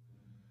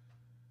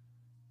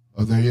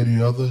 Are there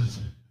any others?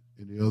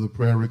 Any other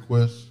prayer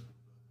requests?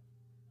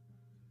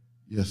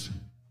 Yes.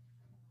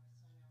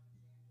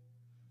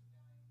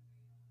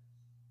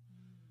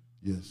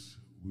 Yes,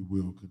 we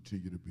will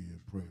continue to be in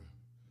prayer.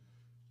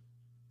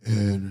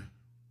 And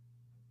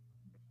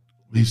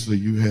Lisa,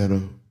 you had a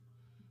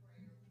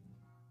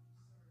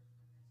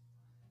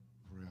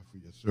prayer for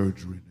your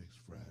surgery next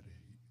Friday.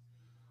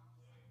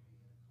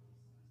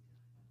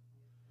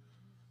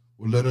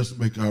 Well, let us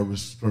make our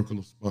circle of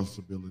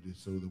responsibility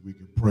so that we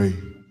can pray.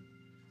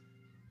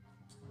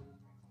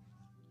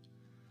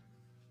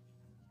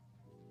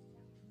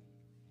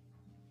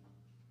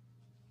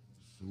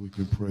 So we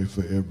can pray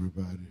for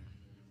everybody.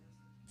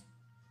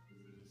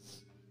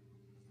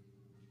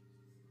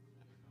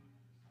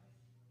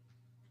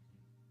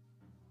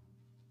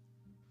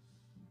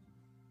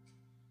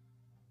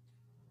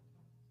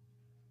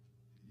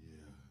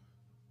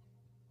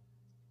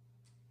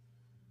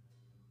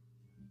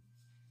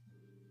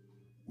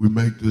 We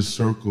make this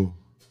circle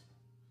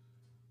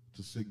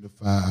to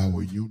signify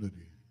our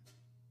unity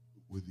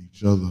with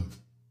each other.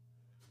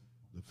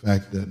 The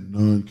fact that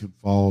none can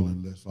fall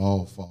unless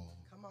all fall.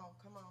 Come on,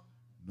 come on.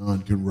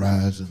 None can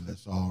rise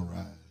unless all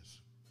rise.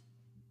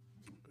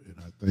 And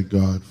I thank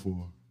God for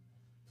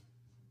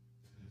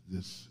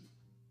this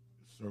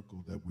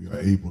circle that we are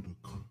able to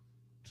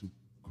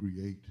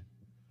create.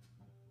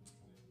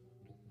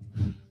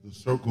 The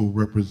circle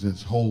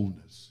represents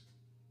wholeness.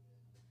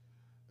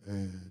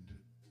 And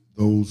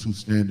those who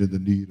stand in the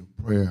need of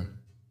prayer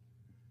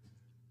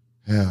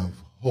have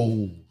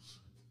holes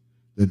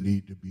that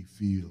need to be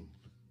filled.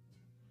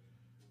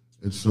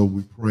 And so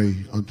we pray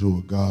unto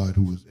a God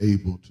who is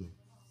able to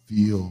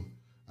fill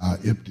our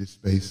empty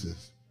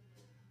spaces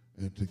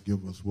and to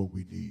give us what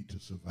we need to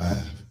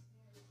survive.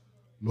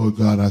 Lord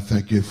God, I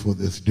thank you for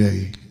this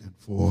day and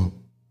for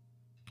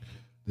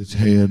this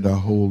hand I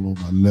hold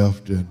on my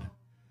left and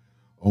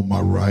on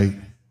my right.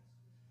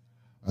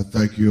 I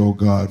thank you, oh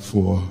God,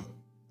 for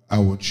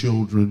our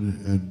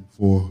children and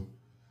for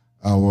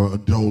our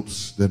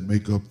adults that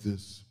make up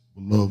this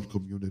beloved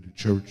community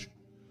church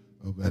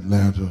of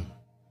Atlanta.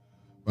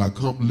 I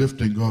come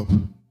lifting up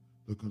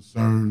the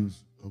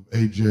concerns of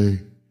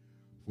AJ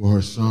for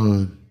her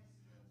son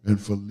and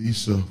for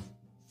Lisa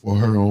for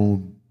her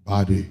own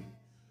body,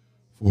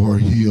 for her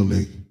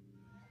healing.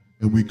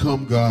 And we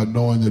come, God,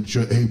 knowing that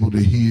you're able to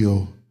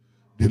heal,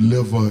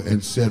 deliver,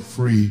 and set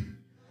free.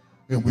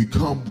 And we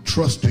come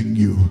trusting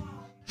you,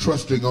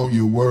 trusting on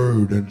your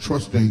word and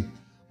trusting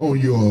on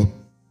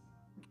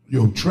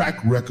your track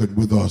record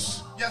with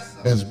us. Yes,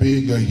 sir. As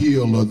being a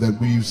healer that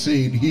we've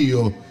seen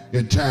heal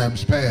in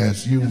times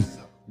past. You've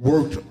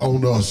worked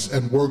on us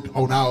and worked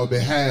on our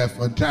behalf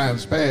in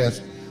times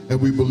past, and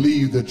we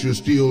believe that you're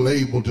still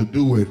able to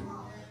do it.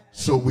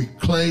 So we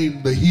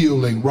claim the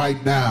healing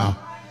right now.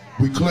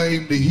 We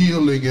claim the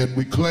healing, and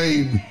we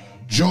claim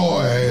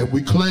joy, and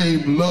we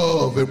claim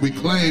love, and we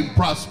claim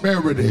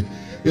prosperity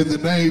in the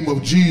name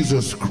of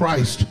Jesus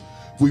Christ.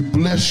 We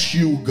bless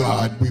you,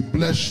 God. We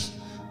bless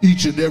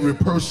each and every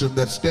person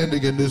that's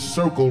standing in this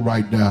circle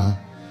right now.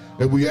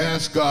 And we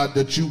ask, God,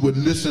 that you would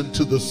listen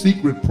to the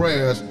secret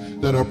prayers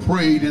that are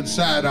prayed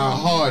inside our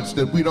hearts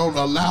that we don't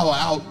allow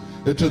out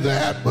into the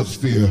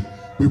atmosphere.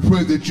 We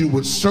pray that you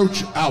would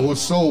search our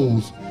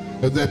souls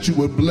and that you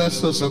would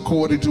bless us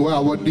according to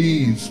our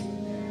needs.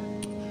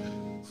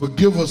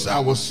 Forgive us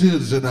our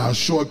sins and our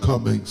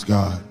shortcomings,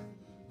 God.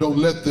 Don't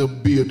let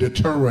them be a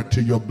deterrent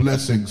to your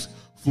blessings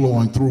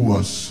flowing through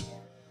us.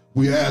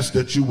 We ask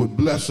that you would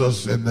bless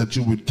us and that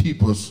you would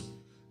keep us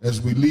as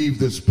we leave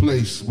this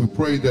place. We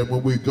pray that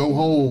when we go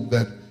home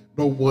that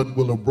no one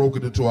will have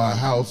broken into our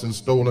house and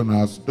stolen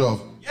our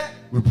stuff.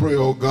 We pray,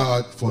 oh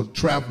God, for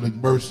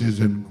traveling mercies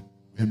and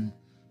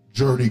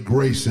journey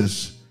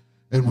graces.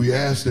 And we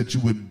ask that you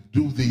would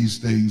do these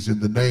things in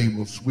the name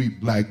of sweet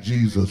black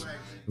Jesus.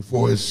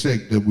 For his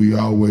sake that we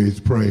always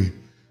pray.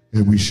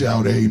 And we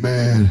shout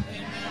amen.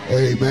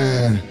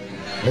 Amen.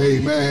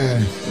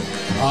 Amen.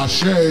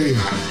 Ashe.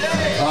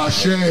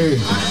 Ashe.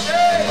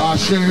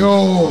 Ashe.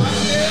 Oh.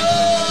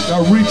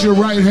 Now reach your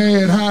right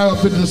hand high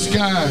up in the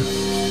sky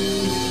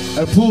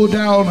and pull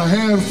down a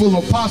handful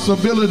of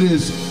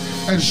possibilities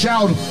and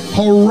shout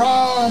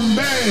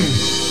Harambe.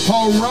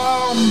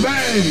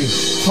 Harambe.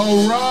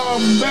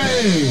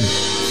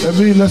 Harambe. That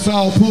means let's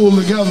all pull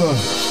together.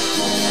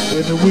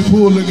 And if we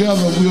pull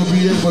together, we'll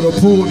be able to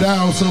pull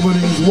down some of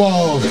these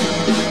walls.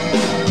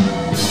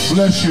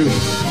 Bless you.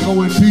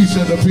 Go in peace,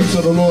 and the peace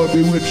of the Lord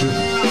be with you.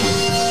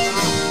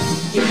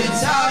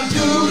 It's our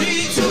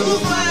duty to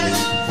fight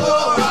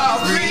for our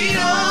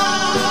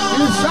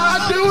freedom. It's our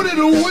duty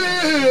to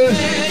win.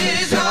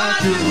 It's our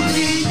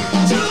duty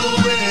to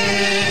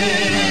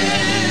win.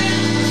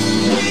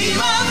 We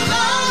must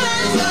love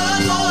and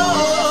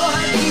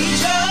support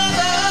each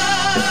other.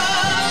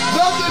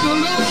 Nothing to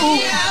lose.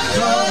 We have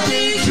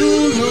nothing to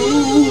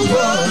lose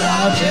but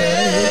our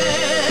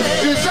dead.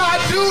 It's our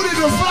duty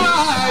to fight.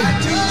 Our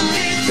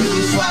duty to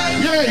fight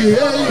Yeah.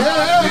 for our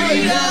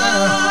freedom.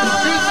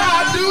 It's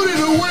our duty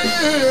to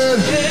win.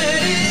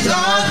 It's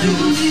our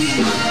duty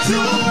to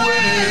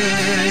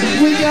win.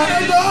 We gotta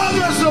love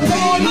and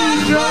support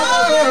each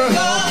other.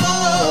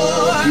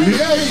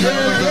 Yeah.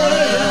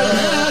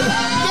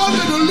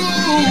 Nothing to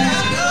lose.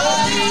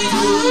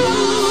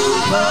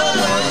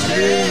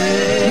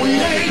 We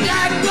ain't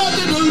got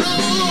nothing to lose.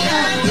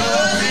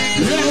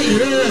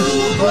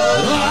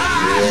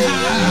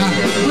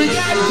 We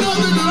got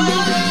nothing to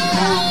lose.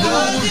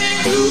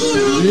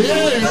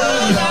 Yeah.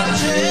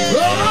 Oh,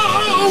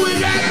 we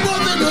got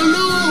nothing to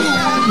lose.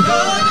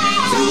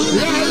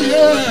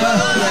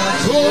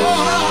 Yeah. Oh,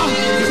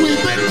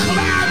 we've been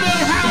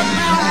climbing high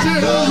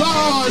mountains,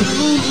 Lord.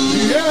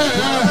 Yeah.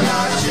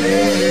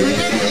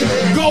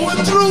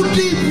 Going through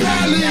deep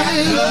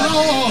valleys,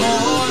 Lord.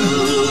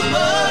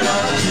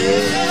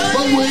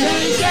 But we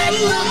ain't got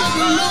nothing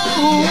to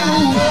lose.